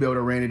I think he'll be able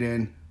to rein it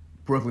in.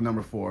 Brooklyn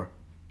number 4,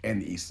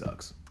 and the East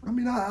sucks. I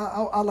mean,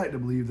 I like to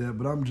believe that,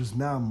 but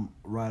I'm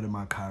riding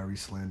my Kyrie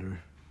slander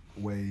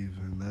wave,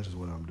 and that's just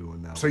what I'm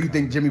doing now. So you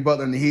think Jimmy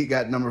Butler and the Heat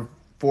got number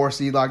 4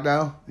 seed locked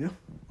down? Yeah.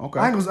 Okay.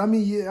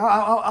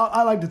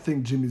 I like to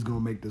think Jimmy's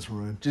gonna make this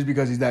run Just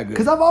because he's that good.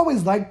 because I've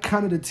always liked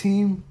kind of the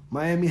team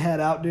Miami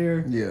had out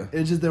there. Yeah.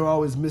 It's just they were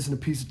always missing a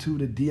piece or two.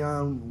 That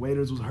Dion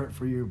Waiters was hurt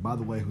for a year. By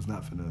the way, who's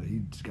not finna.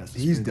 He just got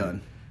suspended. He's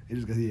done.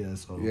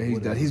 So Yeah, he's whatever.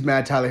 done. He's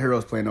mad Tyler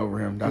Hero's playing over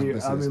him. That's what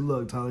this I is. mean,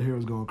 look, Tyler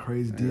Hero's going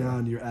crazy.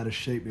 Dion, you're out of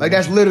shape. Like,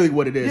 that's literally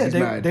what it is. Yeah, He's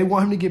mad. they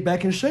want him to get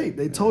back in shape.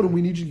 They told him,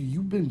 we need you.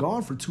 You've been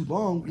gone for too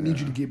long. We need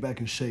you to get back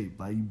in shape.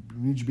 Like, we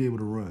need you to be able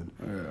to run.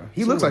 Yeah.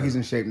 He looks like he's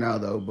in shape now,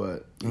 though,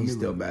 but he's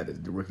still mad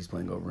that the rookie's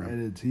playing over him.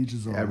 And it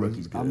teaches on. That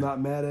rookie's good. I'm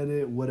not mad at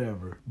it.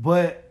 Whatever.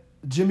 But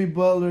Jimmy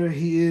Butler,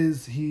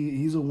 he's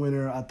a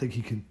winner. I think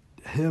he can.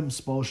 Him,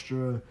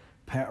 Spoelstra,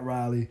 Pat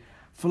Riley.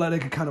 Feel like they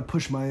could kind of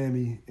push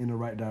Miami in the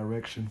right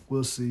direction.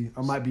 We'll see.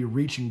 I might be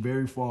reaching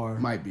very far.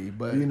 Might be,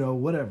 but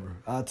whatever.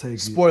 I'll take it.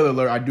 Spoiler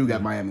alert: I do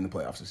got Miami in the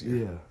playoffs this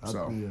year. Yeah.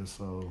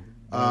 So.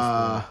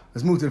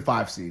 Let's move to the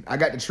 5 seed. I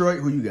got Detroit.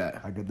 Who you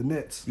got? I got the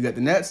Nets. You got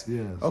the Nets.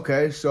 Yes.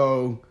 Okay,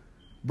 so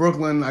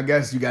Brooklyn. I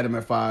guess you got them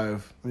at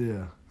 5.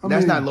 Yeah.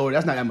 That's not lower.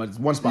 That's not that much.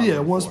 One spot. Yeah,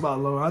 lower one for. spot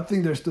lower. I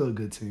think they're still a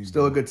good team.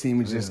 Still a good team.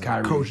 It's just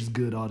Kyrie. Coach is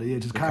good all day. Yeah,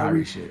 just Kyrie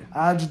Kyrie. shit.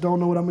 I just don't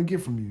know what I'm gonna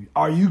get from you.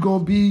 Are you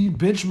gonna be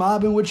bench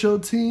mobbing with your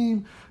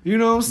team? You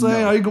know what I'm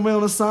saying? No. Are you gonna be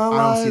on the sideline?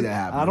 I don't see that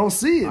happening. I don't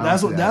see it.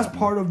 That's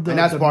part of the. And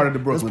that's part of the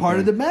Brooklyn. That's part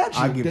of the thing. magic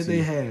I'll give that to they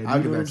you. had. I'll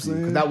You give know that what to you I'm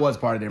because saying? that was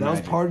part of their That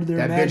magic. was part of their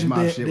that magic. bench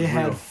mob shit They was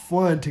had real.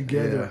 fun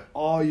together Yeah.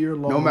 all year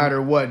long. No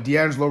matter what,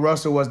 D'Angelo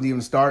Russell wasn't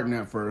even starting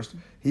at first.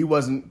 He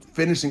wasn't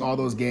finishing all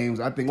those games.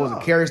 I think it was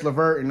Karis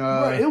LeVert and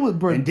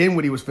and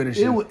Dinwiddie was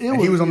finishing. And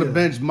he was on the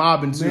bench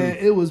mobbing too. Man,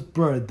 it was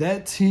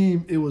that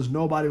team. It was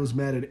nobody was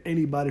mad at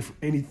anybody for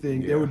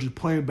anything. They Yeah. were just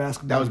playing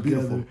basketball. That was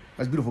beautiful. together.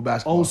 That's beautiful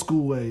basketball. Old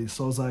school ways.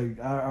 So it's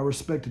like I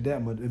respected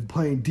that much. And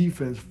playing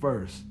defense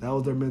first. That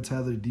was their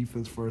mentality,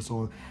 defense first.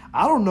 So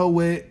I don't know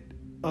what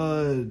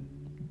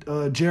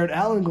Jared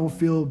Allen gonna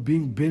feel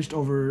being benched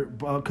over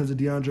because of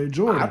DeAndre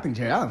Jordan. I think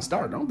Jared Allen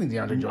started. I don't think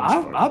DeAndre Jordan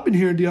started. I've been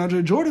hearing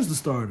DeAndre Jordan's the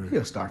starter.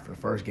 He'll start for the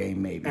first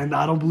game, maybe. And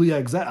I don't believe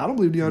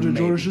DeAndre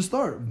Jordan should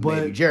start. But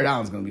maybe. Jared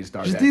Allen's going to be the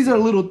starter. just these are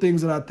little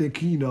things that I think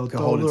throw a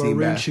hold the little team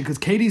back. wrench because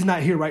KD's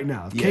not here right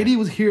now. If Yeah. KD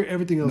was here,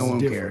 everything else No is one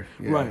different. cared.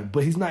 Yeah. Right,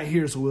 but he's not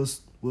here, so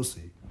we'll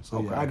see. So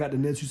Okay. yeah, I got the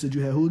Nets. You said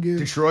you had who again?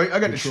 Detroit. I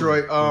got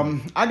Detroit.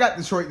 I got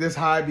Detroit this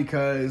high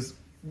because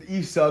the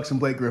East sucks and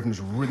Blake Griffin is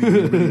really,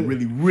 really,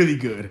 really, really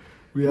good.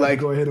 We have to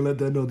go ahead and let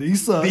that know. The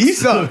East sucks. The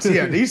East sucks.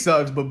 Yeah, the East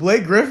sucks. But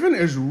Blake Griffin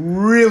is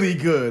really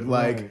good.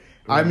 Like,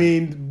 I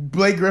mean,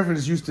 Blake Griffin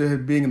is used to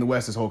being in the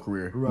West his whole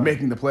career,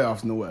 making the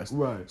playoffs in the West.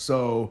 Right.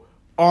 So,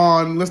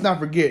 let's not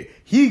forget,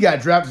 he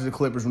got drafted to the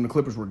Clippers when the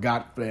Clippers were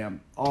goddamn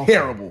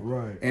terrible.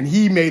 Right. And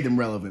he made them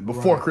relevant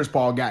before Chris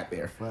Paul got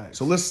there. Facts.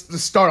 So let's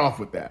start off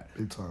with that.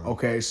 Big time.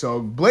 Okay,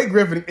 so Blake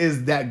Griffin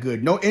is that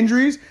good. No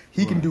injuries.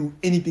 He can do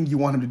anything you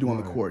want him to do on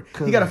the court.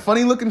 He got a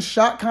funny looking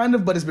shot, kind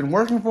of, but it's been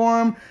working for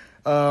him.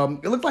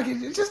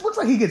 It just looks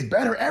like he gets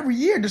better every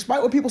year,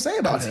 despite what people say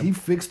about him. He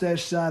fixed that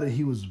shot and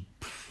he was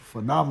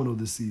phenomenal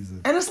this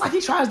season. And it's like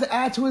he tries to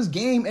add to his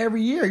game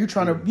every year. You're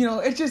trying to,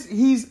 it's just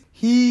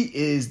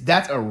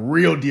that's a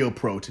real deal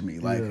pro to me.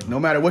 Like no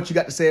matter what you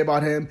got to say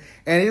about him,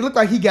 and it looked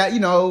like he got,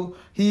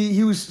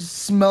 he was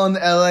smelling the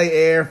LA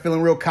air,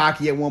 feeling real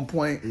cocky at one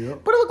point.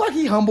 Yep. But it looked like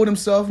he humbled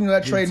himself.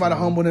 That trade might have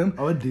humbled him.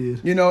 Oh, it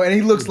did. And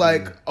he looks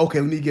like,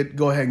 okay, let me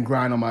go ahead and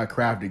grind on my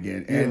craft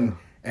again.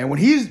 And when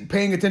he's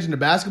paying attention to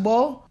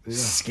basketball,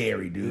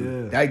 scary,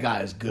 dude. Yeah. That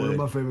guy is good. One of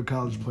my favorite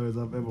college players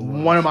I've ever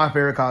watched. One of my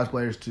favorite college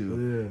players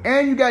too. Yeah.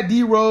 And you got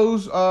D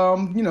Rose.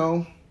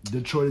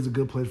 Detroit is a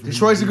good place for him.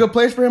 Detroit's a good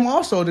place for him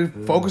also to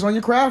focus on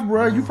your craft,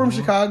 bro. You from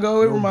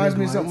Chicago? It No reminds big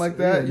me of something lights. like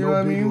that. You know what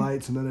I No big mean?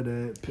 lights, none of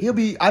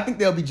that. I think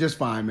they'll be just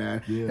fine,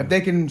 man. Yeah. If they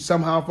can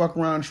somehow fuck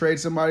around and trade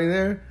somebody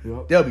there,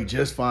 Yep. they'll be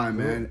just fine,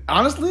 man.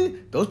 Honestly,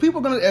 those people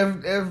are gonna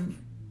if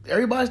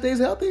everybody stays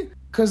healthy.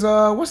 Cause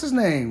what's his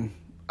name?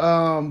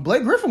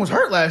 Blake Griffin was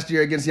hurt last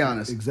year against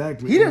Giannis.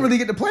 Exactly. He didn't really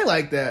get to play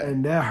like that.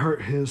 And that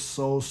hurt his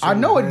soul so I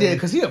know it bad. did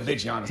because he a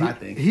bitch Giannis, I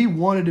think. He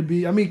wanted to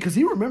be, because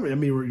he remembered,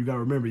 you got to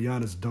remember,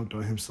 Giannis dunked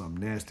on him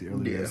something nasty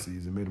earlier that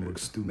season, made him look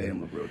stupid. Made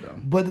him look real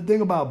dumb. But the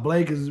thing about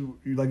Blake is,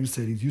 like you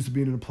said, he's used to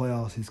being in the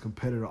playoffs, he's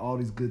competitive, all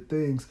these good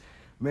things.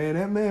 Man,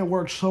 that man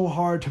worked so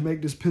hard to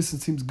make this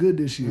Pistons teams good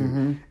this year.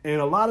 Mm-hmm.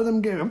 And a lot of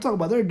them games, I'm talking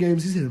about their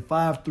games, he's hitting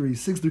 5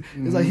 threes, 6 threes.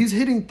 It's like he's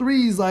hitting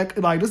threes like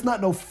it's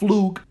not no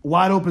fluke,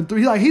 wide open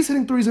three. He's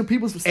hitting threes in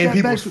people's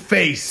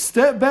face.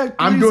 Step back.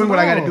 I'm threes doing and what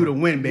I got to all. do to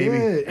win, baby.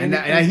 Yeah,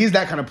 and he's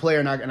that kind of player,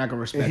 and I can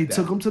respect and he that.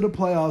 took him to the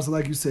playoffs, and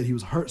like you said, he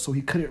was hurt, so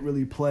he couldn't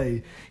really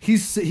play. He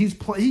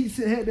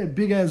had that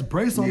big ass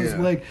brace on his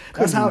leg.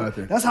 That's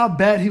how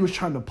bad he was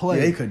trying to play.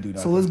 Yeah, he couldn't do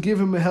nothing. So let's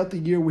give him a healthy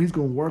year where he's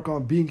going to work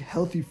on being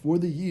healthy for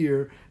the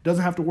year.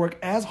 Doesn't have to work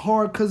as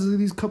hard because of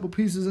these couple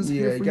pieces. That's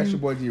here you for got you. your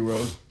boy D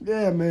Rose.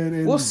 Yeah, man.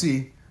 And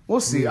We'll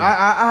see. Yeah.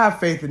 I have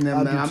faith in them,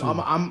 I man. do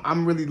too.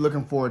 I'm really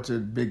looking forward to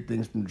big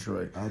things from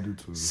Detroit. I do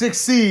too. 6th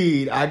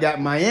seed, I got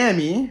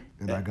Miami.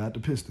 And I got the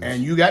Pistons.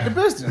 And you got the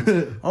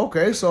Pistons.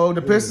 Okay, so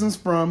the Pistons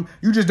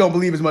you just don't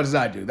believe as much as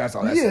I do. That's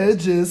all that yeah, says. it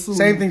just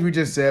Same things we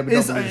just said, but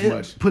don't believe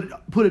as much.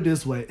 Put it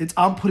this way: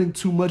 I'm putting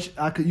too much.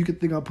 You could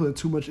think I'm putting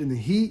too much in the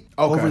Heat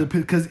Okay. over the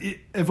pick because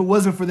if it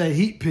wasn't for that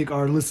Heat pick,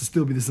 our list would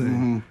still be the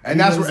same. And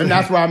that's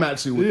where I'm at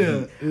too with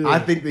the Heat. Yeah. I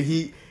think the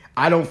Heat.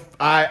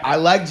 I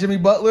like Jimmy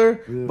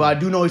Butler, but I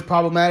do know he's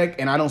problematic,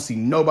 and I don't see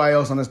nobody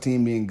else on this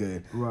team being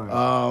good.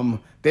 Right.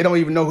 They don't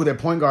even know who their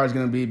point guard is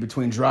going to be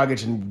between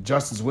Dragic and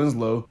Justice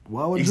Winslow.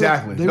 Why would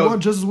exactly? They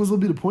want Justice Winslow to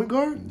be the point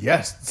guard?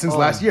 Yes, since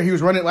last year. He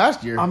was running it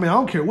last year. I mean, I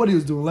don't care what he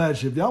was doing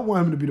last year. If y'all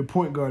want him to be the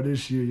point guard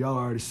this year, y'all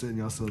already setting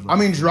yourselves up. I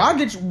mean,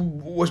 Dragic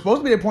was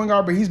supposed to be the point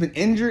guard, but he's been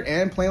injured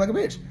and playing like a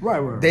bitch.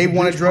 Right. They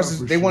wanted Justice.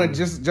 They wanted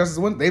Justice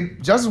Winslow.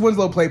 Justice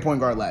Winslow played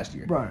point guard last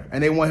year. Right.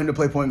 And they want him to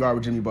play point guard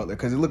with Jimmy Butler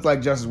because it looked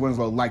like Justice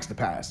Winslow likes to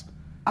pass.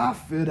 I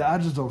feel that. I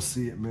just don't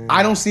see it, man.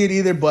 I don't see it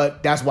either,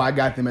 but that's why I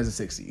got them as a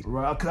 6 seed.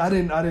 Right, because I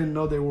didn't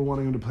know they were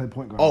wanting him to play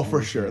point guard. Oh,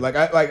 for sure.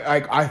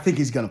 I think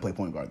he's gonna play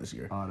point guard this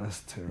year. Oh,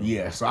 that's terrible.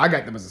 Yeah, so I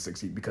got them as a 6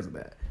 seed because of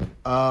that.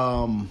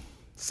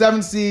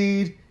 7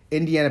 seed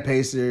Indiana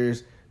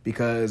Pacers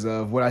because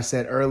of what I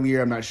said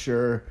earlier. I'm not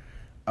sure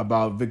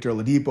about Victor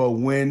Oladipo,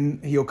 when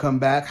he'll come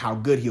back, how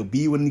good he'll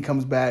be when he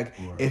comes back,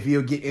 if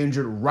he'll get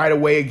injured right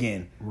away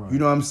again. Right. You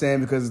know what I'm saying?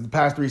 Because the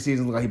past 3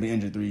 seasons look like he's been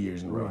injured 3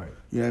 years in a row. Right.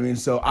 You know what I mean?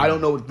 So I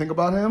don't know what to think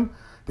about him.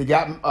 They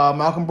got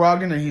Malcolm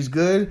Brogdon, and he's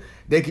good.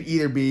 They could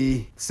either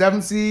be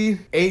 7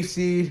 seed, 8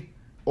 seed,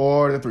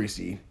 or the 3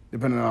 seed,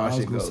 depending on how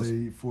shit goes. I was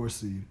going to say 4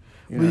 seed.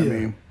 You know what I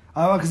mean?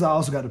 Because I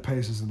also got the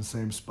Pacers in the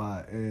same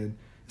spot. And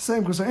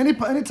same concern.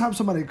 Anytime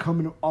somebody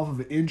coming off of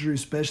an injury,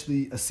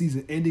 especially a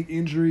season-ending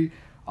injury,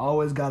 I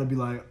always got to be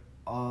like,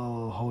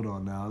 oh, hold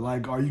on now.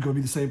 Like, are you going to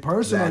be the same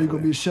person? Exactly. Are you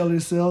going to be a shell of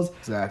yourselves?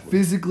 Exactly.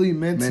 Physically,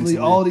 mentally,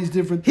 all these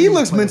different things. He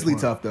looks mentally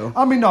tough, though.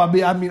 I mean,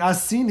 I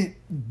seen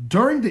it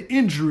during the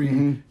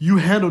injury. You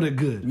handled it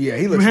good. Yeah,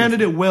 he looks. You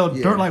handled it well.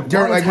 Yeah. Like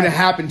when it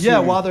happened to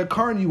you. while they're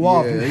carting you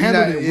off, you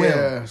handled it well.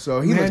 Yeah,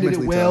 so he you looks handled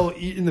mentally it well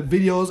tough. in the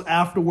videos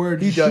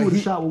afterward. He shoot does. a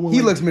shot with one He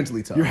leg. looks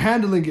mentally tough. You're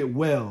handling it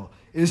well.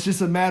 It's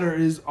just a matter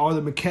are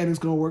the mechanics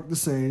going to work the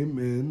same?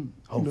 And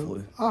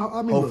Hopefully.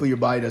 I mean, hopefully look, your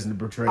body doesn't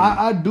betray you.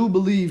 I do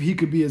believe he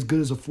could be as good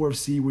as a 4th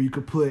seed where you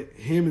could put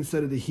him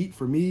instead of the Heat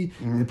for me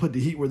and put the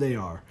Heat where they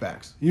are.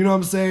 Facts. You know what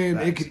I'm saying?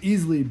 Facts. It could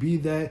easily be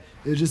that.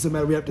 It's just a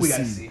matter we have to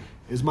gotta see. see.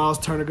 Is Miles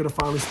Turner going to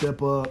finally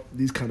step up?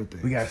 These kind of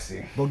things. We got to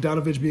see.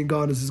 Bogdanovich being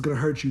gone, is this going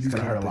to hurt you? These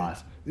gonna kind of hurt a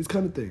things. lot. These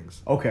kind of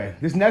things. Okay,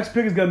 this next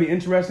pick is going to be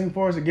interesting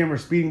for us. Again, we're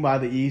speeding by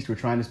the East. We're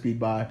trying to speed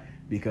by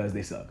because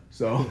they suck.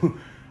 So,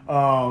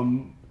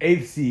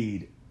 8th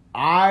seed.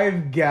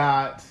 I've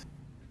got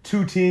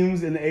 2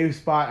 teams in the 8th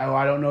spot.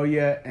 I don't know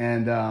yet.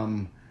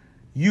 And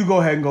you go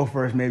ahead and go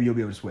first. Maybe you'll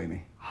be able to sway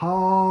me.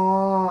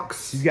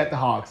 Hawks. He's got the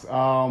Hawks.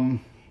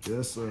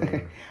 Yes,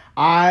 sir.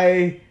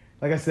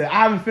 Like I said,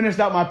 I haven't finished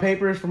out my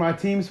papers for my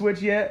team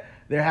switch yet.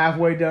 They're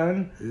halfway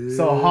done.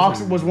 So Hawks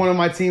was one of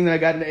my team that I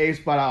got in the 8th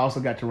spot. I also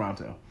got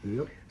Toronto.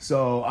 Yep.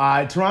 So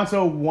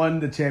Toronto won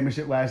the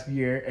championship last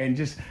year, and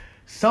just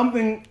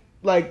something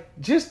like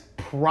just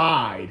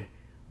pride,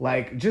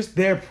 like just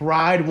their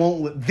pride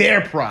won't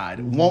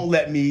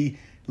let me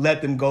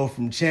let them go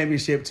from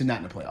championship to not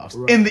in the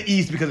playoffs in the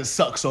East because it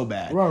sucks so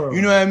bad. Right.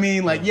 You know what I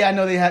mean? Like, yeah, I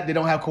know they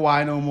don't have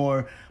Kawhi no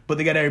more, but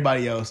they got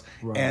everybody else,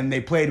 and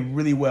they played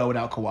really well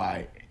without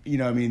Kawhi. You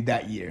know what I mean?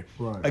 That year.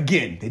 Right.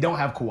 Again, they don't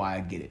have Kawhi.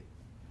 I get it,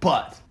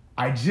 but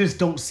I just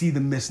don't see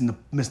them missing the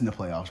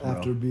playoffs, bro.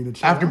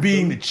 After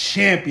being the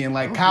champion,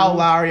 like Kyle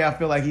Lowry, I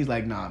feel like he's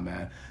like, nah,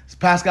 man.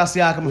 Pascal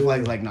Siakam, I feel like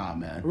he's like, nah,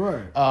 man.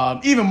 Right.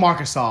 Even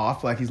Marcus Gasol,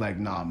 I feel like he's like,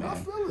 nah, man. I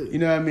feel it. You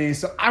know what I mean?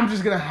 So I'm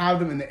just gonna have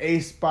them in the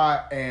 8th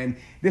spot, and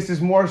this is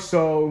more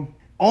so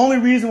only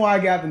reason why I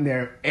got them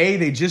there. A,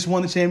 they just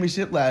won the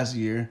championship last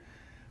year.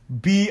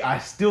 B, I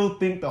still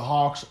think the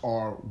Hawks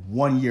are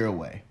 1 year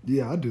away.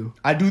 Yeah, I do.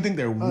 I do think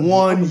they're I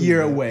 1 believe year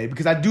that. away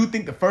because I do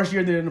think the first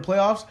year they're in the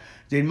playoffs,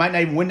 they might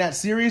not even win that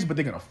series, but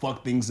they're gonna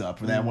fuck things up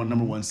for that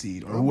number 1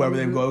 seed or whoever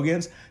they go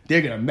against.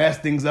 They're gonna mess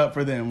things up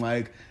for them.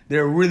 Like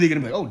they're really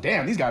gonna be like, oh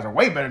damn, these guys are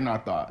way better than I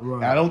thought. Right.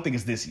 And I don't think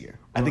it's this year.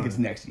 I think it's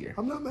next year.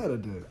 I'm not mad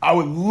at that. I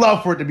would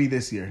love for it to be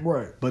this year.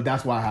 Right. But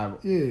that's why I have it.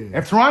 Yeah.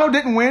 If Toronto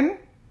didn't win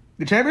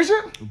the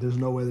championship, There's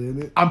no way they're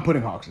in it. I'm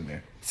putting Hawks in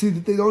there. See,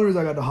 the only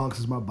reason I got the Hawks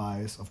is my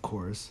bias, of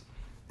course.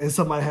 And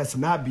somebody has to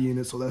not be in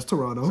it, so that's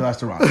Toronto. So that's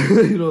Toronto.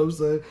 You know what I'm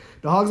saying?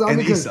 The Hawks, And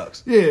the East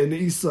sucks. Yeah, and the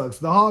East sucks.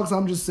 The Hawks,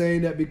 I'm just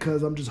saying that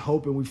because I'm just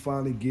hoping we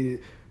finally get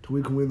it to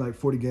we can win like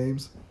 40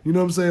 games. You know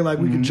what I'm saying? Like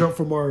we can jump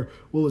from our,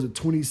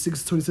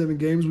 26, 27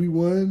 games we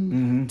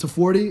won to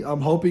 40.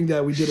 I'm hoping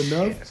that we did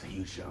enough. Yeah, that's a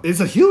huge jump. It's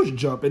a huge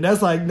jump, and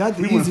that's like not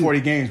the If we win easiest.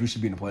 40 games, we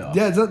should be in the playoffs.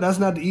 Yeah, that's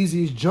not the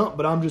easiest jump,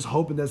 but I'm just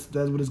hoping that's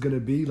what it's going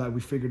to be. Like, we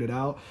figured it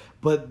out.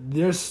 But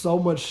there's so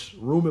much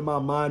room in my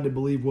mind to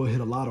believe we'll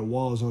hit a lot of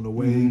walls on the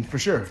way For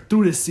sure.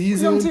 through the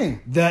season Young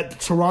team. that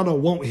Toronto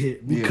won't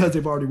hit because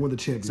they've already won the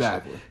championship.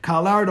 Exactly.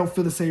 Kyle Lowry don't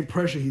feel the same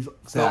pressure he's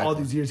felt all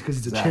these years because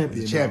he's a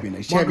champion. He's a champion. now.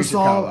 He's Marc championship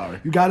Gasol, Kyle Lowry.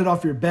 you got it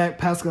off your back.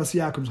 Pascal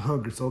Siakam's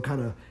hungry, so it kind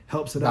of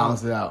helps it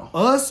Balance it out.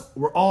 Us,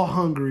 we're all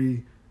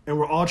hungry. And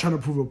we're all trying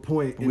to prove a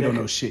point. We don't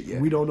know shit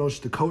yet. We don't know.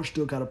 The coach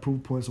still got to prove a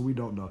point, so we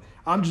don't know.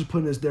 I'm just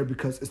putting us there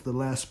because it's the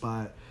last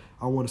spot.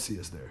 I want to see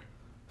us there.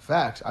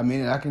 Facts. I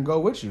mean, I can go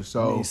with you.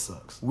 So East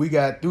sucks. We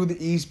got through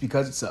the East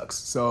because it sucks.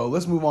 So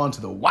let's move on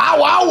to the Wild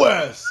Wild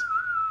West.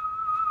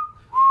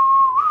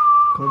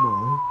 Come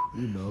on.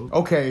 You know.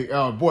 Okay,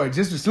 boy,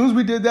 just as soon as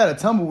we did that, a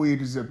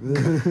tumbleweed is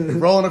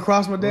rolling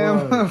across my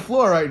damn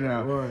floor right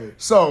now. Right.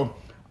 So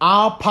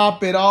I'll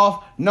pop it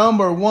off.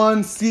 Number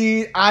 1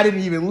 seed. I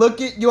didn't even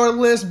look at your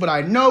list, but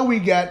I know we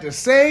got the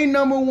same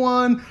number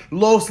 1.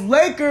 Los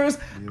Lakers.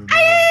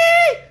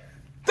 Ay,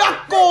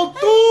 Taco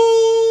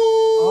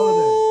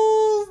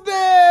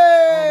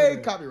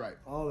Tuesday. Copyright.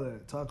 All of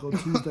that. Taco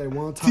Tuesday,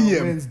 Wonton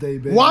TM. Wednesday,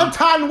 baby.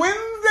 Wonton Wednesday.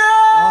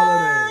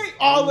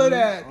 All of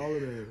that.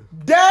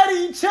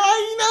 Daddy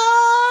China.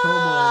 Come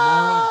on,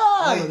 man.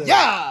 All of that.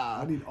 Yeah.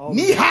 I need all of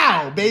Ni that.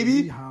 hao,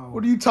 baby. Ni hao.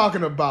 What are you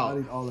talking about? I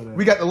need all of that.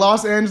 We got the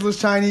Los Angeles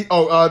Chinese.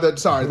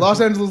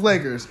 Los Angeles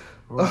Lakers.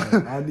 Right.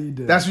 I need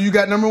that. That's what you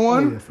got, number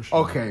 1? Oh, yeah, for sure.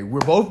 Okay, we're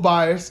both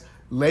biased.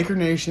 Laker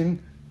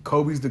Nation,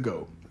 Kobe's the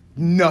GOAT.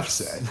 Enough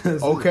said.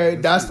 That's Okay,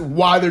 it. that's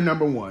why they're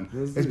number 1.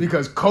 That's It's it.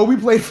 because Kobe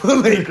played for the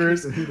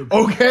Lakers.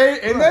 Okay,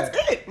 and that's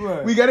it.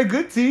 Right. We got a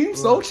good team,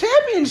 so Right.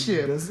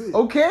 championship. That's it.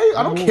 Okay,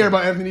 I don't Come care on.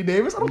 about Anthony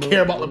Davis. I don't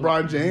care about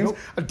LeBron James. Nope.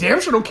 I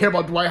damn sure don't care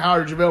about Dwight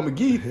Howard or JaVale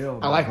McGee. Hell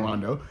I like no.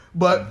 Rondo, I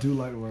but do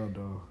like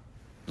Rondo.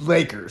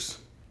 Lakers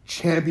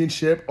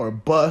championship or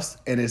bust,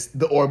 and it's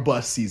the or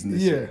bust season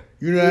this year.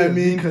 You know what I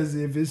mean? Because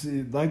if it's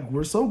like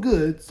we're so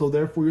good, so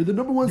therefore you're the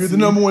number 1 You're seed.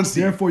 the number 1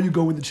 seed. Therefore you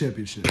go win the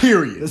championship.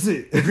 Period. That's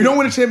it. If you don't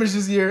win a championship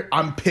this year,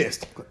 I'm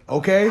pissed.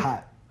 Okay?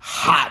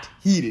 Hot.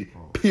 Heated.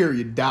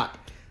 Period. Doc.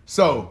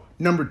 So,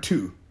 number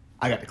 2,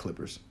 I got the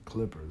Clippers.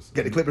 Clippers.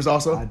 Get the Clippers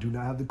also? I do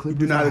not have the Clippers.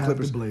 Do not have I the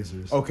Clippers. the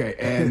Blazers. Okay,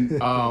 and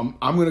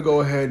I'm going to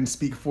go ahead and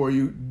speak for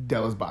you.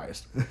 Della's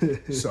biased.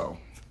 So,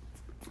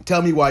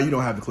 tell me why you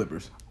don't have the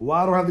Clippers.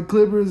 Why I don't have the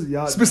Clippers?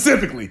 Y'all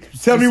Specifically.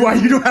 Tell me why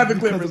you don't have the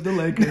because Clippers. of the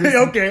Lakers.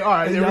 Okay, all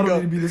right, And there y'all we don't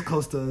go. need to be this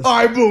close to us. All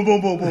right, boom,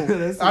 boom, boom, boom.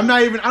 That's it. I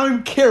don't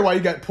even care why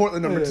you got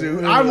Portland number 2.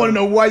 Yeah. I want to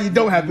know why you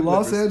don't have the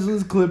Los Clippers.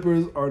 Angeles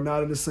Clippers are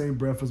not in the same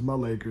breath as my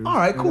Lakers. All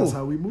right, and cool. That's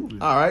how we move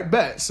it. All right,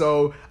 bet.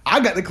 So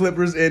I got the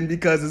Clippers in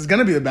because it's going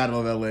to be the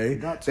Battle of LA.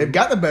 Got to. They've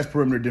got the best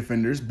perimeter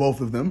defenders,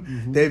 both of them.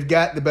 Mm-hmm. They've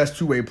got the best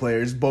two-way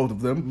players, both of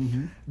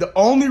them. The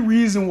only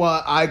reason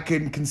why I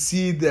can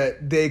concede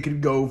that they could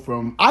go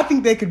from, I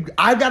think they could,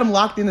 I've got them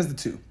locked in as the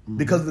 2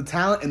 because of the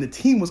talent, and the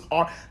team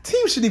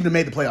team shouldn't even have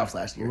made the playoffs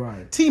last year.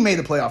 Right. Team made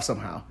the playoffs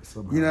somehow.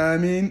 You know what I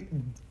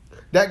mean?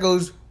 That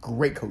goes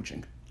great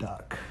coaching.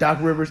 Doc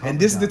Rivers, and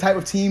this is the type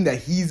of team that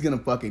he's gonna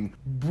fucking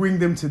bring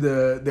them to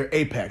their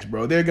apex,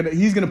 bro.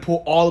 He's gonna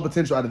pull all the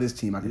potential out of this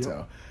team. I can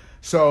tell.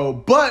 So,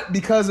 but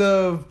because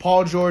of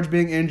Paul George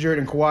being injured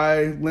and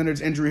Kawhi Leonard's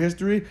injury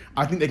history,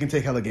 I think they can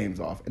take hella games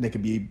off, and they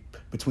could be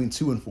between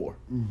 2 and 4.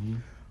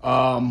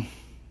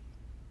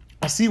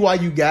 I see why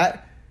you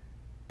got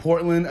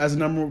Portland as a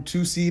number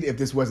 2 seed if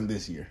this wasn't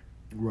this year.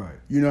 Right.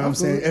 You know what I'm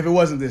saying? If it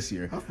wasn't this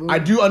year. I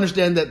do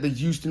understand that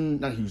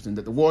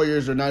that the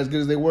Warriors are not as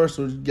good as they were,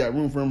 so you got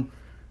room for them,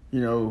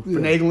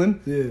 finagling.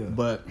 Yeah.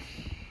 But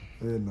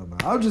no.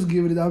 I'll just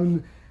give it.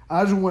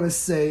 I just want to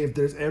say if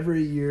there's ever a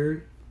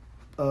year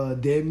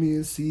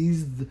Damian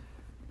sees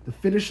the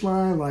finish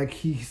line, like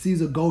he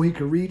sees a goal he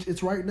can reach,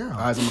 it's right now.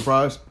 eyes on the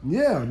prize.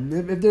 Yeah.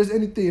 If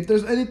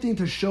there's anything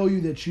to show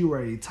you that you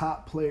are a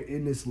top player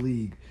in this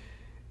league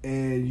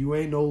and you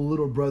ain't no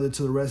little brother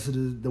to the rest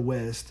of the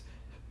West,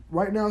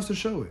 right now is to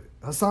show it.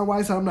 Hassan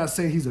Whiteside, I'm not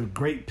saying he's a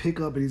great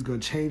pickup and he's going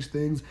to change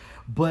things,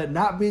 but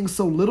not being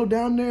so little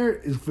down there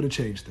is for to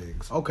change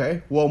things.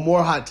 Okay, well,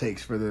 more hot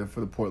takes for the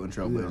Portland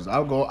Trailblazers.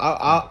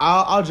 Yeah.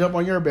 I'll jump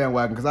on your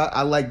bandwagon because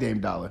I like Dame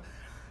Dollar.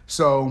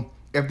 So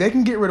if they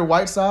can get rid of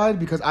Whiteside,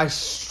 because I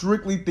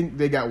strictly think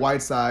they got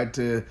Whiteside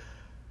to.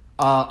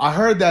 I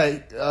heard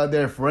that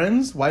they're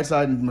friends,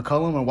 Whiteside and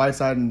McCollum, or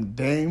Whiteside and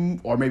Dame,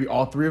 or maybe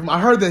all 3 of them. I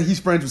heard that he's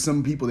friends with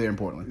some people there in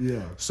Portland.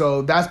 Yeah.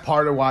 So that's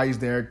part of why he's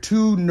there.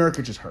 2,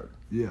 Nurkic is hurt.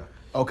 Yeah.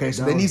 Okay,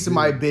 so That they need was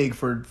somebody big. big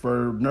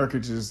for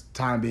Nurkic's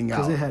time being out.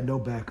 Because they had no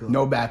backup.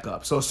 No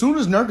backup. So as soon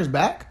as Nurk is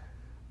back,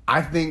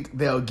 I think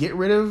they'll get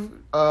rid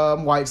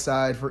of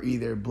Whiteside for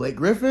either Blake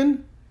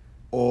Griffin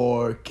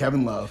or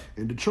Kevin Love.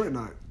 And Detroit's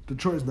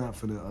not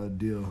for the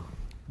deal.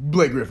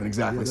 Blake Griffin,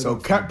 exactly. Yeah, so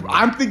they're not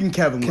I'm thinking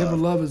Kevin Love.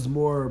 Kevin Love is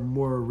more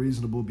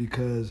reasonable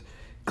because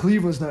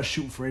Cleveland's not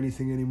shooting for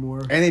anything anymore.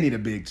 And they need a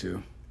big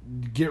too.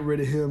 Get rid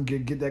of him,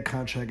 get that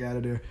contract out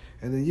of there,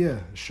 and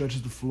then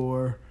stretches the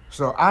floor.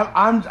 So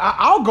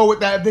I'll go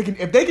with that.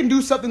 If they can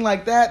do something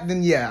like that,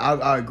 then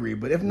I'll agree.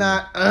 But if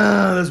not,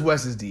 this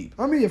West is deep.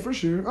 I mean, for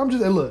sure. I'm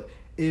just look.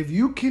 If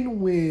you can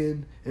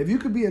win, if you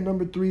could be a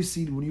number 3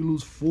 seed when you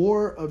lose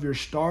 4 of your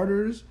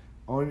starters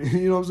on,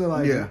 you know what I'm saying?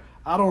 Like, Yeah.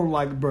 I don't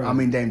like, bro. I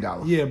mean, Dame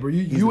Dollar. Yeah, bro.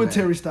 He's You the and man.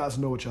 Terry Stotts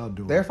know what y'all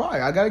doing. They're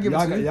fine. I gotta give it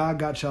to you. Y'all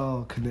got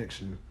y'all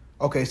connection.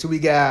 Okay, so we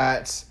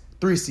got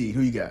 3 seed.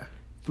 Who you got?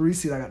 3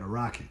 seed. I got the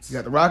Rockets. You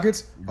got the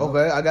Rockets?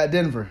 Okay, I got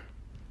Denver.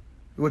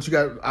 What you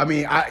got? I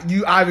mean,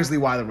 you obviously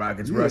why the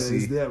Rockets? Yeah, Rusty,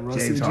 it's that. Rusty,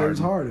 James James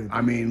Harden. Harden.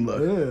 I mean,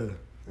 look,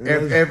 Yeah.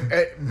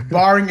 if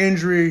barring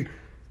injury,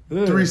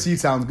 Yeah. 3 seed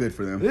sounds good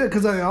for them. Yeah,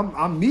 because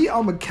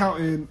I'm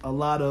accounting a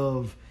lot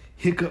of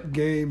hiccup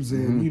games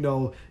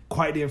and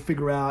quite didn't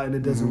figure out and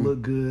it doesn't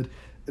look good.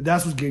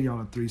 That's what's getting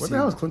y'all a 3 seed. What the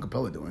hell is Clint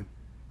Capella doing?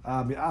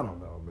 I mean, I don't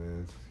know,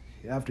 man.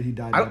 After he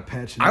died, I that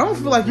patch. don't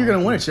feel like you're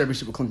gonna win a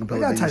championship with Clint They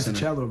Capella. got being your Tyson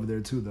center. Chandler over there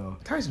too, though.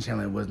 Tyson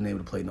Chandler wasn't able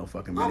to play no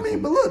fucking minutes. I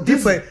mean, but look,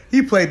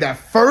 he played that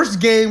first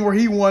game where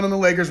he won on the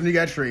Lakers when he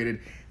got traded,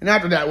 and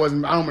after that I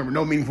don't remember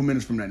no meaningful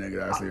minutes from that nigga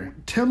last year.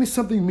 Tell me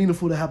something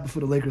meaningful that happened for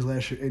the Lakers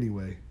last year,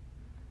 anyway.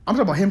 I'm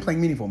talking about him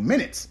playing meaningful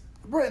minutes.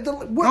 Bro, I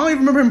don't even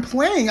remember him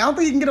playing. I don't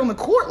think he can get on the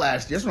court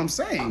last year. That's what I'm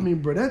saying. I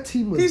mean, bro, that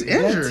team was He's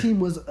injured. That team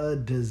was a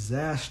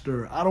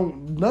disaster.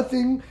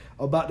 Nothing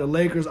about the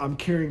Lakers I'm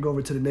carrying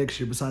over to the next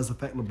year besides the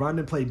fact LeBron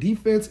didn't play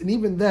defense, and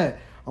even that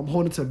I'm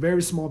holding to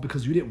very small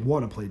because you didn't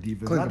want to play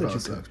defense. Clint Not that Capella you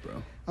sucks, could.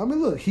 bro. I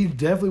mean, look, he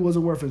definitely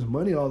wasn't worth his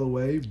money all the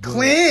way. But,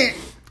 Clint.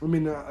 I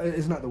mean,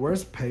 it's not the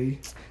worst pay.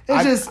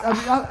 It's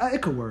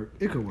it could work.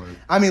 It could work.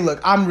 I mean,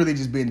 look, I'm really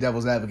just being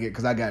devil's advocate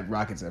because I got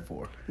Rockets at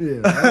 4. Yeah,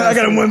 I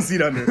got him 1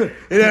 seat under. You know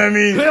what I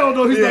mean? Hell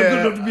no, he's not Yeah,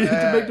 good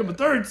enough to make them a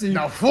 3rd seed.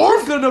 Now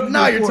 4th? Good enough to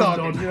Now be you're 4th,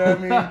 talking. though. You know what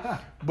I mean?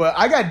 But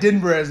I got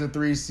Denver as a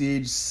 3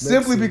 seed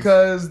simply sense.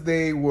 because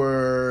they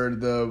were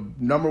the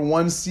number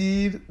 2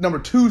 seed.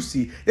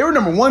 They were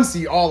number 1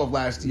 seed all of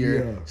last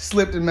year. Yeah.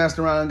 Slipped and messed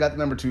around, got the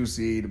number 2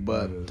 seed,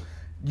 but Yeah.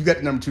 you got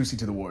the number 2 seed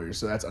to the Warriors,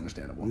 so that's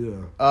understandable.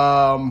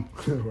 Yeah.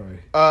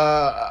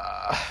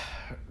 Right.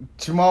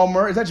 Jamal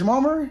Murray. Is that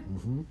Jamal Murray?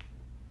 Mm-hmm.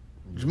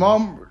 Jamal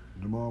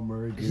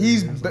Murray.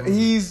 He's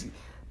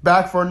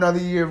back for another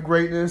year of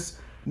greatness.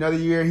 Another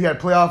year. He had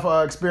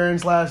playoff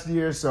experience last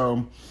year,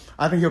 so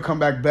I think he'll come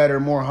back better,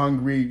 more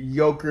hungry.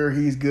 Joker,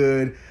 he's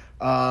good.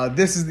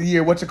 This is the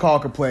year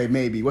Whatchamacallit could play,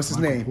 maybe. What's his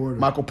name? Porter.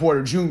 Michael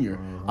Porter Jr.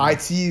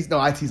 IT's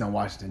on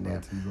Washington, damn.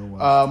 IT's on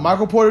Washington.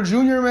 Michael Porter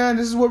Jr., man,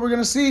 this is what we're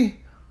going to see.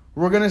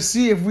 We're going to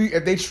see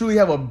if they truly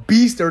have a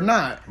beast or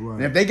not. Right.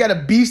 And if they got a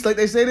beast like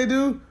they say they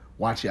do,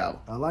 watch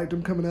out. I liked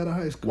him coming out of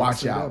high school. Watch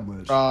I'll say out.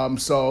 that much.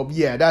 So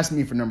yeah, that's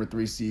me for number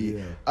 3 seed.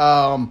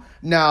 Yeah.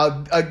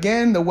 Now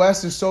again, the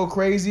West is so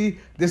crazy.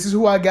 This is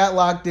who I got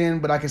locked in,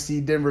 but I can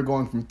see Denver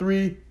going from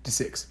 3 to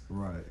 6.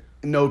 Right.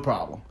 No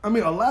problem. I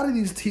mean, a lot of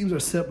these teams are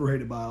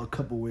separated by a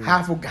couple wins.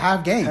 Half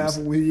games. Half a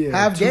win, yeah.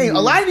 Half 2 game.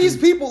 A lot of wins,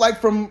 these people, like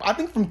from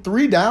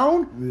 3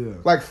 down, Yeah.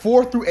 like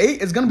 4 through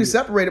 8, is gonna be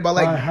separated by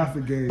like By half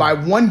a game. by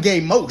 1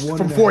 game most. One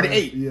From and a 4 to half,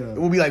 8, yeah. it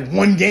will be like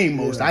 1 game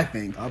most. Yeah, I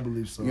think. I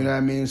believe so. You know what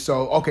I mean?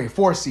 So okay,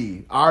 4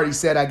 seed. I already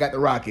said I got the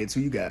Rockets.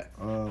 Who you got?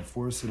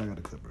 4th seed, I got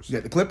the Clippers. You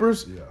got the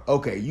Clippers? Yeah.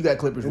 Okay, you got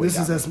Clippers. And way this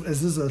is down.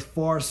 as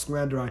far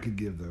slander I could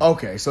give them.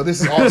 Okay, so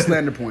this is all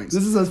slander points.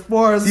 This is as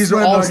far as These are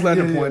slander I all could-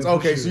 slander yeah, points. for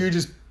Okay, sure. so you're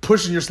just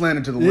pushing your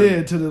slander to the limit.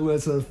 Yeah, to the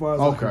list as far as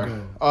I Okay.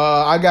 can go.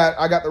 I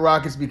got the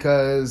Rockets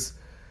because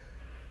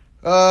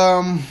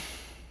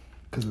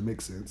Because it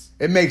makes sense.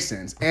 it makes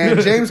sense. And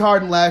James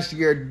Harden last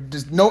year,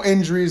 just no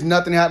injuries,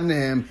 nothing happened to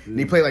him, and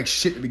he played like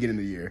shit at the beginning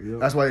of the year. Yep.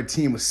 That's why the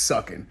team was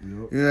sucking.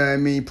 Yep. You know what I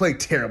mean? You played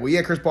terrible.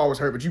 Yeah, Chris Paul was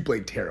hurt, but you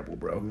played terrible,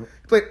 bro. You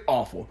played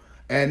awful.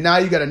 And now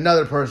you got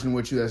another person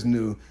with you that's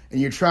new, and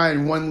you're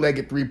trying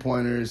 1-legged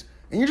 3-pointers,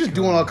 and you're just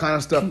doing all kind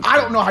of stuff. I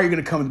don't know how you're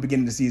going to come at the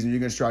beginning of the season. You're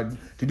going to try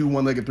to do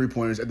 1-legged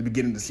 3-pointers at the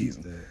beginning of the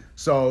season.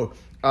 So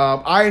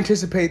I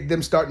anticipate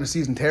them starting the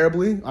season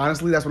terribly.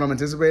 Honestly, that's what I'm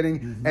anticipating.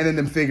 And then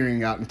them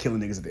figuring out and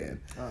killing niggas at the end.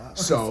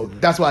 So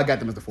that's why I got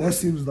them as the 4th. That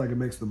seems like it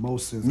makes the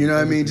most sense. You know what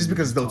I mean? Everything Just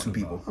because it's we're those two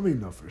talking people. about. I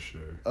mean, no, for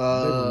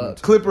sure.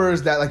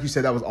 Clippers, that like you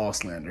said, that was all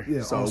slander.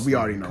 Yeah, so all we slander.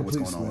 already know what's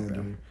Complete going on with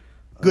slander. them.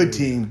 Good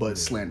team, but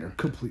slander.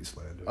 Complete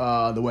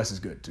slander. The West is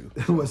good too.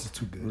 The West is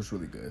too good. It's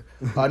really good.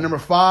 Number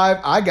 5,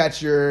 I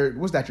got your.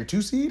 Was that your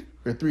 2 seed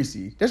or 3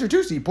 seed? That's your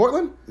 2 seed.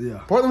 Portland. Yeah.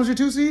 Portland was your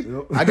 2 seed.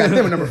 Yep. I got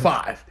them at number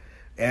 5,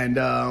 and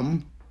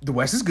the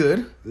West is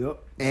good. Yep.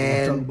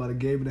 And- I'm talking about a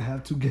game and a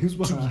half, 2 games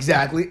behind.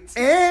 Exactly.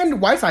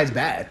 And Whiteside's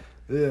bad.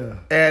 Yeah.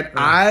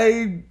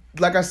 And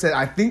like I said,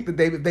 I think that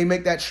they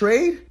make that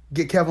trade,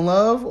 get Kevin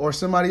Love or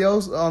somebody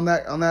else on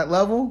that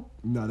level.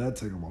 No, that'd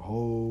take them a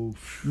whole.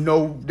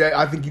 No,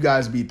 I think you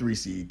guys be 3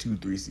 seed,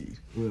 2-3 seed,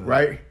 Yeah.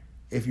 right?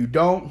 If you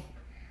don't,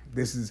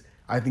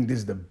 I think this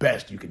is the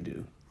best you can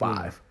do.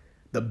 5,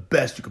 the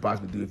best you could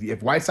possibly do.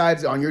 If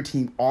Whiteside's on your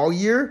team all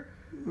year,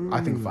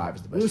 I think 5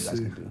 is the best We'll you guys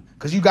see. can do.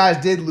 Because you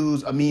guys did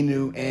lose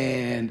Aminu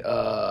and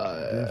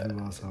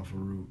Definitely lost Alpha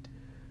Root.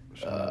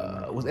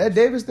 was Ed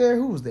Davis there?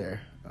 Who was there?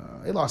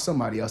 They lost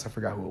somebody else. I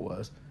forgot who it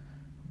was.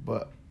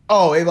 But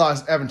they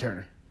lost Evan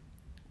Turner.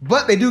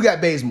 But they do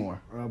got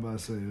Bazemore. I'm about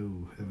to say,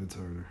 ooh, Evan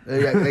Turner.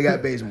 They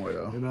got Bazemore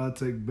though. And I'll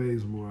take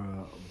Bazemore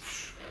out.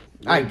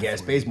 I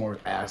guess Bazemore was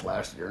ass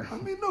last year, I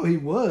mean, no, he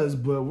was,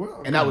 but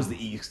and that was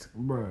the East.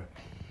 Bruh.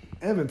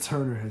 Evan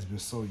Turner has been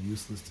so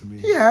useless to me.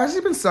 He has.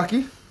 He's been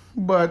sucky,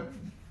 but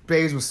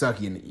Baze was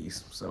sucky in the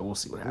East. So we'll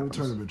see what Evan happens.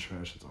 Turner been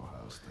trash at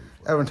Ohio State.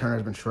 Evan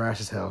Turner's been trash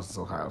as hell since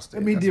Ohio State. I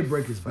mean, he That's did a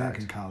break his fact.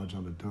 back in college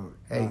on the dunk.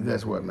 Hey,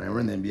 guess what, man? We're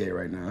in the NBA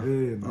right now.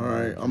 Yeah, man. All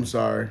right, I'm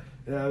sorry.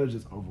 Yeah, it was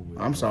just over with.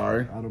 I'm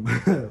sorry. I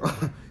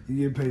don't.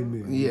 You get paid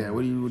me. Yeah, what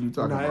are you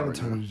talking Nah, about? Evan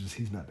Right now? Turner's just,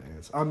 he's not the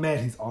answer. I'm mad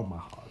he's on my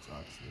Hawks,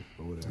 obviously.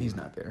 But whatever. He's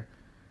not there.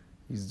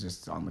 He's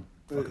just on the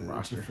fucking To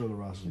roster. fill the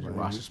roster. He's a spot.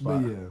 roster But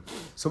spot. yeah.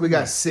 So we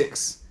got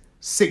 6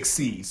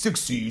 seed.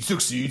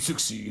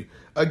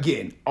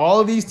 Again, all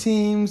of these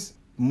teams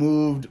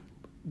moved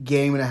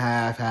game and a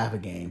half a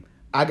game.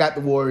 I got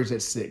the Warriors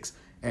at 6.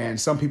 and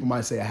some people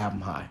might say I have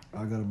them high.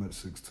 I got him at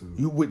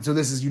 6-2. So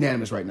this is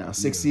unanimous right now.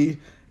 6 seed.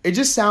 It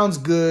just sounds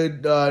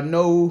good.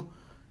 No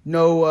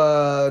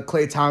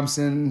Klay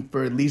Thompson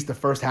for at least the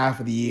first half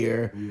of the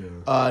year.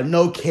 Yeah.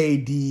 No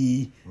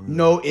KD.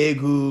 No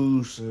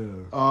Igus.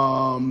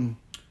 Yeah.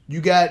 You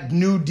got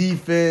new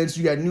defense.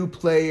 You got new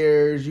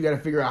players. You got to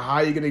figure out how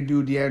you're going to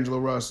do D'Angelo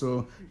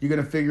Russell. You're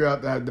going to figure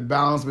out the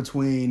balance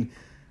between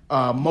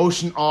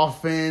motion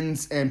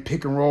offense and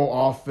pick and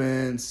roll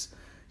offense.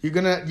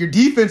 Your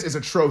defense is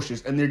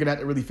atrocious, and you're gonna have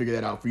to really figure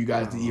that out for you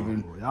guys to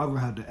even. Y'all gonna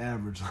have to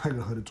average like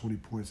 120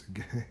 points a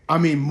game. I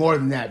mean, more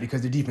than that because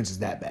the defense is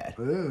that bad.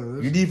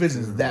 Yeah, your defense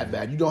is that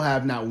bad. You don't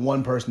have not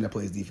one person that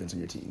plays defense on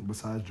your team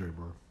besides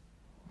Draymond.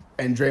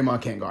 And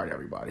Draymond can't guard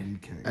everybody. He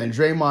can't. And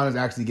Draymond is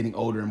actually getting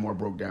older and more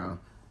broke down.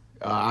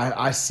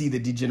 I see the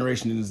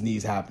degeneration in his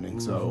knees happening.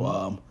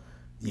 So,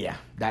 yeah,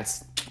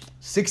 that's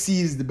 6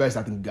 seed is the best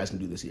I think you guys can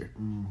do this year,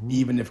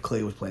 even if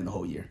Klay was playing the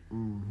whole year.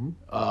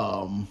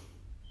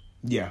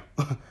 Yeah,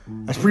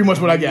 that's pretty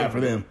much what I got for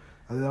them.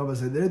 I was gonna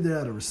say they're there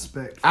out of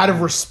respect. Out of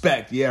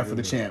respect, for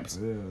the champs.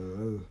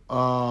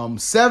 Yeah.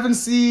 7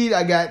 seed,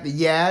 I got the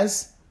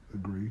Jazz.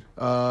 Agreed.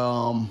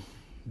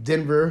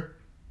 Denver.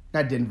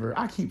 Not Denver.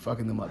 I keep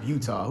fucking them up.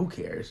 Utah. Who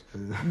cares?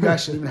 You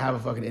guys shouldn't even have a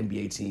fucking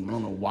NBA team. I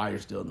don't know why you're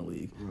still in the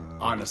league.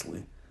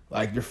 Honestly,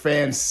 like your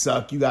fans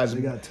suck. You guys.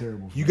 They got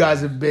terrible. You guys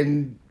have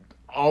been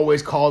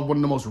always called one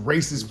of the most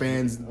racist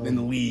fans in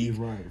the league.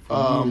 Right.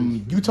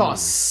 Utah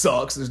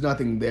sucks. There's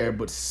nothing there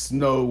but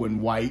snow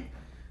and white.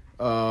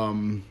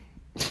 You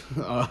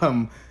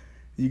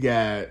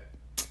got.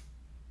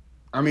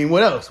 I mean,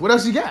 what else? What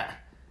else you got?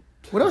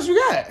 What else you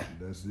got?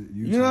 That's it.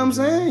 You know what I'm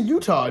saying?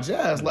 Utah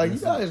Jazz. Like you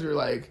guys are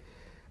like,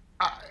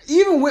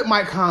 even with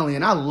Mike Conley,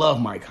 and I love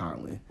Mike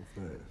Conley.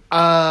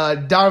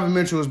 Donovan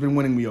Mitchell has been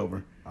winning me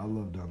over. I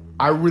love Donovan.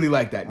 I really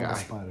like that guy. I'm a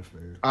Spider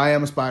fan. I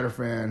am a Spider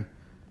fan.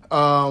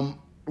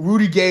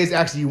 Rudy Gay's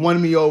actually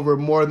won me over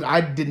more than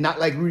I did not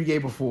like Rudy Gay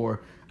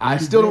before. I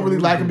still don't really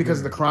like him because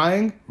of the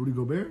crying. Rudy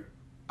Gobert?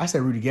 I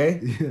said Rudy Gay.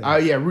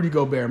 Yeah, Rudy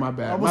Gobert. My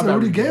bad. I was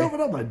Rudy Gay over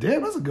there. I'm like,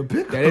 damn, that's a good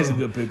pickup. That is a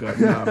good pickup.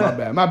 No, my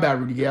bad. My bad,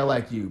 Rudy Gay. I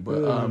like you,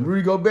 but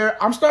Rudy Gobert,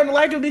 I'm starting to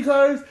like him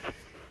because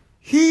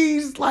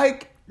he's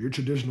like your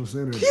traditional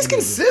center. He's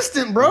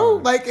consistent, bro.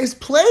 Like his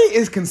play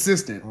is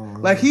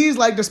consistent. Like he's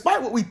like,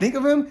 despite what we think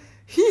of him,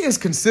 he is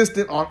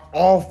consistent on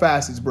all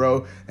facets,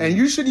 bro. And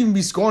you shouldn't even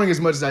be scoring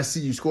as much as I see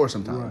you score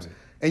sometimes. Right.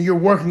 And you're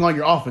working on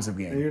your offensive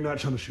game. And you're not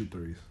trying to shoot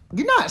threes.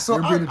 You're not. So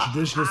you're being a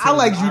traditional I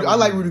like you. I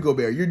like Rudy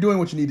Gobert. You're doing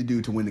what you need to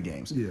do to win the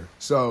games. Yeah.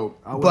 So,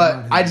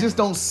 but I just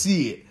don't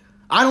see it.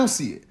 I don't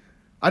see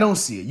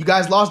it. You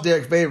guys lost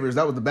Derek Favors.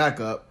 That was the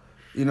backup.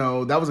 You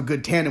know, that was a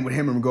good tandem with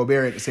him and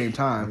Gobert at the same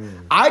time. Yeah.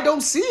 I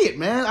don't see it,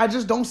 man. I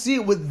just don't see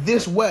it with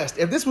this West.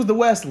 If this was the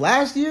West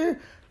last year,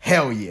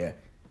 hell yeah.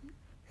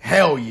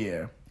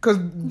 Because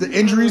the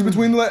injuries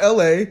between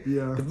LA,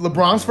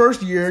 LeBron's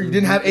first year, you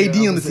didn't have AD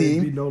on the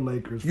team. No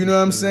Lakers. You know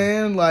what I'm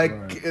saying?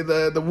 Like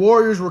the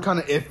Warriors were kind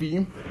of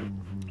iffy.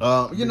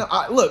 You know,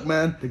 look,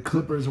 man. The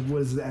Clippers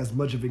was as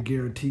much of a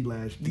guarantee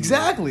last year.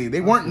 Exactly.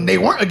 They weren't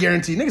a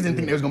guarantee. Niggas didn't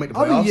think they was gonna make the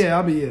playoffs.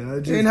 I mean,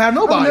 they didn't have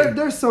nobody.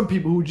 There's some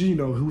people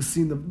who've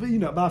seen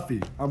the by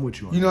feet. I'm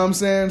with you on that. You know what I'm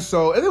saying?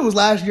 So if it was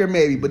last year,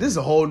 maybe, but this is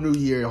a whole new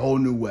year, a whole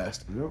new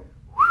West. Yep.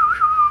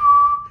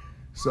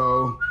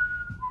 So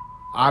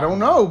I don't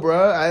know,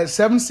 bro.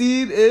 7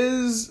 seed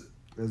is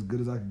as good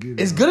as I can give.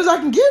 As good as I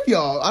can give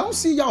y'all. I don't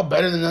see y'all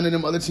better than none of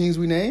them other teams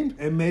we named.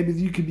 And maybe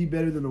you could be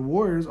better than the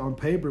Warriors on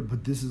paper, but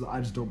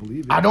I just don't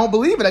believe it. I don't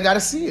believe it. I got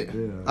to see it.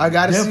 Yeah. I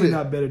got to see it. Definitely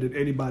not better than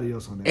anybody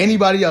else on that.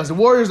 Anybody else. The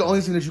Warriors are the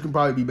only team that you can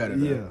probably be better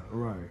than. Yeah,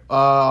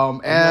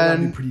 right.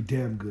 And be pretty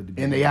damn good.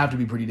 And they have to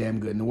be pretty damn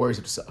good. And the Warriors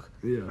have to suck.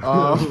 Yeah.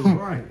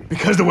 Right.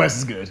 Because the West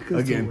is good.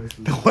 Again,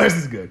 the West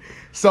is good.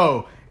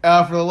 So,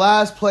 for the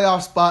last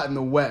playoff spot in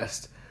the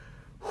West,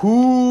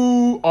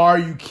 who are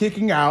you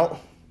kicking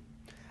out?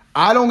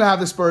 I don't have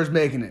the Spurs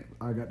making it.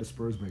 I got the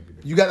Spurs making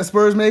it. You got the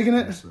Spurs making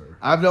it? Yes, sir.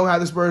 I don't have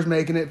the Spurs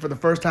making it for the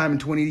first time in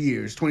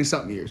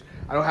 20-something years.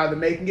 I don't have them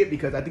making it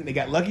because I think they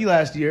got lucky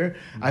last year.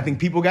 I think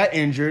people got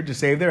injured to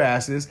save their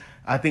asses.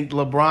 I think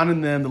LeBron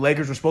and them, the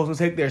Lakers were supposed to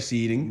take their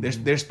seeding,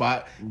 their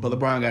spot, but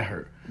LeBron got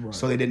hurt. Right.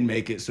 So they didn't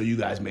make it, so you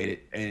guys made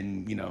it,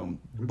 and,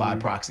 by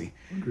proxy.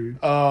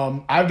 Agreed.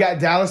 I've got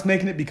Dallas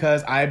making it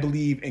because I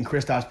believe in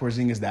Kristaps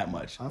Porzingis that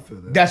much. I feel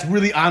that. That's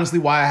really honestly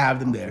why I have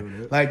them there.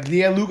 Like,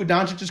 Luka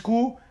Doncic is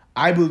cool.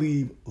 I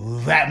believe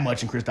that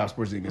much in Kristaps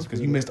Porzingis because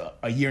you missed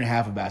a year and a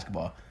half of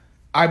basketball.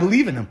 I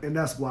believe in him. And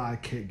that's why I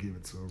can't give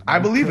it to him. I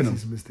believe in him.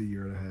 He's missed a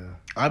year and a half.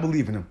 I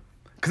believe in him.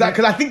 Because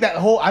I think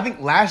I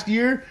think last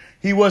year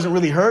he wasn't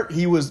really hurt.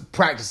 He was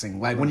practicing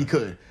when he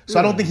could. So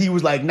I don't think he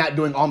was not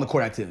doing on the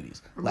court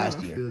activities last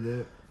year. I feel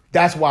that.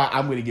 That's why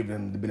I'm going to give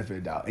them the benefit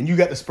of the doubt. And you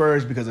got the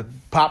Spurs because of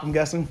Pop, I'm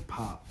guessing?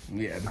 Pop.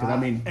 Yeah,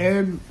 because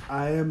And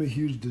I am a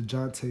huge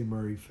DeJounte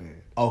Murray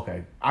fan.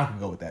 Okay, I can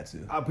go with that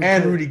too.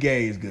 And Rudy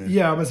Gay is good.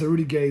 Yeah, I'm going to say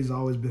Rudy Gay has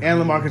always been. And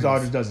LaMarcus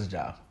Aldridge does his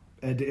job.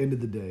 At the end of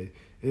the day.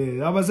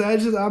 Yeah, I'm going to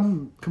say,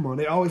 come on,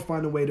 they always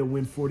find a way to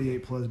win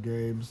 48 plus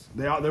games.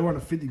 They were on a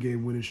 50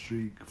 game winning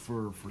streak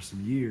for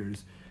some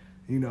years.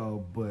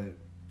 but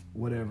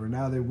whatever.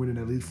 Now they're winning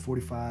at least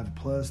 45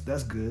 plus.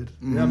 That's good.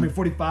 I mean,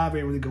 45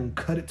 ain't really gonna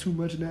cut it too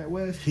much in that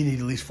West. He needs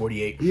at least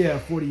 48. Yeah,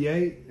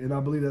 48, and I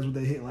believe that's what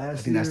they hit last year. I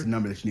think that's the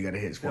number that you got to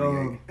hit is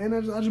 48. And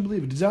I just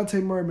believe it.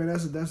 DeJounte Murray, man,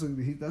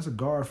 that's a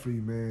guard for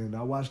you, man.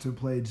 I watched him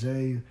play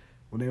Jay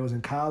when they was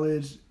in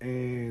college,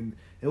 and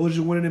it was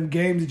just one of them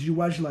games that you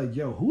watch, you're like,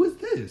 yo, who is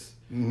this?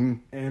 Mm-hmm.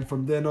 And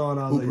from then on,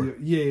 I was like,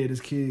 yeah, this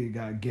kid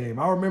got game.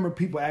 I remember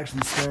people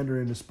actually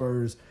slandering the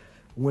Spurs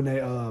when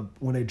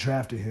they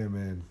drafted him,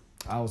 and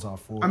I was all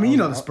for it. I mean,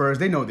 the Spurs,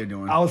 they know what they're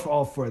doing. I was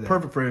all for that.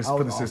 Perfect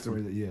for the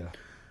system. Yeah.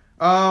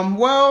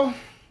 Well,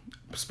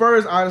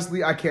 Spurs,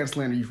 honestly, I can't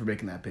slander you for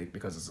making that pick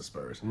because it's the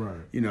Spurs.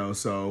 Right.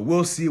 So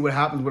we'll see what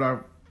happens with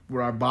our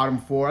bottom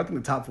four. I think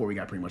the top four we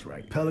got pretty much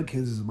right.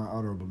 Pelicans is my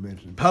honorable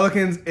mention.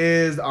 Pelicans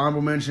is the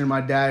honorable mention.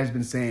 My dad has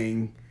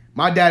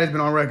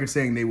been on record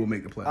saying they will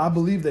make the playoffs. I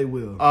believe they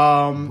will.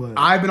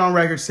 I've been on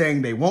record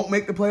saying they won't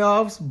make the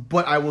playoffs,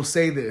 but I will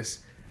say this.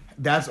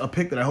 That's a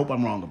pick that I hope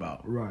I'm wrong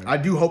about. Right. I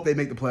do hope they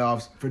make the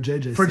playoffs. For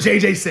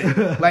JJ's sake.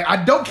 Like,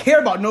 I don't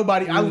care about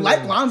nobody. I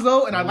like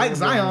Lonzo and I like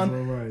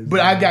Zion, but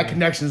I got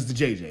connections to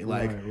JJ.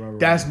 Like,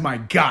 that's my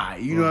guy.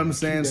 You know what I'm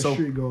saying? Keep that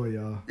streak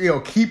going,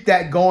 y'all. Keep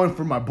that going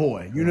for my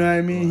boy. You know what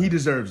I mean? He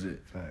deserves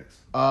it.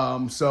 Facts.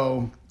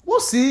 So we'll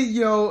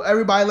see.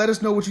 Everybody, let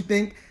us know what you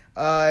think.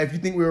 If you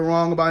think we were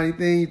wrong about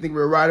anything, you think we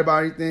were right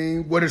about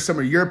anything. What are some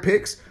of your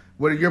picks?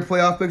 What are your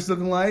playoff picks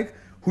looking like?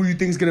 Who do you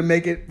think is gonna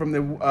make it from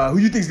the? Who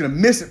do you think is gonna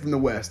miss it from the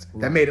West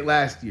that made it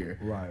last year?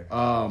 Right.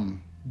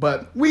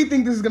 But we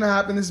think this is gonna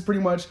happen. This is pretty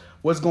much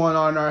what's going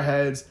on in our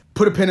heads.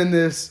 Put a pin in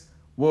this.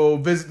 We'll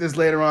visit this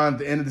later on at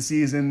the end of the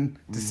season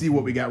to see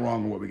what we got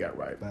wrong and what we got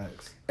right.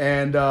 Facts.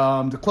 And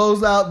to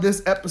close out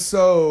this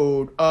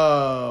episode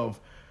of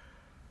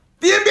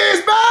the NBA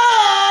is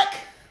back,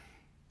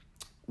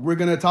 we're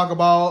gonna talk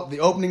about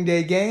the opening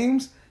day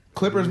games: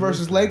 Clippers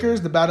versus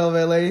Lakers, the Battle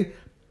of LA.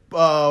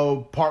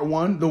 Part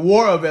 1, the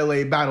War of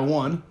LA Battle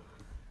 1,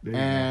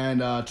 and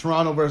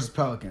Toronto versus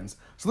Pelicans.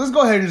 So let's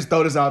go ahead and just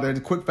throw this out there,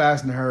 quick,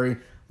 fast, and hurry.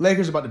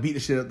 Lakers are about to beat the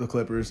shit out of the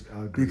Clippers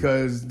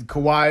because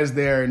Kawhi is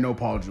there and no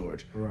Paul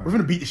George. Right. We're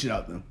going to beat the shit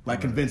out of them,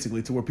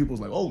 convincingly, to where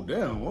people's like, oh,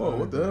 damn, whoa,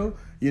 what the hell?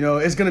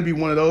 It's going to be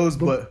one of those,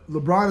 but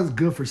LeBron is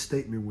good for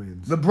statement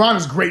wins. LeBron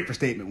is great for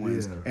statement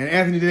wins. Yeah. And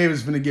Anthony Davis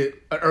is going to get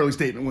an early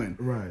statement win.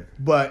 Right.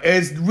 But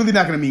it's really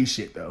not going to mean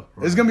shit, though.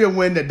 Right. It's going to be a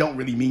win that don't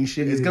really mean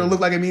shit. It's going to look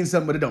like it means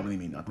something, but it don't really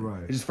mean nothing.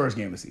 Right. It's just first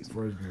game of the season.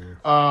 First game.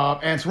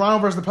 And Toronto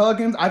versus the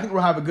Pelicans, I think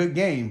we'll have a good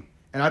game.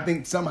 And I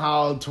think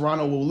somehow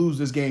Toronto will lose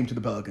this game to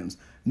the Pelicans.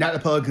 Not the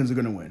Pelicans are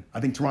going to win. I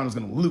think Toronto's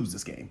going to lose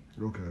this game.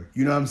 Okay.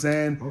 You know what I'm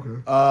saying?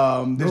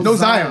 Okay. There's no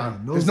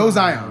Zion. There's no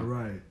Zion.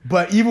 Right.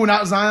 But even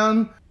without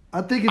Zion,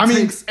 I think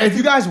if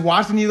you guys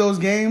watch any of those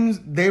games,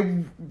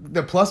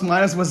 the plus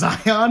minus with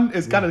Zion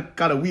is kind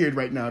of weird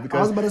right now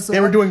because they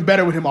were doing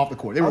better with him off the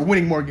court. They were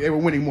winning more. They were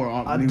winning more.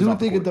 I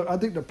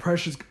think the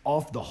pressure's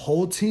off the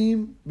whole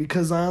team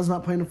because Zion's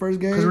not playing the first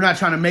game. Because we're not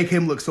trying to make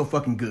him look so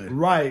fucking good.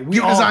 Right.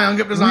 Give the Zion.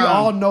 We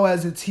all know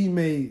as a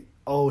teammate.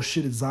 Oh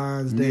shit! It's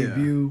Zion's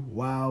debut.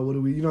 Wow, what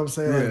do we? You know what I'm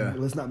saying? Yeah. Like,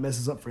 let's not mess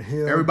this up for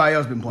him. Everybody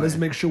else been playing. Let's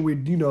make sure we,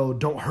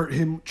 don't hurt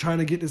him trying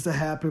to get this to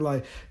happen.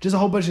 Like, just a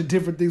whole bunch of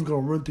different things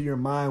gonna run through your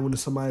mind when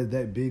somebody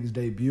that big is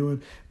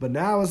debuting. But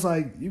now it's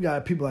like you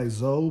got people like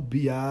Zoe,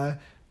 Bi.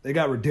 They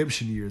got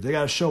redemption years. They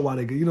got to show why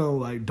they,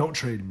 don't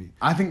trade me.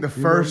 I think the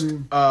first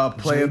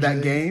play of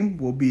that game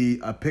will be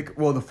a pick.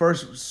 Well, the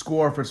first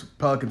score for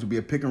Pelicans will be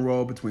a pick and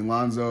roll between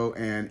Lonzo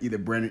and either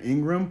Brandon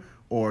Ingram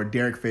or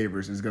Derek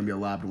Favors is going to be a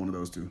lob to one of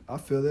those two. I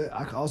feel that.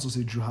 I can also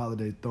see Drew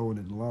Holiday throwing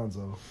it to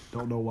Lonzo.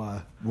 Don't know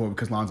why. Well,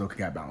 because Lonzo can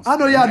get bounced. I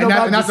know, yeah.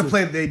 And that's the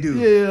play that they do.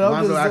 Yeah,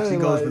 Lonzo actually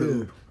goes for the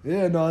hoop.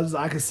 Yeah, no,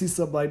 I can see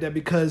something like that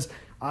because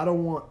I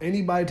don't want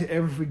anybody to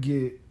ever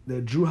forget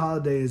that Drew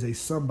Holiday is a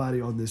somebody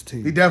on this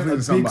team. He definitely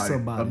is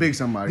somebody. A big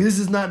somebody. This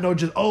is not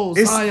just,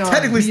 it's Zion. It's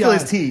technically still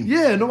his team.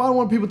 Yeah, nobody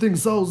want people to think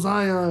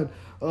Zion,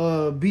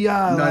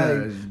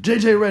 B.I.,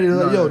 J.J.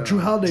 Redick. Drew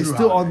Holiday's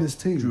still on this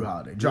team. Drew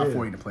Holiday. Dropped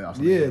 40 in the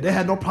playoffs. Yeah, they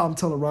had no problem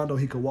telling Rondo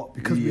he could walk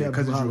because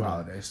of Drew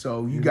Holiday.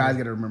 So you guys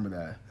got to remember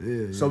that.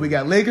 Yeah. So we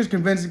got Lakers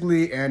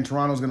convincingly, and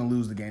Toronto's going to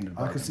lose the game to the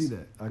Pelicans.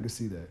 I can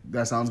see that.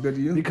 That sounds good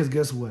to you? Because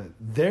guess what?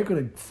 They're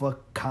going to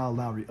fuck Kyle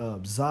Lowry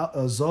up.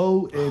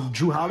 Zoe and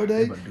Drew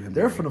Holiday,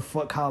 they're going to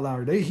fuck Kyle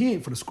Lowry. He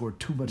ain't going to score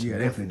too much. Yeah,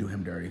 they're going to do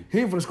him dirty. He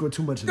ain't going to score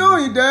too much.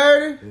 Doing you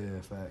dirty.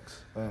 Yeah, facts.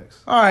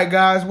 All right,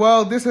 guys.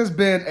 Well, this has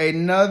been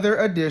another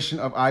edition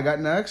of I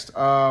Got Next.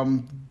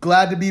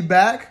 Glad to be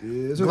back.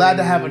 Yes, glad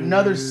to have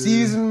another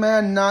season,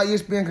 man. Now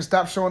ESPN can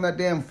stop showing that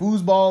damn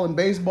foosball and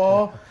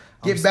baseball.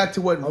 Get back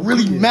to what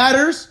really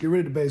matters. Get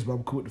rid of the baseball.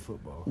 I'm cool with the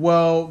football.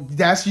 Well,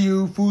 that's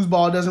you.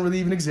 Foosball doesn't really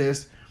even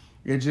exist.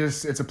 It's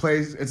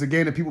a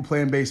game that people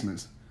play in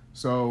basements.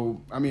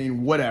 So, I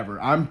mean, whatever.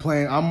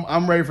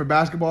 I'm ready for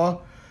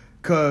basketball.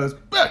 Cause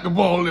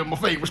basketball is my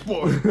favorite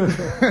sport.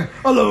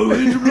 Hello,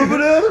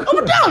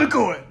 I'm down the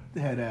court.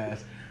 Head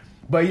ass.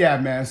 But yeah,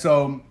 man.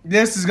 So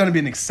this is gonna be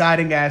an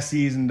exciting ass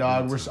season,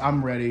 dog.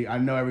 I'm ready. I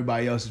know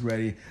everybody else is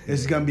ready.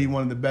 This is gonna be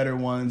one of the better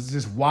ones. It's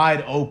just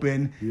wide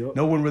open. Yep.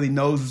 No one really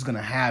knows what's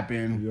gonna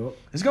happen. Yep.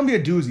 It's gonna be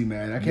a doozy,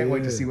 man. I can't wait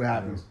to Yeah, see what yeah.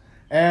 happens.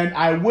 And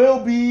I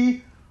will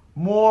be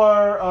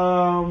more.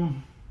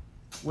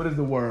 What is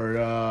the word?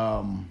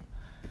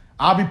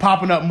 I'll be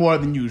popping up more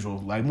than usual,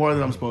 like more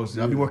than I'm supposed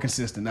to. I'll be more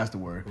consistent. That's the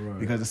word. Right.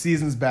 Because the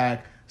season's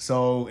back.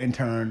 So in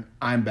turn,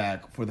 I'm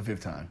back for the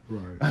 5th time.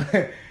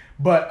 Right.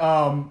 But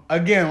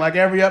again, like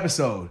every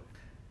episode,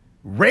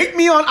 rate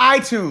me on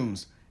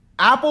iTunes,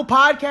 Apple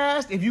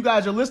Podcast. If you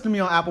guys are listening to me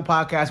on Apple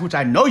Podcast, which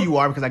I know you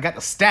are because I got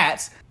the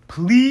stats,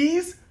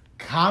 please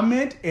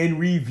comment and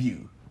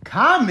review.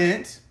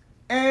 Comment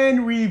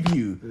and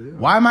review. Yeah.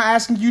 Why am I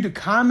asking you to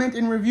comment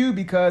and review?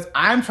 Because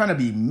I'm trying to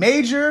be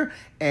major,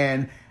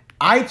 and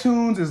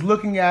iTunes is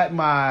looking at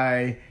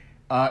my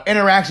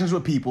interactions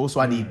with people. So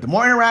I need the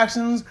more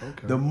interactions,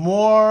 the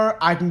more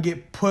I can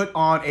get put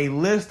on a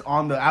list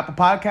on the Apple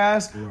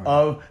Podcast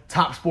of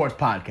top sports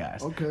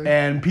podcasts. Okay.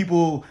 And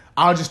people,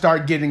 I'll just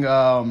start getting,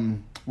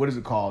 what is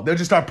it called? They'll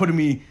just start putting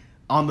me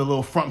on the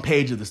little front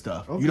page of the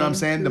stuff. You know what I'm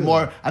saying? Yeah. The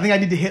more, I think I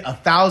need to hit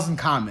 1,000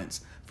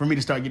 comments for me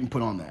to start getting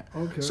put on that.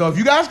 Okay. So if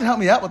you guys can help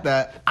me out with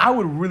that, I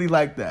would really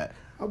like that.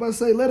 I'm about to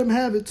say, let him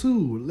have it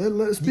too.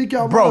 Let speak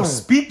your Bro, mind.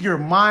 speak your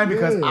mind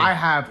because Yeah. I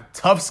have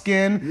tough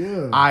skin.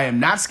 Yeah. I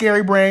am not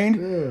scary brained.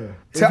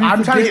 Yeah.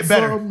 I'm trying to get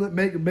better.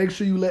 Make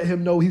sure you let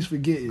him know he's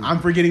forgetting. I'm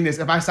forgetting this.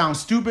 If I sound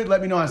stupid,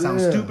 let me know I sound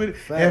Yeah, stupid.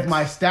 facts. If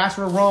my stats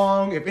were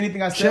wrong, if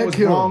anything I said Check was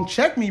him. wrong,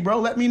 check me, bro.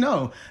 Let me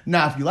know.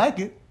 Now, if you like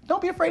it,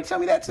 don't be afraid to tell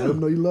me that too. Let him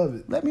know you love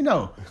it. Let me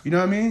know. You know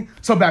what I mean?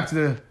 So back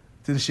to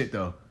the shit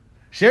though.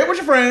 Share it with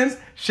your friends,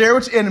 share it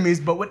with your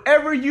enemies, but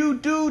whatever you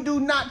do, do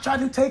not try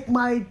to take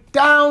my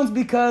downs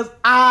because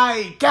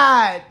I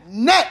got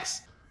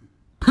next.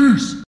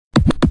 Peace.